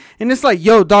political thing. And it's like,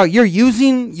 yo, dog, you're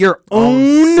using your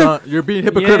own. Son, you're being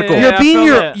hypocritical. Yeah, I feel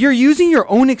that. You're using your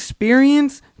own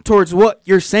experience towards what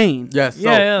you're saying. Yes. So,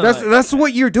 Yeah. That's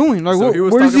what you're doing. Like, So he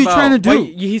was what is talking he trying to about- do?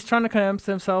 Like, he's trying to convince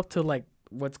himself to like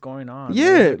what's going on.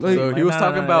 Yeah, basically. like- So he was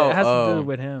talking about, It has to do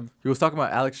with him. He was talking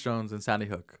about Alex Jones and Sandy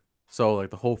Hook. So like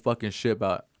the whole fucking shit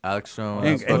about Alex Jones.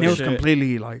 and fucking it was shit.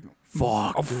 completely like,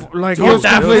 fuck. like Dude, it was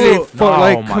that completely, fool- No,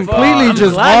 like my completely God. I'm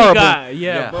just glad he horrible. got-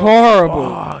 Yeah. bro. Horrible.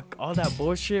 Fuck, all that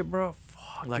bullshit, bro.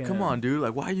 Fuck. Like, yeah. come on, dude.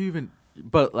 Like, why are you even?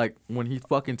 But like when he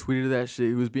fucking tweeted that shit,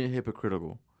 he was being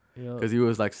hypocritical Yo. because he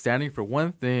was like standing for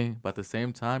one thing, but at the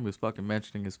same time he was fucking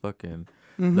mentioning his fucking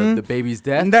Mhm. the baby's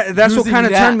death. And that's what using kind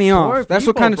of that- turned me Poor off. That's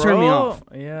what people, kind of turned me bro. off.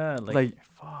 Yeah, Like,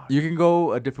 fuck. You can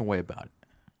go a different way about it.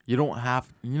 You don't have,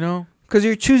 you know, Because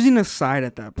you're choosing a side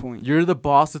at that point. you're the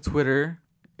boss of Twitter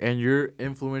and you're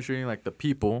influencing like the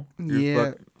people.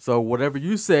 Yeah. So whatever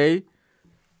you say,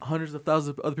 hundreds of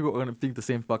thousands of other people are gonna think the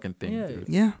same fucking thing. Yeah. Dude.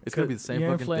 Yeah. It's gonna be the same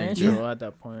You're fucking thing. influential dude. at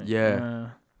that point. Yeah. And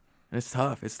it's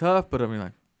tough. It's tough, but I mean,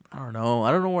 like, I don't know.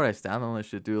 I don't know where I stand on this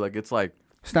shit, dude. Like, it's like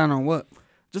Stand on what?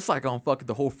 just like on fucking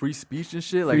the whole free speech and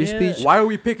shit. Like, Free Yeah. speech. why are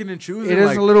we picking and choosing? It is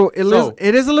like, a little. so-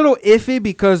 It is a little iffy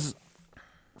because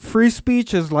free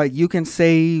speech is like you can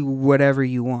say whatever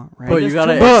you want, right? but you There's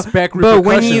gotta too much- expect But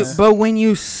repercussions. when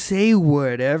you say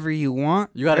whatever you want,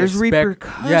 you gotta there's expect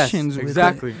repercussions. Yes, with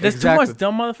exactly. There's exactly. too much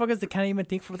dumb motherfuckers that can't even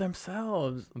think for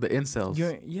themselves. The incels.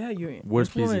 You Where's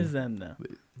influence PZ? them now.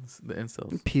 The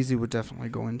incels. It. PZ would definitely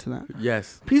go into that.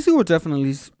 Yes. PZ would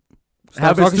definitely start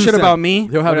Have his talking 2 shit cents. about me.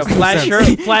 He'll have With his a flat 2 shirt,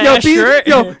 cents. flat Yo, ass shirt.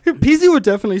 PZ would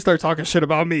definitely start talking shit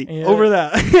about me Yeah. over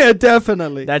that. Yeah,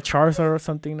 definitely. That Charizard or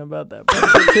something about that.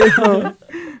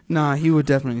 Nah, he would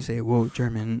definitely say, "Whoa,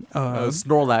 German."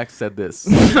 Snorlax said this.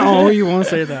 No, you won't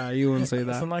say that. You won't say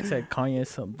that. Something like said Kanye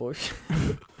some bullshit.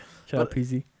 Shout out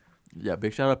PZ. Yeah,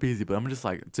 big shout out Peasy. But I'm just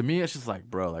like, to me, it's just like,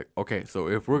 bro, like, okay, so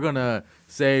if we're gonna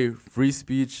say free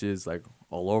speech is like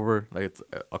all over, like it's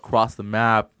across the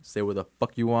map, say what the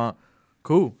fuck you want,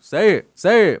 cool, say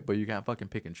it, but you can't fucking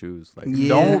pick and choose. Like, Yeah.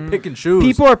 don't pick and choose.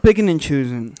 People are picking and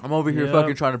choosing. I'm over here Yeah.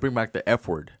 fucking trying to bring back the F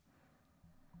word.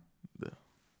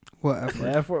 What effort?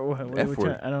 The F word. What F we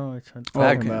word. I don't know what you're Oh,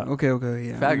 talking okay, about. okay,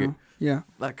 yeah. I Faggot. know. Yeah.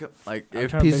 Like I'm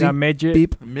if trying to PZ bring out midget.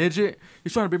 Beep. midget,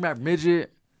 he's trying to bring back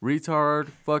midget, retard,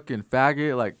 fucking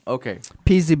faggot. Like, okay,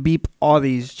 PZ beep all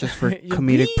these just for You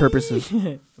comedic beep. purposes.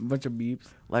 A bunch of beeps.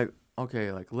 like,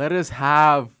 okay, like let us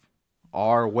have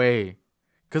our way.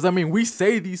 Cause I mean, we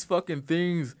say these fucking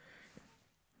things.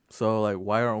 So like,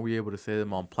 why aren't we able to say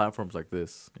them on platforms like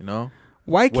this? You know?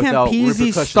 Why can't Without PZ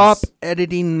repercussions. stop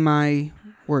editing my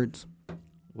words?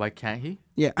 Why can't he?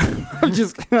 Yeah, I'm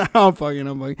just. I'm fucking.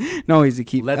 No, easy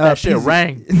keep. Let that shit PZ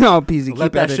rang. No, PZ keep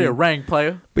Let that editing. shit rang,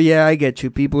 player. But yeah, I get you.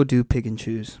 People do pick and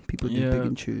choose. People do Yeah. pick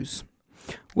and choose.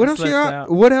 What Just else like y'all?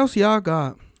 that. What else y'all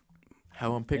got?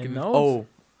 How I'm picking. notes? Oh,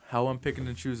 how I'm picking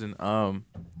and choosing.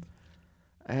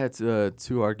 I had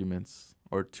 2 arguments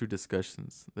or 2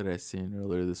 discussions that I seen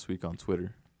earlier this week on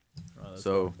Twitter.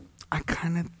 So I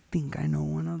kind of think I know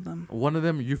one of them. one of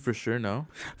them you for sure know.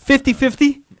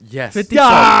 50-50? Yes. 50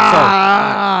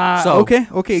 Yeah. so-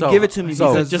 okay, so- give it to me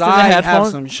so- because Just in the I have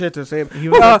headphones? some shit to say. He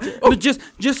was But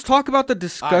just talk about the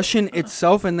discussion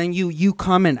itself, and then you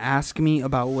come and ask me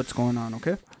about what's going on.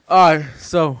 Okay?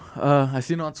 So I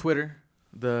seen on Twitter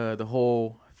the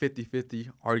whole 50-50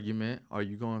 argument. Are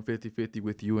you going 50-50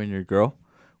 with you and your girl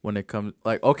when it comes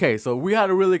like, okay, so we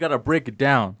really gotta break it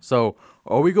down. So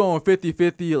are we going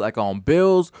 50-50 like on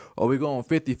bills? Are we going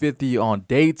 50-50 on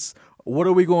dates? What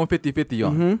are we going 50-50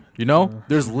 on? You know,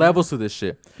 there's levels to this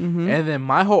shit. And then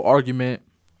my whole argument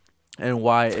and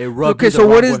why it rubbed Okay, me the so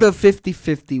what wrong is way- the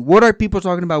 50-50? What are people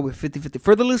talking about with 50-50?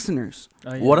 For the listeners.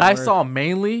 Oh, yeah, What I word. saw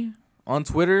mainly on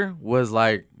Twitter was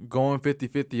like going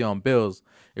 50-50 on bills.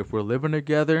 If we're living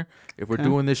together, if we're Okay.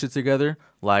 doing this shit together,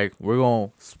 like we're going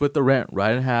to split the rent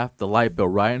right in half, the light bill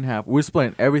right in half. We're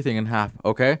splitting everything in half,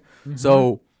 okay?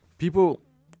 So people,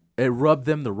 it rubbed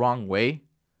them the wrong way.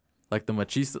 Like the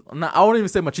machista. I won't even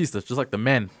say machistas, just like the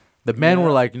men. The men Yeah.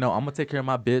 were like, I'm going to take care of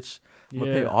my bitch. I'm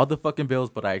going to pay Yeah. all the fucking bills,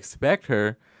 but I expect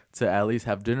her to at least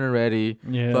have dinner ready,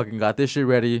 Yeah. fucking got this shit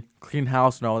ready, clean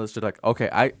house and all this shit. Like, okay,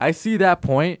 I see that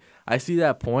point.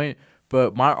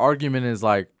 But my argument is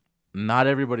like, not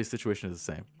everybody's situation is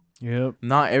the same. Yep.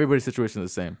 Not everybody's situation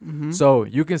is the same. Mm-hmm. So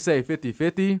you can say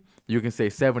 50-50. You can say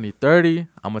 70-30.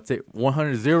 I'm going to take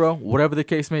 100-0, whatever the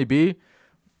case may be.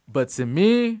 But to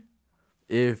me,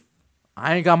 if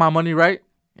I ain't got my money right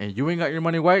and you ain't got your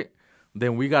money right,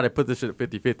 then we got to put this shit at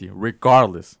 50-50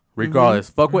 regardless.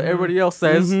 Fuck what everybody else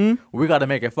says. We got to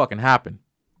make it fucking happen.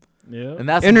 Yeah. And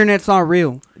that's Internet's not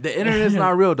real. the internet's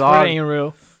not real, It dog. ain't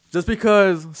real. Just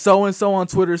because so-and-so on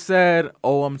Twitter said,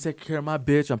 oh, I'm taking care of my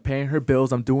bitch, I'm paying her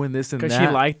bills, I'm doing this and Because that.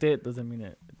 she liked it doesn't mean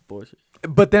it's bullshit.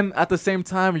 But then at the same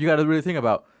time, you got to really think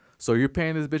about, so you're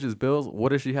paying this bitch's bills, what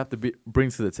does she have to bring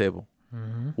to the table?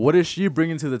 What is she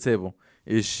bringing to the table?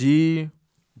 Is she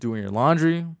doing your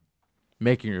laundry,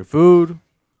 making your food?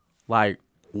 Like,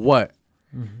 what?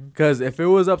 Because if it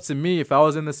was up to me, if I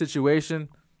was in the situation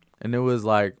and it was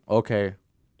like, okay,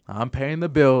 I'm paying the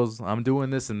bills, I'm doing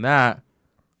this and that,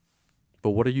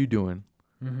 but what are you doing?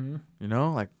 You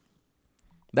know, like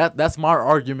that's my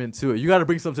argument to it. You got to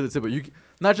bring something to the table. You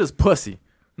not just pussy,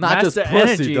 not Match just the pussy,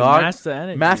 energy, dog. match the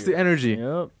energy. Match the energy. Yep.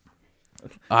 All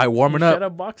right, warming Shut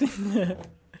up. up boxing.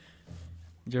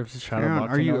 Jerps is trying to Aaron,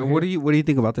 box. are you? What do you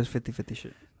think about this 50-50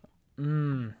 shit?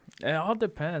 It all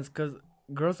depends, cause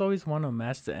girls always want to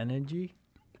match the energy.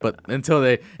 But until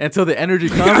the energy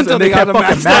comes Until and they they can't gotta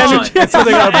fucking match match it, until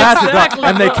they gotta match it, dog,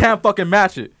 and they can't fucking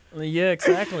match it. Yeah,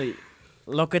 exactly.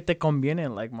 Lo que te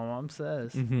conviene, like my mom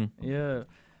says. Yeah.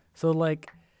 So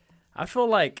like, I feel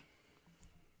like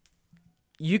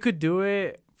you could do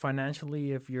it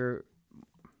financially if you're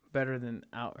better than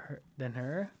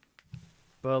her,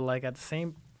 but like at the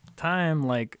same time,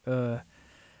 like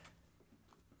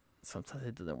sometimes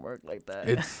it doesn't work like that.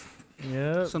 It's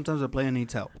yeah. Sometimes the player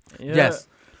needs help. Yeah. yes,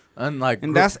 unlike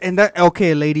And that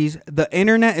okay, ladies. The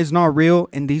internet is not real,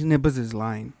 and these niggas is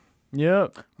lying.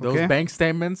 Yep. those Okay. bank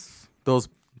statements, those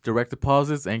direct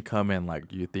deposits ain't come in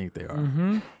like you think they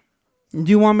are. Do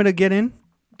you want me to get in?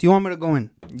 Do you want me to go in?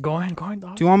 Go ahead,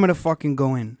 dog. Do you want me to fucking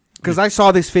go in? Because I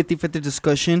saw this 50-50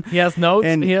 discussion. He has notes.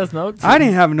 And He has notes. I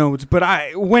didn't have notes, but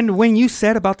when you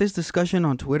said about this discussion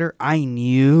on Twitter, I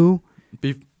knew.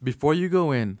 Before you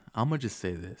go in, I'm gonna just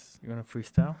say this. You want to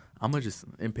freestyle? I'm gonna just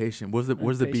impatient. Where's the beat?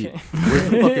 Impatient. Where's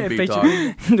the fucking beat,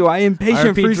 dog? Do I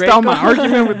impatient RP freestyle my Drake.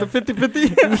 argument with the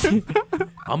 50-50?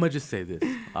 I'm gonna just say this.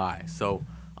 All right, so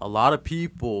a lot of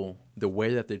people, the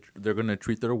way that they're gonna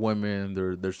treat their women,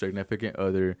 their significant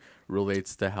other,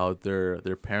 relates to how their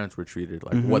parents were treated,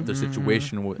 like what their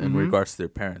situation in regards to their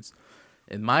parents.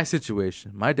 In my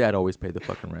situation, my dad always paid the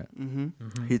fucking rent.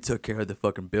 He took care of the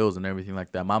fucking bills and everything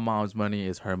like that. My mom's money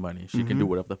is her money. She can do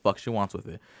whatever the fuck she wants with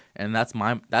it, and that's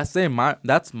my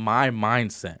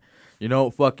mindset. You know,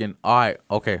 fucking all right,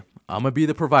 okay. I'm gonna be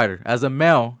the provider as a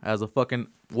male, as a fucking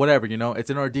whatever. You know, it's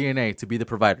in our DNA to be the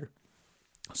provider.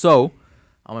 So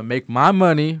I'm gonna make my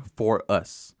money for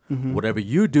us. Whatever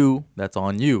you do, that's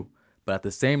on you. But at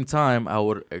the same time, I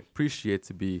would appreciate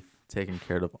to be taken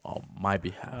care of on my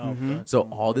behalf. So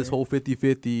all this whole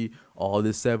 50-50, all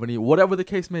this 70, whatever the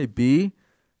case may be,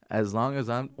 as long as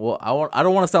I don't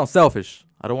want to sound selfish.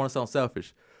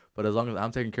 But as long as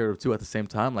I'm taking care of two at the same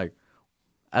time, like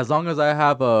as long as I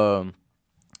have a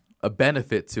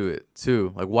benefit to it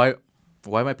too. Like why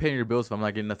am I paying your bills if I'm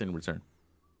not getting nothing in return?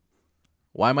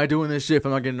 Why am I doing this shit if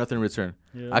I'm not getting nothing in return?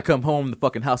 Yeah. I come home, the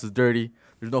fucking house is dirty.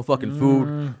 There's no fucking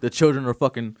food. The children are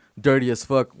fucking dirty as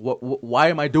fuck. Why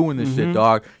am I doing this shit,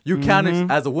 dog? You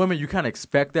can't, as a woman, you can't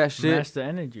expect that shit. Match the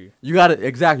energy. You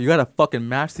gotta fucking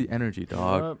match the energy,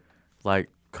 dog. Yup. Like,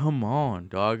 come on,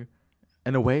 dog.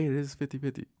 In a way, it is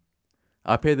 50-50.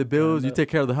 I pay the bills, you take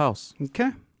care of the house.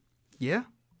 Okay. Yeah.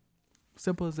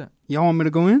 Simple as that. Y'all want me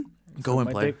to go in? Go and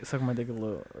play. Suck my dick a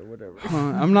little or whatever.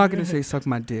 I'm not gonna say suck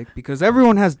my dick because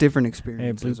everyone has different Hey,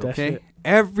 experiences. bleep that Okay, shit.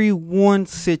 everyone's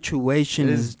situation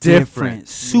It is is different, different.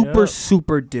 super Yep.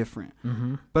 super different.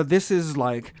 Mm-hmm. But this is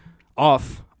like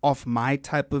off my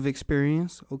type of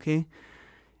experience. Okay,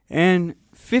 and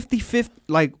 50-50,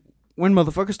 like when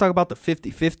motherfuckers talk about the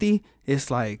 50-50, it's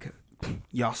like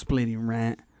y'all splitting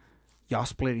rent, y'all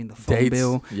splitting the phone Dates,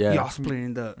 bill, yeah. y'all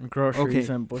splitting the. Groceries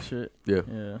Okay. and bullshit. Yeah.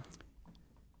 Yeah.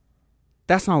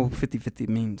 That's not what 50-50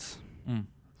 means Mm.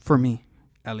 for me,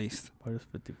 at least. What does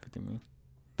 50-50 mean?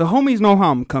 The homies know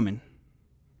how I'm coming.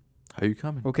 How you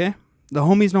coming? Okay? The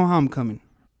homies know how I'm coming.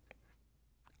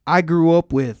 I grew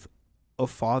up with a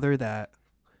father that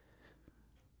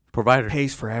Provider.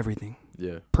 pays for everything,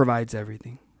 Yeah. provides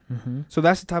everything. Mm-hmm. So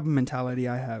that's the type of mentality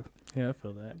I have. Yeah, I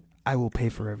feel that. I will pay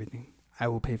for everything. I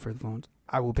will pay for the phones.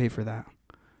 I will pay for that.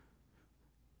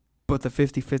 But the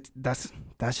 50-50, that's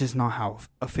just not how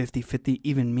a 50-50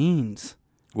 even means.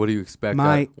 What do you expect?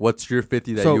 My- What's your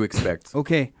 50 that So- you expect?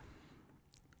 Okay.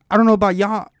 I don't know about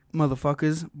y'all.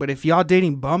 motherfuckers. But if y'all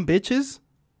dating bum bitches,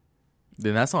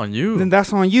 Then that's on you. then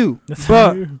that's on you. That's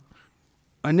But you.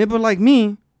 a nipple like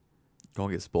me,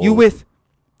 Don't get spoiled. you with.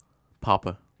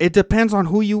 Papa. It depends on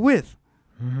who you with.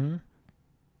 Mm-hmm.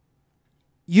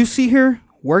 You see her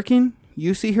working.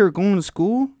 You see her going to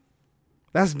school.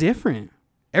 That's different.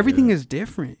 Everything Yeah. is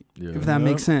different. Yeah. If that Yep.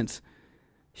 makes sense.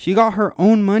 She got her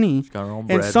own money. She got her own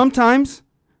bread. And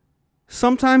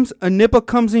sometimes a nipple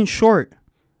comes in short.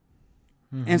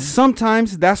 Mm-hmm. And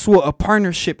sometimes that's what a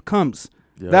partnership comes.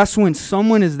 Yeah. That's when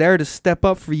someone is there to step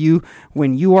up for you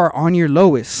when you are on your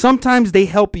lowest. Sometimes they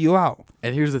help you out.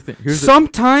 And here's the thing.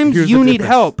 Sometimes here's you the need difference.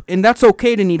 help, and that's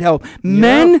okay to need help.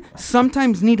 Men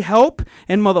sometimes need help,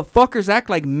 and motherfuckers act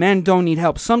like men don't need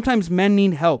help. Sometimes men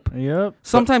need help. Yep.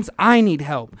 Sometimes I need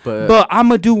help. But- But I'm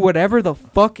going to do whatever the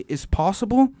fuck is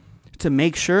possible to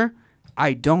make sure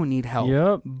I don't need help.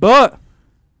 Yep. But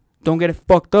don't get it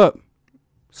fucked up.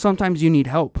 Sometimes you need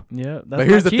help. Yep. But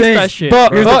here's the cheese thing. that shit,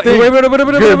 But, bro. Here's the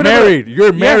thing. You're married.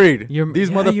 You're Yeah. married. You're- These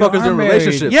yeah, you motherfuckers are are in married.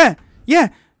 relationships. Yeah.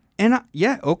 And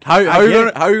okay. How I are you get gonna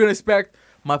it. how are you gonna expect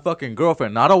my fucking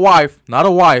girlfriend, not a wife,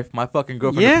 my fucking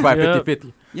girlfriend Yeah. to provide Yep.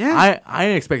 50-50? Yeah. I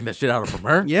ain't expecting that shit out of from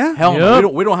her. Yeah. Hell no.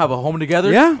 Yep. We don't have a home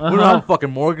together. Yeah. We don't Uh-huh. have a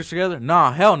fucking mortgage together.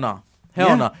 Nah, hell no. Hell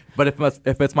Yeah. no. But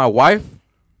if it's my wife,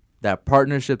 that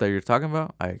partnership that you're talking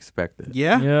about, I expect it.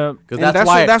 Yeah. Yep. Because And that's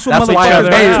why that's what that's why I motherfuckers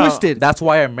married got her. twisted. That's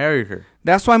why I married her.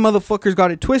 That's why motherfuckers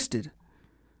got it twisted.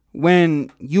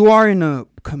 When you are in a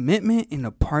commitment, in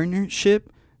a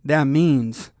partnership, that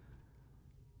means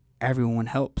everyone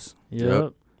helps.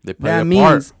 Yep. They play That a means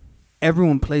part.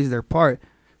 everyone plays their part.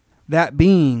 That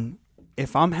being,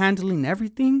 if I'm handling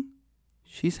everything,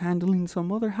 she's handling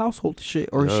some other household shit,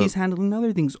 or Yup. she's handling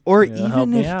other things, or Yeah, help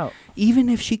me out. even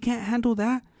if she can't handle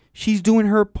that, she's doing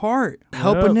her part.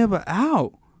 Help a Yup. nigga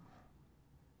out.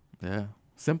 Yeah.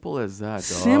 Simple as that, dog.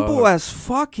 Simple as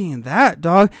fucking that,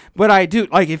 dog. But I do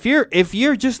like if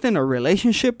you're just in a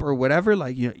relationship or whatever,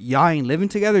 like y'all ain't living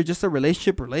together, just a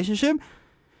relationship,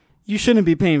 you shouldn't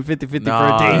be paying 50-50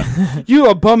 Nah. for a date. You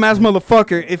a bum ass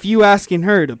motherfucker if you asking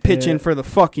her to pitch Yeah. in for the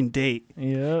fucking date.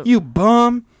 Yep. You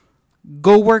bum.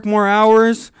 Go work more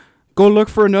hours. Go look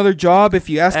for another job if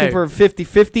you asking Hey. for a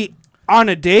 50-50 on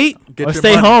a date. Get Or your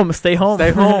stay money. home. Stay home.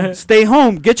 Stay home. Stay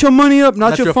home. Get your money up,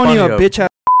 not your funny up, bitch ass.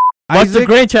 Watch the Isaac.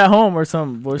 Grinch at home or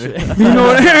some bullshit. You know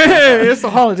what? It's the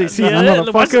holiday season, Yeah,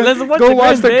 motherfucker. let's watch Go the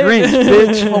watch Grinch, the bitch. Grinch,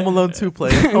 bitch. Home Alone 2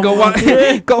 player. go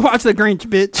watch. Go watch the Grinch,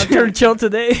 I'm bitch. trying to chill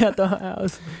today at the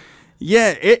house.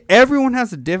 Yeah, everyone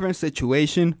has a different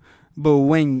situation, but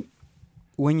when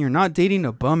you're not dating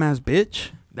a bum ass bitch,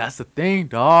 That's the thing,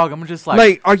 dog. I'm just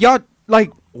like are y'all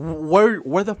like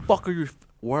where the fuck are your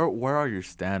where are your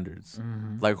standards?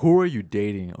 Mm-hmm. Like, who are you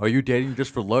dating? Are you dating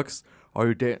just for looks? Are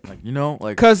you dating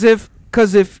like cause if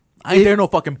I ain't dating no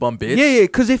fucking bum bitch. yeah,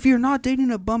 cause if you're not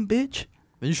dating a bum bitch,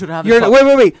 Then you should have this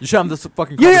you're wait. You should have this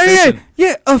fucking Yeah,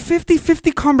 conversation. a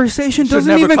 50-50 conversation Should doesn't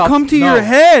never even come to no. your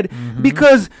head Mm-hmm.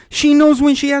 because she knows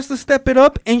when she has to step it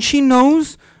up and she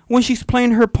knows when she's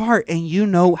playing her part and you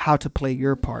know how to play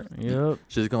your part. Yep.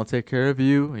 She's gonna take care of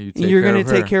you, and you take And you're care gonna of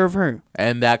take her. care of her.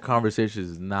 And that conversation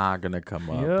is not gonna come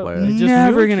up, Yep. player. It's just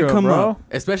Never gonna mutual, come bro. up.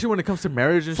 Especially when it comes to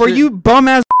marriage and For shit. you bum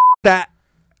ass that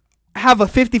have a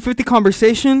 50-50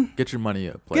 conversation, Get your money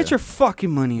up, player. get your fucking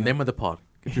money up. name of the pod.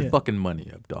 Get your Yeah. fucking money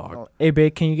up, dog. Hey,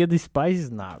 babe, can you get these spices?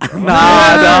 Nah, bro.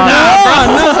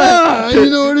 Nah, you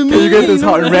know what I mean? Can you get this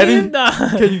hot and ready? Nah.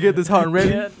 Can you get this hot and ready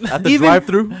Yeah. at the Even-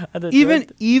 drive-through? At the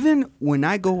Even when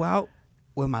I go out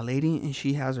with my lady and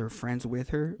she has her friends with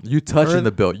her, You touching Or-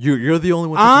 the bill. You're the only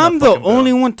one. touching I'm that the fucking bill.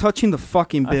 only one touching the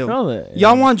fucking I bill. feel it.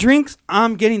 Y'all want drinks?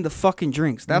 I'm getting the fucking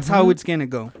drinks. That's how it's gonna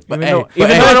go. But Even hey, though- but even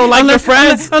hey, though I don't like your unless,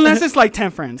 friends. unless it's like 10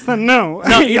 friends. No. No,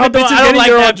 Y'all even though bitches I don't getting like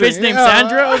your that own bitch drink. named Yeah.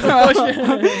 Sandra or some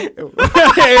bullshit.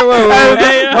 Hey, whoa.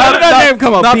 Hey, How did that name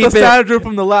come up? not the Beep it. Sandra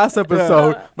from the last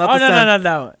episode. Not Oh, the Sandra.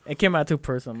 no. It came out too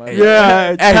personal. my bad. Yeah.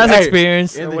 Hey, Past hey,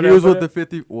 experience. or And whatever. here's what the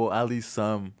 50. Well, at least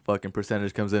some fucking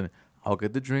percentage comes in. I'll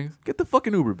get the drinks. Get the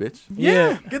fucking Uber, bitch.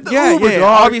 Yeah. Get the Yeah, Uber, yeah.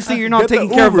 dog. Obviously, you're not Get the taking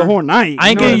care of the Uber. whole night. I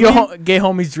ain't you know getting what your I mean? gay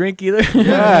homies drink either.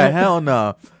 Yeah, hell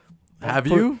no. Have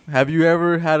For- you? Have you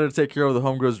ever had to take care of the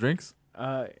homegirls' drinks?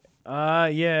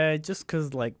 Yeah, just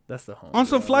cause like that's the home. On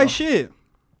some fly shit.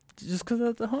 Just cause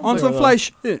that's the home. On some fly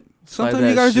shit. Sometimes that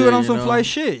you gotta do shit, it on you some know? fly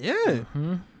shit. Yeah.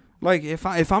 Hmm. Like if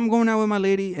I'm going out with my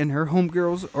lady and her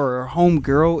homegirls or her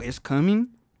homegirl is coming,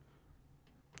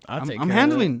 I'm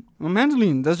handling. I'm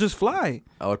handling. That's just fly.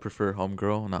 I would prefer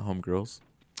homegirl, not homegirls.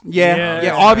 Yeah.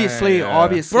 Yeah. Obviously. Yeah.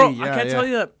 Obviously. Bro, yeah, I can't yeah. tell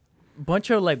you that bunch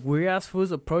of like weird ass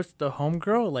fools approached the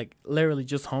homegirl, like literally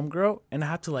just homegirl, and I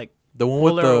had to like The one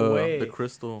Pull with her away. the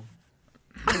crystal.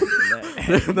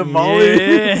 The Molly.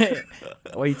 Yeah.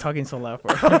 Why are you talking so loud for?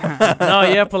 No,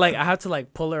 yeah, but like I had to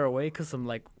like pull her away because some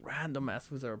like random ass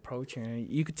fools are approaching her.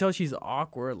 You could tell she's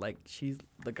awkward. Like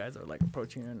the guys are like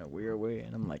approaching her in a weird way,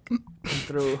 and I'm like, come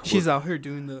through. She's out here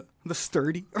doing the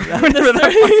sturdy.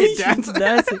 She's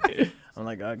dancing. I'm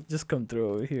like, just come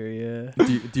through over here, yeah.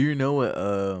 Do you know what?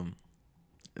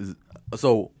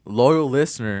 So loyal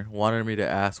listener wanted me to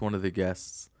ask one of the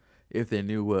guests if they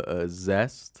knew what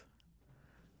zest,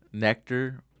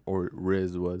 nectar, or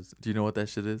Riz was. Do you know what that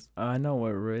shit is? I know what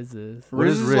Riz is. What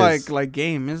is Riz is Riz? like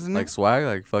game, isn't it? Like swag,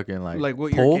 like fucking like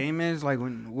what pull? your game is, like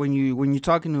when you're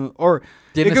talking to, or it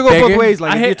Tienes could go pegue? both ways.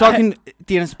 Like I if hate- you're talking,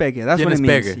 tienes pegue. That's what it Tienes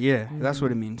means. pegue. Yeah, that's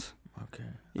what it means. Okay.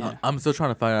 Yeah. I'm still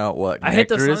trying to find out what I hit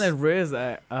the nectar is. silent Riz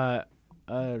at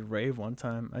rave one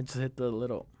time. I just hit the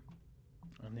little,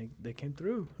 and they came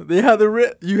through. They had the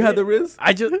Riz. You had the Riz.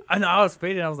 I know I was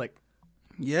fading. I was like,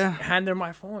 Yeah. hand her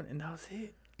my phone, and that was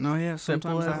it. No, yeah.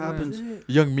 Sometimes that as happens.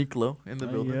 Young Miklo in the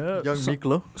building. yeah. Young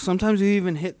Miklo. Sometimes you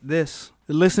even hit this.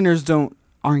 The listeners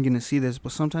aren't gonna see this,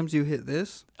 but sometimes you hit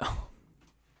this.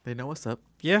 They know what's up.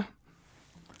 Yeah.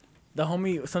 The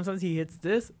homie, sometimes he hits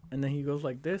this, and then he goes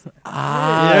like this.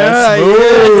 Ah,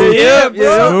 smooth. Yep,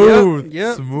 Yep, smooth.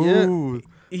 yep, Smooth.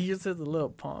 He just hits a little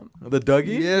pump. The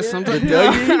Dougie? Yeah, sometimes. And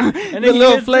The then he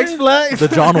little hits flex this. flex. The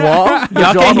John Wall? The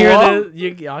Y'all John can't hear Wall?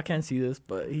 this. Y'all can't see this,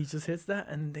 but he just hits that,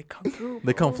 and they come through.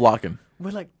 They come bro. flocking.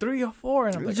 With like 3 or 4,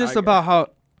 and I'm It's like, just I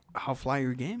about how fly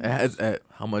your game is. At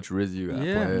how much Riz you got?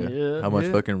 Yeah. player. Yeah. How much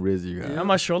Yeah. fucking Riz you got? How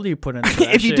much shoulder you put into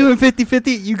that If you're shit. doing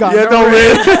 50-50, you got Yeah, no no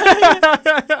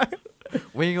risk.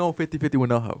 We ain't going 50-50 with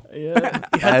no hoe. Yeah.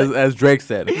 You had to- As Drake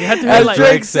said. you had to As be like,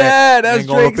 Drake said. as Ain't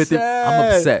going Drake 50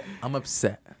 I'm said. I'm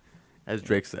upset. As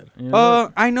Drake said. Yeah.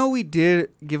 I know we did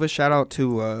give a shout out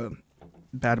to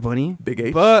Bad Bunny, Big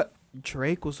H. but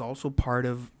Drake was also part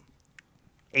of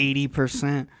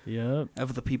 80% Yep.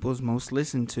 of the people's most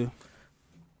listened to.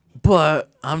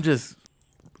 But I'm just,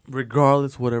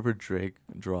 regardless whatever Drake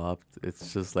dropped,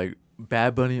 it's just like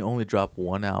Bad Bunny only dropped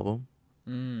one album,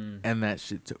 and that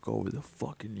shit took over the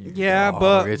fucking year. Yeah,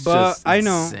 dog. It's but just I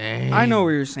know, insane. I know what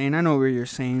you're saying. I know what you're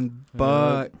saying,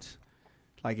 but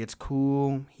like it's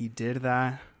cool. He did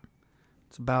that.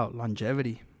 It's about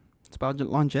longevity. It's about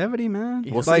longevity, man.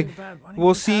 We'll like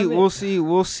see.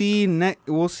 we'll see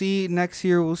next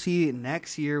year. We'll see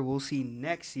next year. We'll see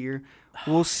next year.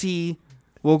 We'll see.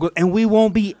 We'll go, and we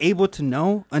won't be able to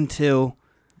know until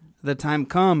the time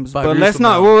comes. 5 But years let's from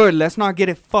not. now. Let's not get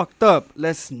it fucked up.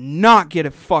 Let's not get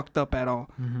it fucked up at all.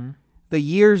 The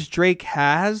years Drake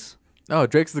has Oh,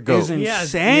 Drake's the GOAT. is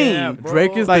insane. bro.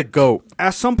 Drake is Like- the GOAT.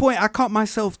 At some point, I caught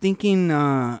myself thinking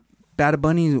Bad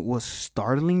Bunny was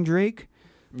startling Drake,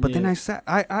 but then I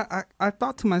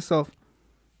thought to myself,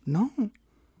 no,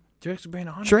 Drake's been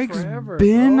on Drake's it forever,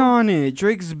 been bro. on it.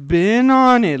 Drake's been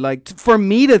on it. Like for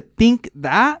me to think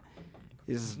that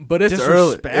is But it's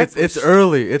early. disrespectful. It's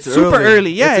early. It's super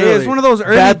early. Yeah, it's one of those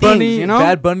early Bad Bunny, things, you know?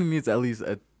 Bad Bunny needs at least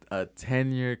a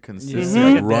 10-year consistent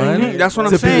Mhm. run. Mhm. That's what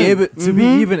I'm to saying. Be able, to be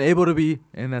Mhm. even able to be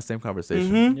in that same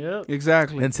conversation. Mhm. Yep.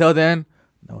 Exactly. Until then,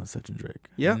 no one's touching Drake.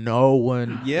 Yep. No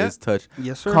one Yep. is touched.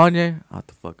 Yes, sir. Kanye out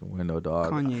the fucking window,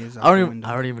 dog. Kanye is out I don't the even. window.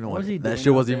 I don't even know What why was he that doing shit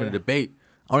out wasn't even a there? debate.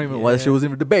 I don't even know why that Yeah. shit wasn't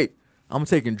even a debate. I'm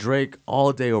taking Drake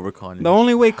all day over Kanye. The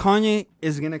only way Kanye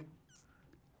is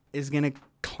gonna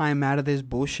climb out of this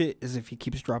bullshit is if he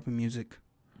keeps dropping music.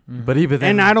 But even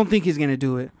then, And I don't think he's gonna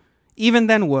do it. Even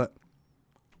then, what?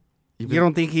 even, You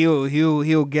don't think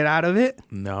he'll get out of it?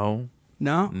 No,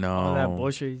 No. All that no,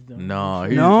 bullshit he's doing. no.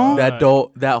 No?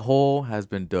 That hole has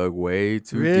been dug way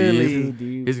too Really? deep. Too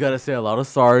deep. He's got to say a lot of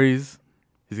sorries.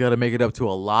 He's got to make it up to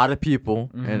a lot of people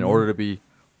in Mhm. order to be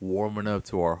warming up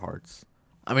to our hearts.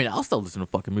 I mean, I'll still listen to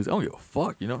fucking music. I don't give a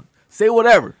fuck, you know. Say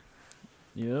whatever.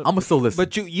 Yep. I'm gonna still listen.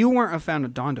 But you weren't a fan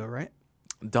of Donda, right?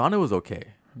 Donna was okay,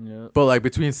 Yep. but like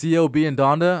between COB and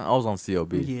Donda, I was on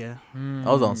COB. Yeah.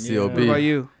 I was on COB. What about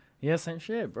you? Yeah, same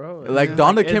shit, bro. Like Yeah.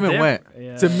 Donda It's came and went. different.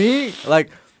 Yeah. To me,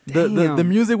 like the Damn.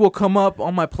 music will come up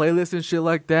on my playlist and shit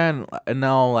like that, and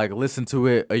now like listen to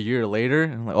it a year later,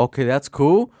 and I'm like, okay, that's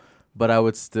cool, but I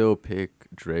would still pick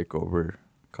Drake over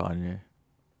Kanye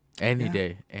any Yeah.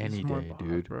 day, It's any more day, vibe,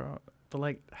 dude. bro. But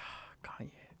like, Kanye,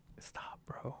 stop,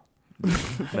 bro.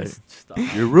 Like, Stop. you're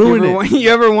You ruining ever, it. want, you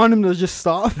ever want him to just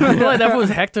stop? I feel like that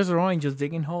was Hector Sororian just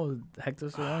digging holes. Hector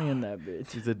Sororian in that bitch.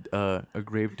 He's a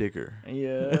grave digger.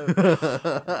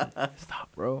 Yeah. Stop,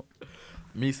 bro.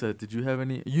 Misa, did you have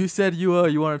any? You said you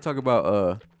want to talk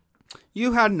about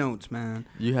You had notes, man.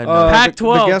 you had Uh, no,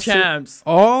 Pac-12 guest- champs.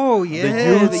 Oh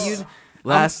yeah, youths. the youth.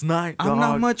 last night, dog. I'm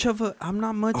not much of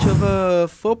a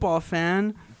football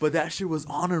fan, But that shit was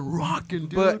on and rocking,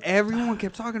 dude. but everyone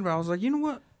kept talking about it. I was like, you know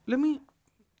what?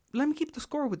 let me keep the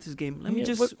score with this game. Let me Yeah,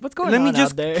 just what's going let on me out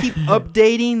just there? keep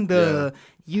updating the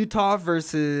Utah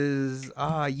versus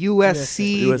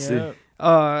USC. USC.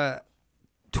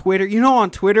 Twitter. You know,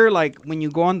 on Twitter, like when you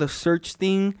go on the search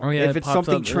thing, Oh, yeah, if it it's pops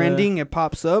something up, yeah. trending, it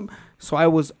pops up. So I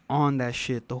was on that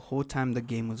shit the whole time the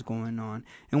game was going on.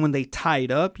 And when they tied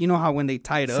up, you know how when they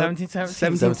tied up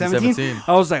 17-17. 17,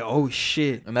 I was like, oh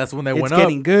shit. And that's when they It's went up.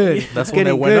 getting good. Yeah. That's It's when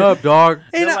they getting went good. up, dog.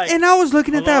 And, They're like, and I was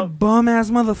looking at "Hold that up." bum ass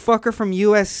motherfucker from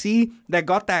USC that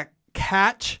got that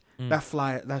catch. That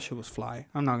shit was fly.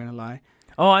 I'm not gonna lie.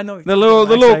 Oh, I know. The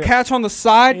little catch on the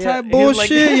side Yeah, type he was like-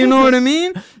 bullshit. You know what I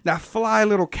mean? That fly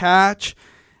little catch.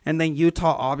 And then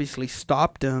Utah obviously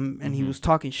stopped him, and he was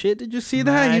talking shit. Did you see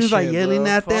that? Nah, He was like shit, yelling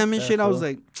bro. at them Fuck and that shit. I was fool.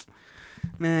 like,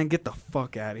 man, get the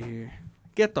fuck out of here.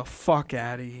 Get the fuck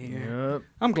out of here. Yep.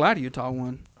 I'm glad Utah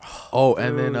won. Oh,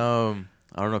 and then Dude.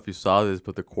 I don't know if you saw this,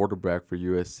 but the quarterback for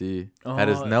USC had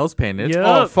his Oh, nails painted.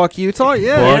 yeah. Oh, fuck Utah.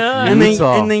 Yeah. Fuck Yeah. And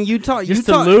Utah. then Utah. Just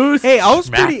Utah. to lose. Hey, I was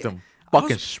Smacked pretty. him.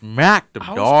 Fucking smacked him, I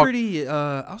was dog.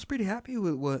 pretty happy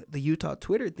with what the Utah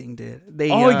Twitter thing did.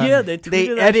 They Oh, yeah, they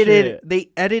tweeted that shit. They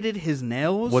edited his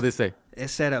nails. What'd they say? It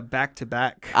said a back to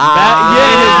back.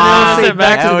 Ah, his nails say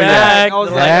back to hell back. yeah. I was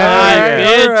Hell like,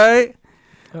 yeah. all right.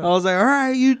 I was like, all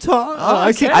right, Utah.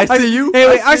 I see you. Hey,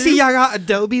 wait, I I see see you. y'all got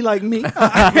Adobe like me. We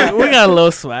got a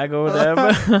little swag over there,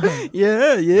 but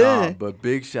yeah. Nah, but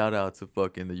big shout out to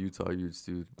fucking the Utah Utes,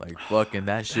 dude. Like fucking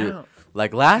that shit.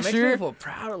 Like last makes me year, feel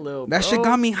proud a little. That shit bro.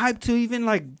 got me hyped to even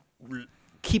like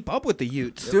keep up with the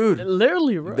Utes. dude.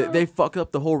 Literally, bro. They fucked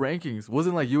up the whole rankings.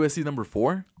 Wasn't like USC number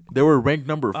 4? They were ranked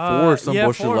number 4 or some yeah,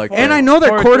 bullshit 4, like 4. that. And I know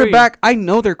their 4-3. quarterback. I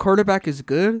know their quarterback is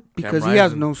good because he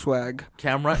has Rising. no swag.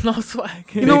 Cam Wright no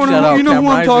swag. You know what? shout out You know Cam who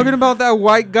I'm Rising. talking about? That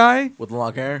white guy, with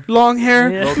long hair. long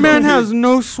hair. Yeah. Man has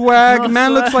no swag. No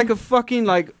Man looks swag. like a fucking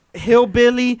like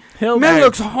hillbilly. Hell, Man Hey.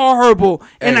 looks horrible,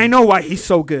 and Hey. I know why he's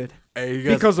so good Hey, you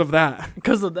guys, because of that.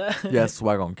 because of that. he has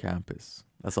swag on campus.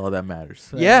 That's all that matters.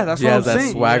 Yeah, that's He what I'm has that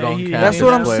saying. swag Yeah, on he- campus. That's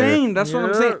what I'm player. saying. That's what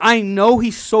I'm saying. Yeah. I know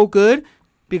he's so good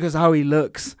because how he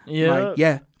looks. Yeah. Like,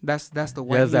 yeah. That's the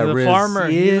way. has He's that a Riz. farmer.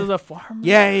 Yeah. He's a farmer.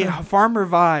 Yeah, farmer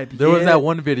vibe. There was Yeah. that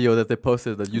one video that they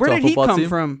posted, the Utah Where did he football come team.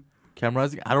 from? Cam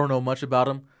Rising. I don't know much about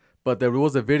him, but there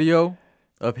was a video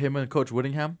of him and Coach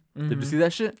Whittingham. Did you see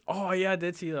that shit? Oh yeah, I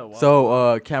did see that. Wow.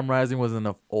 So Cam Rising was in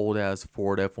an old ass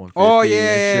Ford F-150 Oh, and yeah,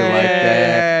 shit like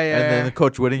that. yeah. And then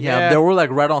Coach Whittingham, Yeah. they were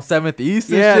like right on 7th East.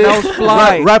 And Yeah, shit. that was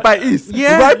fly. right by East.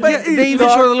 Yeah, right by yeah, East. they even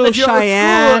dog. showed a little Like you're at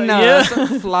Cheyenne. school,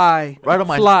 yeah. Fly. Right on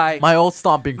my fly. my old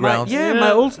stomping grounds. Yeah, Yeah.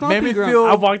 my old Made stomping me ground. feel-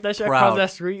 I walked that shit proud. across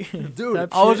that street. Dude,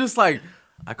 Type I was shit. just like,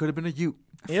 I could have been a Ute.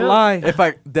 Yeah. Fly. If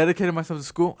I dedicated myself to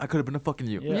school, I could have been a fucking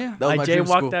Ute. Yeah. That was I my dream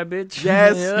jaywalked school. that bitch.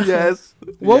 Yes, Yeah. yes.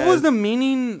 What yes. was the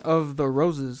meaning of the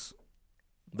roses?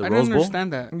 The I Rose didn't Bowl?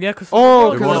 understand that. Yeah, cause Oh,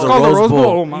 They because won it's the called the Rose Rose Bowl.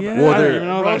 Bowl. Oh my Yeah. god! Well, I didn't they're- even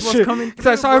know Rose that Bowl's shit. coming Because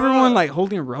I through, saw bro. everyone like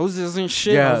holding roses and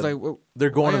shit. I Yeah. was like, whoa. They're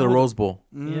going to the Rose Bowl.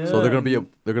 Yeah. So they're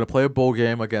gonna play a bowl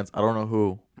game against I don't know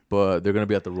who, but they're gonna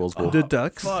be at the Rose Bowl. The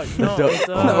Ducks. Fuck, no, The- it's,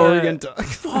 The Oregon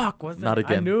Ducks. Fuck, what's that? Not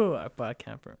again. I knew it, but I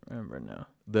can't remember now.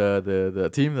 The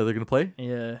team that they're gonna play,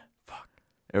 Yeah.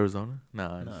 Arizona,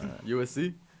 nah, Nah.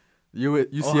 USC,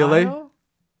 UCLA, Ohio?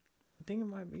 I think it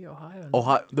might be Ohio.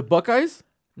 Ohio, the Buckeyes.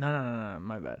 No,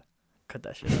 my bad. Cut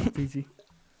that shit out, easy.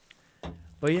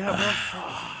 But yeah, bro,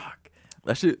 fuck.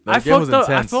 That shit. I That game was fucked up.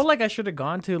 I intense. felt like I should have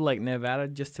gone to like Nevada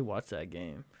just to watch that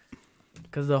game.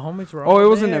 Cause the homies were. Oh, all it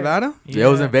was in there. Nevada. Yeah, it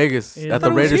was in Vegas Yeah. at I thought the it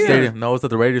was Raiders here. Stadium. No, it's at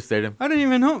the Raiders Stadium. I didn't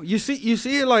even know. You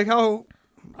see it like how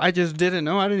I just didn't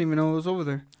know. I didn't even know it was over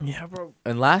there. Yeah, bro.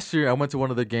 And last year I went to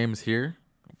one of the games here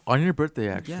on your birthday.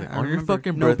 Actually, Yeah, I on your remember.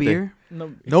 fucking no birthday. beer.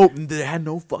 No. No, they had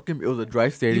no fucking. It was a dry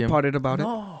You stadium. potted about it.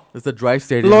 No. It's a dry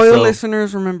stadium. Loyal so-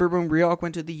 listeners, remember when Riok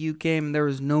went to the UK and there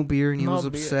was no beer and he No was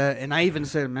beer. upset. And I even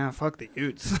said, "Man, fuck the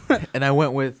Utes." And I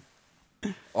went with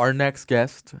our next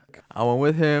guest. I went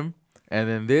with him. And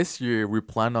then this year we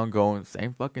planned on going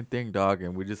same fucking thing, dog.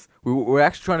 And we're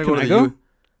actually trying to Can go I to go?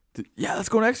 the U. Yeah, let's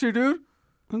go next year, dude.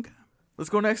 Okay. Let's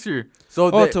go next year. So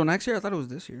Oh, they- till next year? I thought it was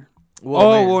this year.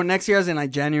 well, man, well, next year as in like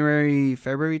January,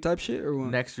 February type shit or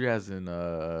what? next year as in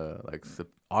like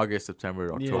August,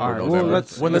 September, October, Alright, well, November.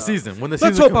 let's- when the yeah. season, when the Let's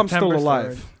season hope comes, I'm still September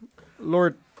alive.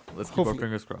 Lord, let's keep our hopefully.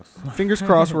 fingers crossed. fingers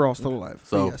crossed we're all still alive.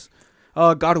 So- But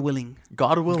yes. God willing.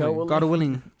 God willing. God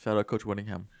willing. Shout out Coach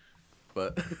Whittingham.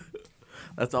 But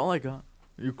that's all I got.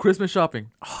 You Christmas shopping?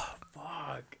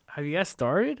 Fuck. Have you guys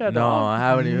started at No, all? I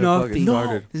haven't even Nothing. fucking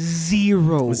started.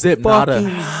 Zero. Zip, fucking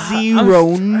nada.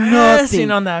 zero. Stressing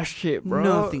Nothing. on that shit, bro.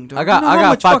 Nothing. Dog. I got- You know I how got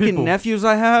much 5 fucking people. nephews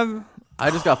I have I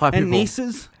just got 5 and people.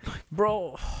 nieces.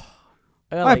 Bro.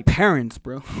 I I got have like parents,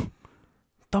 bro.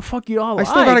 The fuck you all I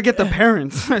still gotta get the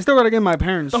parents. I still gotta get my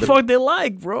parents. the fuck they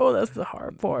like, bro. That's the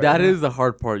hard part. That is the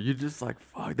hard part. You just like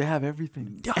fuck. They have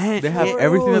everything. And, They have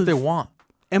everything that they want.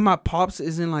 and my pops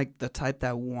isn't like the type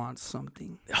that wants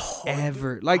something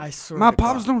ever. Like I swear my to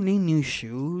pops God. don't need new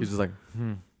shoes. He's just like,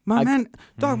 My I- man,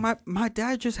 dog, my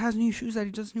dad just has new shoes that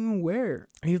he doesn't even wear.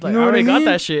 He's like, You know I what I already got mean?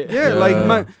 that shit. Yeah,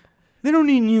 like they don't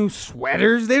need new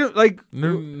sweaters. They don't like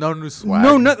no new swag.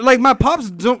 no, like my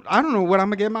pops don't. I don't know what I'm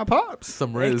gonna get my pops.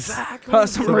 Some Riz. Exactly.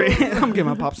 I'm getting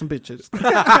my pops some bitches.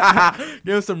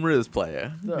 Give us some Riz,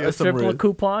 player. Give A us some strip Riz. club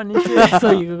coupon and shit. So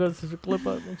you can go to the clip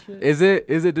up and shit.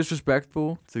 Is it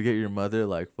disrespectful to get your mother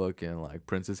like fucking like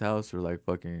Prince's house or like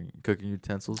fucking cooking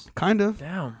utensils? Kind of.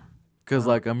 Damn. Cause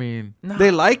like I mean, Nah. They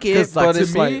like it, 'Cause, like, but to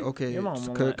it's like me, okay, your mom just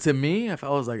won't cook. let- to me, if I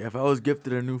was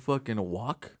gifted a new fucking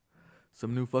wok,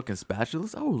 some new fucking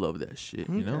spatulas, I would love that shit.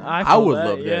 You know, I I feel would that,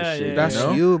 love yeah, that shit. yeah, That's you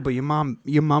know? you, but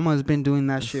your mama has been doing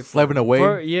that shit for Slaving away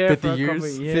For- 50 for a couple-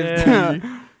 years.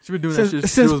 yeah. She's been doing that shit since, since she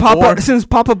since was Papa born. since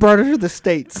Papa brought her to the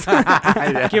States.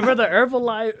 Give her the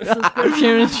Herbalife subscription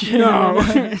and shit.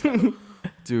 No.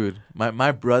 Dude,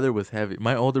 my brother was heavy.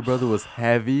 My older brother was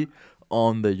heavy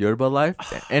on the Yerba life,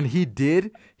 and he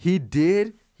did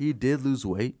lose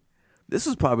weight. This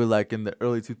was probably like in the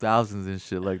early 2000s and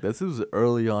shit. Like this was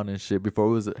early on and shit before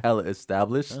it was hella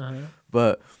established.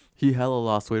 But he hella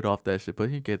lost weight off that shit. But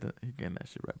he getting that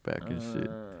shit right back and shit.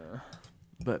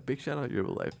 But big shout out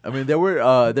Yerba Life. I mean, they were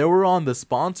on the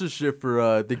sponsorship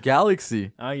for the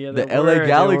Galaxy. Oh yeah, The they LA were,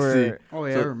 Galaxy. They were, Oh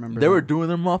yeah, So I remember. They that. were doing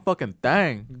their motherfucking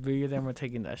thing. bigger than we're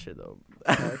taking that shit though.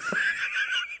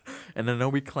 And I know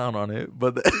we clown on it,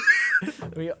 but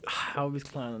We always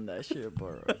clowning that shit,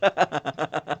 bro.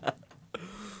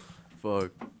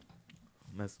 fuck.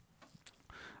 That's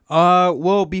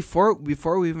Well, before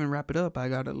we even wrap it up, I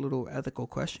got a little ethical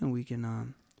question we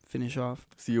can finish off.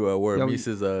 see you where Yo,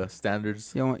 Mises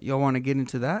standards. Y'all want to get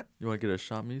into that? You want to get a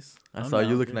shot, Mies? I I'm saw you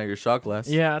down, looking dude. at your shot glass.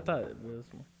 Yeah, I thought it was.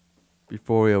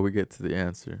 Before we get to the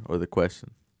answer or the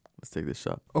question, let's take this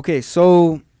shot. Okay,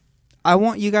 so I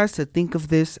want you guys to think of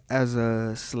this as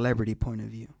a celebrity point of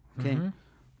view. Okay,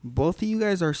 both of you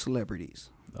guys are celebrities,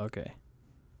 Okay.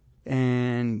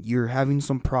 and you're having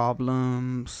some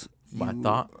problems. My You-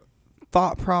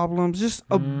 thought. problems, just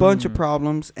a bunch of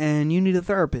problems, and you need a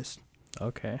therapist.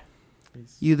 Okay.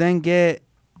 You then get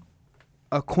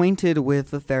acquainted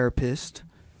with a therapist.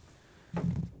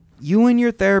 You and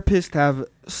your therapist have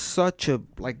such a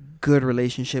good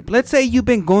relationship. Let's say you've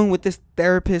been going with this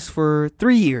therapist for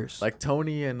 3 years. Like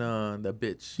Tony and the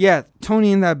bitch. Yeah,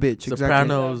 Tony and that bitch.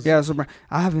 Sopranos. Exactly. Yeah, Sopranos.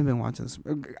 I haven't been watching this.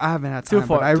 I haven't had Too time,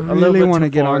 far. but I A little really bit want to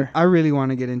too get on. far. I really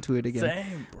want to get into it again.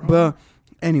 Same, bro. But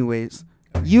anyways,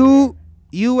 you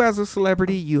as a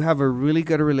celebrity, you have a really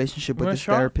good relationship with Want a this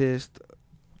shot? therapist.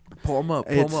 Pull him up,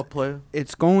 player.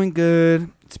 It's going good.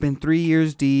 It's been 3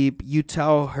 years deep. You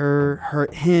tell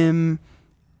him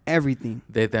everything.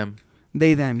 They, them.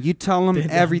 They, them. You tell them They,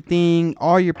 them. everything,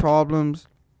 all your problems.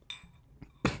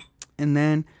 And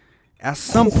then at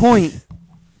some point,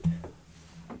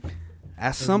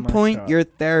 my shot. your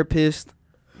therapist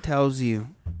tells you,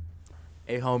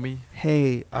 Hey, homie.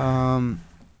 hey,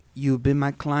 you've been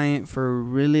my client for a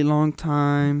really long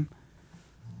time.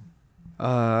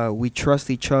 We trust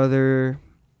each other,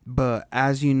 but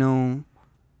as you know,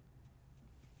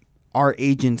 our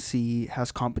agency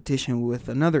has competition with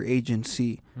another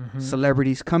agency.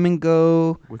 Celebrities come and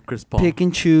go, With Chris Paul. pick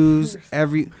and choose.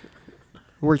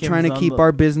 We're Kim's trying to on keep the-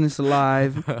 our business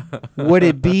alive. Would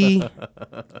it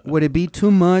be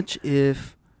too much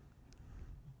if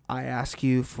I ask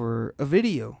you for a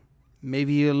video?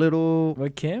 Maybe a little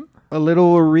What, Kim?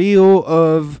 reel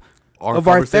of our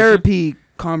conversation? therapy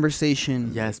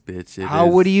conversation. Yes, bitch. How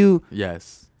would you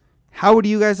Yes.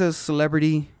 guys as a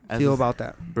celebrity As feel a- about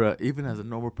that? Bruh, even as a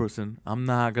normal person, I'm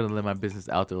not gonna let my business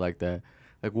out there like that.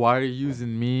 Like, why are you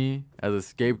using me as a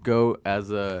scapegoat, as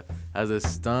a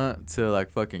stunt to like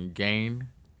fucking gain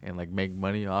and like make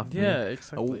money off me? Yeah,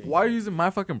 exactly. Why are you using my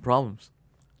fucking problems?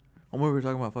 I'm over here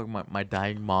talking about fucking my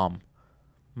dying mom,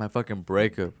 my fucking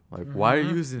breakup. Like, why are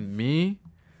you using me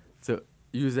to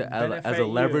use it as Benefit a you.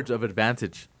 leverage of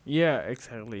advantage? Yeah,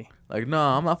 exactly. Like, no,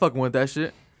 I'm not fucking with that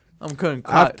shit. I'm cutting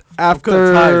After- I'm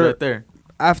cutting ties right there.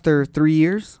 After 3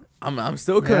 years? I'm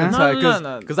still Yeah. cutting No, ties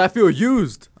no. because I feel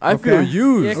used. I feel Okay.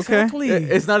 used. Yeah, exactly.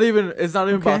 It's not even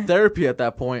Okay. about therapy at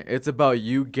that point. It's about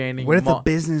you gaining. What if the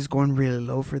business is going really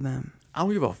low for them? I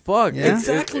don't give a fuck. Yeah?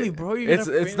 Exactly, bro. You It's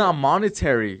gotta it's not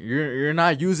monetary. You're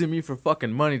not using me for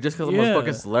fucking money just because I'm a Yeah.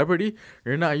 fucking celebrity.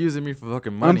 You're not using me for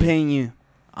fucking I'm money. paying you.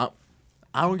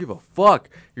 I don't give a fuck.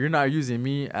 You're not using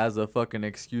me as a fucking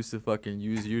excuse to fucking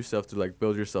use yourself to like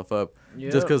build yourself up.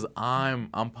 Yep. Just because I'm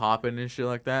popping and shit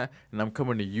like that, and I'm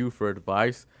coming to you for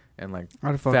advice and like.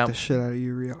 I'd fuck the shit out of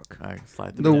you, Ryok. I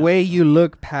slide The way you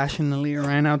look passionately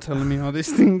right now, telling me all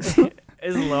these things.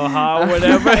 It's a little hot,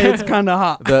 whatever. It's kind of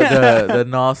hot. the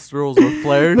nostrils are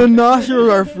flared. The nostrils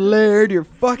are flared. Your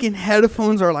fucking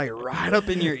headphones are like right up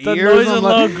in your The ears. noise is I'm a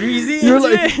like, little greasy. you're and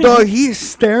like, shit. dog, he's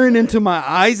staring into my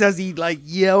eyes as he like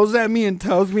yells at me and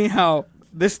tells me how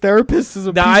this therapist is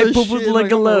a The piece eye of poop shit. was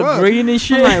like a I'm little whoa. green and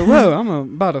shit. I'm like, whoa, I'm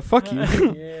about to fuck you.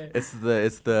 Yeah. It's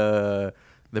the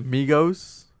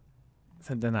Migos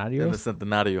and the Centenarios.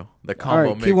 Centenario. The All combo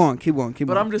right, mix. keep on.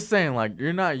 But I'm just saying, like,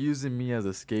 you're not using me as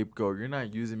a scapegoat. You're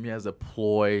not using me as a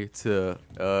ploy to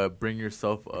bring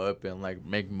yourself up and like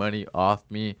make money off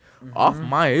me, off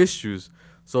my issues.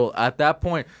 So at that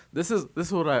point, this is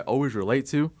what I always relate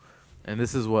to, and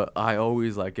this is what I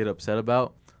always like get upset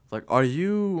about. Like, are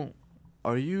you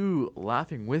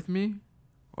laughing with me,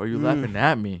 or are you laughing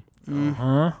at me?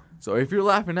 Huh? So if you're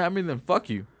laughing at me, then fuck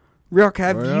you. Ryok,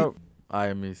 have you? Well,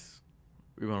 I miss.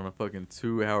 We went on a fucking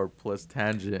 2-hour plus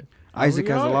tangent. Isaac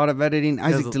has a lot of editing.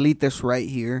 Isaac, a- delete this right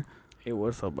here. Hey,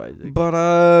 what's up, Isaac?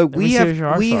 But me we see what your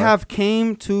have hearts are.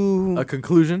 came to A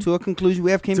conclusion. a conclusion. We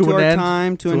have came To to an our end.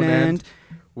 time to To an an end. end.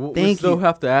 We Thank still you.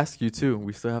 have to ask you too.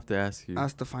 We still have to ask you.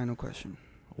 That's the final question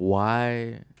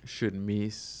Why should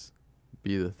Mies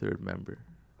be the third member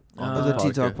on of this the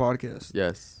Tea Talk podcast? podcast.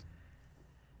 Yes.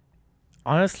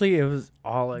 Honestly, it was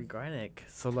all organic.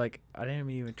 So, like, I didn't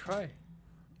even try.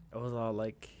 It was all,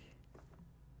 like,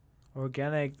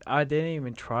 organic. I didn't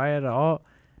even try it at all.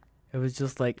 It was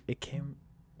just, like, it came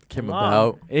along.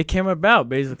 About. It came about,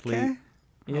 basically. Okay,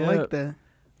 Yeah. I like that.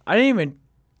 I didn't even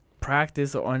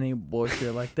practice or any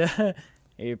bullshit like that.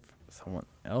 If someone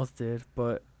else did,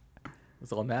 but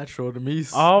It's all natural to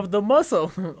Mies. off the muscle.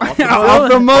 Off the muzzle. Off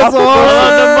the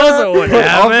muzzle. What Off the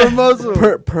happened?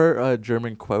 muzzle. Per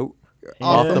German quote. Yeah.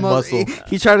 Off the muscle.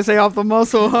 He tried to say off the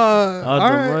muscle, huh? Off All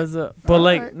the right. muzzle. But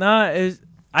Alright. like, nah,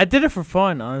 I did it for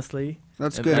fun, honestly.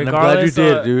 That's And, good. and I'm glad you Regardless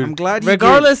did, of- dude. I'm glad you did.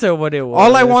 Regardless of what it was.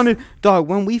 All I wanted, dog,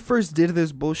 when we first did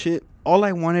this bullshit, all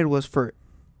I wanted was for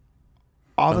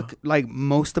all the like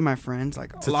most of my friends,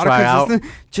 like To a lot try of out.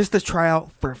 consistent, just to try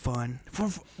out for fun.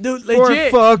 Dude, For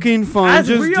legit. fucking fun. As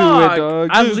Just do it, Ryok, dog.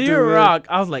 as Just Leo do it. Rock,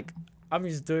 I was like, I'm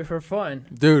just doing it for fun.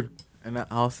 Dude, and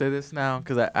I'll say this now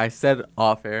because I said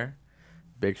off air.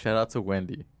 Big shout out to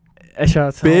Wendy. A shout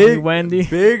out to Big homie Wendy.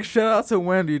 Big shout out to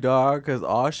Wendy, dog, because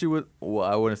all she would, well,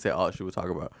 I wouldn't say all she would talk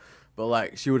about, but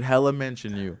like she would hella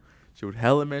mention you. She would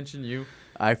hella mention you.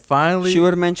 I finally She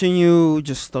would mention you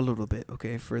just a little bit,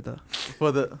 okay, for the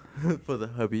for the for the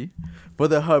hubby,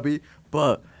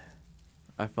 but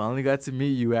I finally got to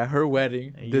meet you at her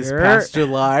wedding this Yeah. past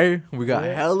July. We got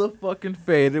Yeah. hella fucking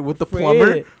faded with the plumber,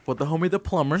 Faded. with the homie the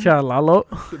plumber. Shout out Lalo.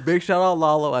 Big shout out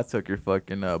Lalo. I took your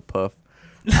fucking puff.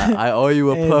 I owe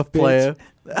you a Ass puff, bitch. player.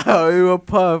 I owe you a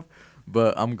puff.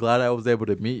 But I'm glad I was able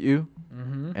to meet you,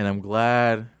 Mm-hmm. and I'm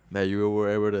glad that you were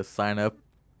able to sign up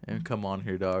and come on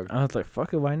here, dog. I was like,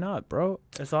 fuck it, why not, bro?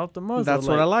 It's off the muzzle. That's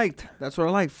what I liked. That's what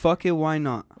I like. Fuck it, why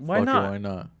not? Why Fuck it, not? why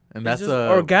not? And It's that's just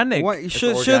organic. Why, It's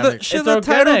should organic. should It's the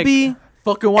title organic. be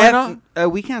fucking why F,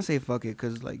 not? we can't say fuck it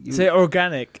because like you Say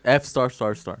organic. F star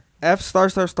star star. F star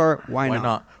star star. Why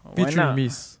not? Why Featuring not?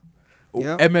 Mies. Oh,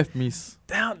 Yep. MF Mies.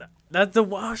 Damn, that's the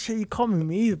wild shit you call me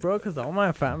Mies, bro, because all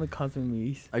my family calls me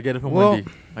Mies. I get it from Well-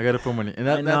 Wendy. I got it from Wendy. And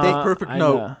I that's the know, perfect I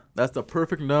note. know. That's the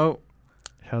perfect note.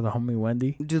 Shout out to homie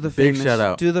Wendy. Do the Big famous. shout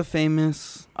out. Do the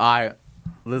famous.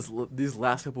 These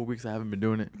last couple weeks I haven't been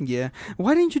doing it. Yeah.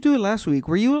 Why didn't you do it last week?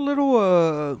 Were you a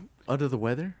little Under the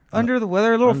weather? under the weather,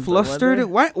 a little Under the flustered?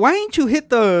 weather? Why ain't you hit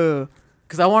the?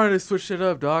 Because I wanted to switch it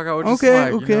up, dog. I was just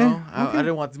Okay, like, okay, you know, I okay.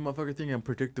 didn't want this motherfucker thing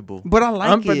unpredictable. But I like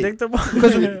it. Unpredictable.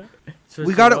 'Cause Switch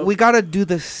We it gotta up. we gotta do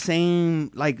the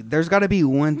same. Like, there's gotta be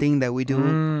one thing that we do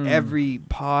Mm. every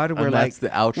pod where And like that's the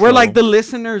outro. where like the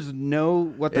listeners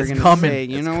know what they're It's gonna coming. say.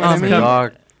 You It's know what coming, I mean?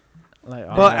 dog. Like,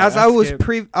 But alright, as I I was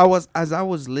skip. as I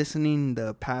was listening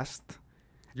the past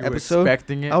You were episode,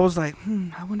 expecting it. I was like,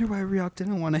 I wonder why Ryok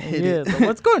didn't want to hit Yeah, it. like,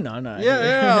 what's going on? out Yeah, here?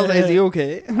 yeah. I was like, is he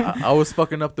okay? I was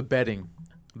fucking up the betting.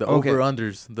 The Okay.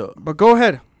 over-unders. The But go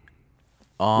ahead,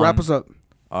 on, wrap us up.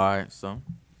 All right, so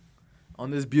on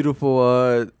this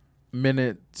beautiful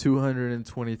minute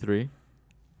 223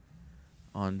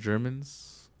 on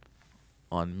Germans,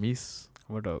 on Mies,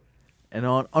 What up? and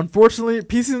on unfortunately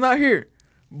PC's not here,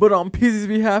 but on PC's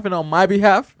behalf and on my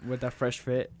behalf, With that fresh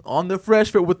fit. on the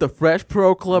Fresh Fit with the Fresh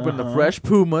Pro Club and the Uh-huh. Fresh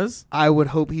Pumas I would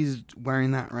hope he's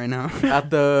wearing that right now. at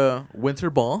the Winter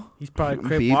Ball. He's probably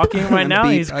crib Beep. walking right now.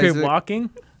 Beep, He's crib Isaac. walking.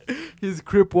 He's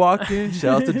crip walking.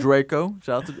 Shout out to Draco.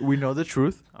 Shout out to We Know the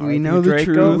Truth. We know the Draco.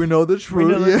 truth. We know the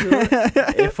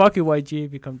truth. Hey, fuck you, YG,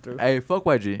 if you come through. Hey, fuck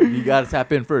YG. You gotta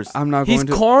tap in first. I'm not He's going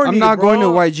to. corny, I'm not going to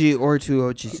bro. YG or to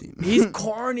OGC. He's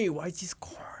corny. YG's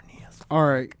corny. All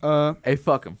right. Hey,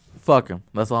 fuck him. Fuck him.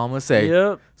 That's all I'm gonna say.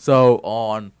 Yep. So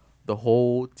on the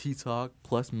whole T Talk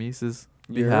plus Mises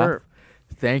behalf, Yep.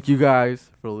 thank you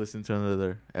guys for listening to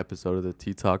another episode of the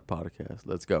T Talk podcast.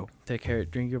 Let's go. Take care.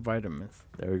 Drink your vitamins.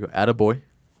 There we go. Attaboy.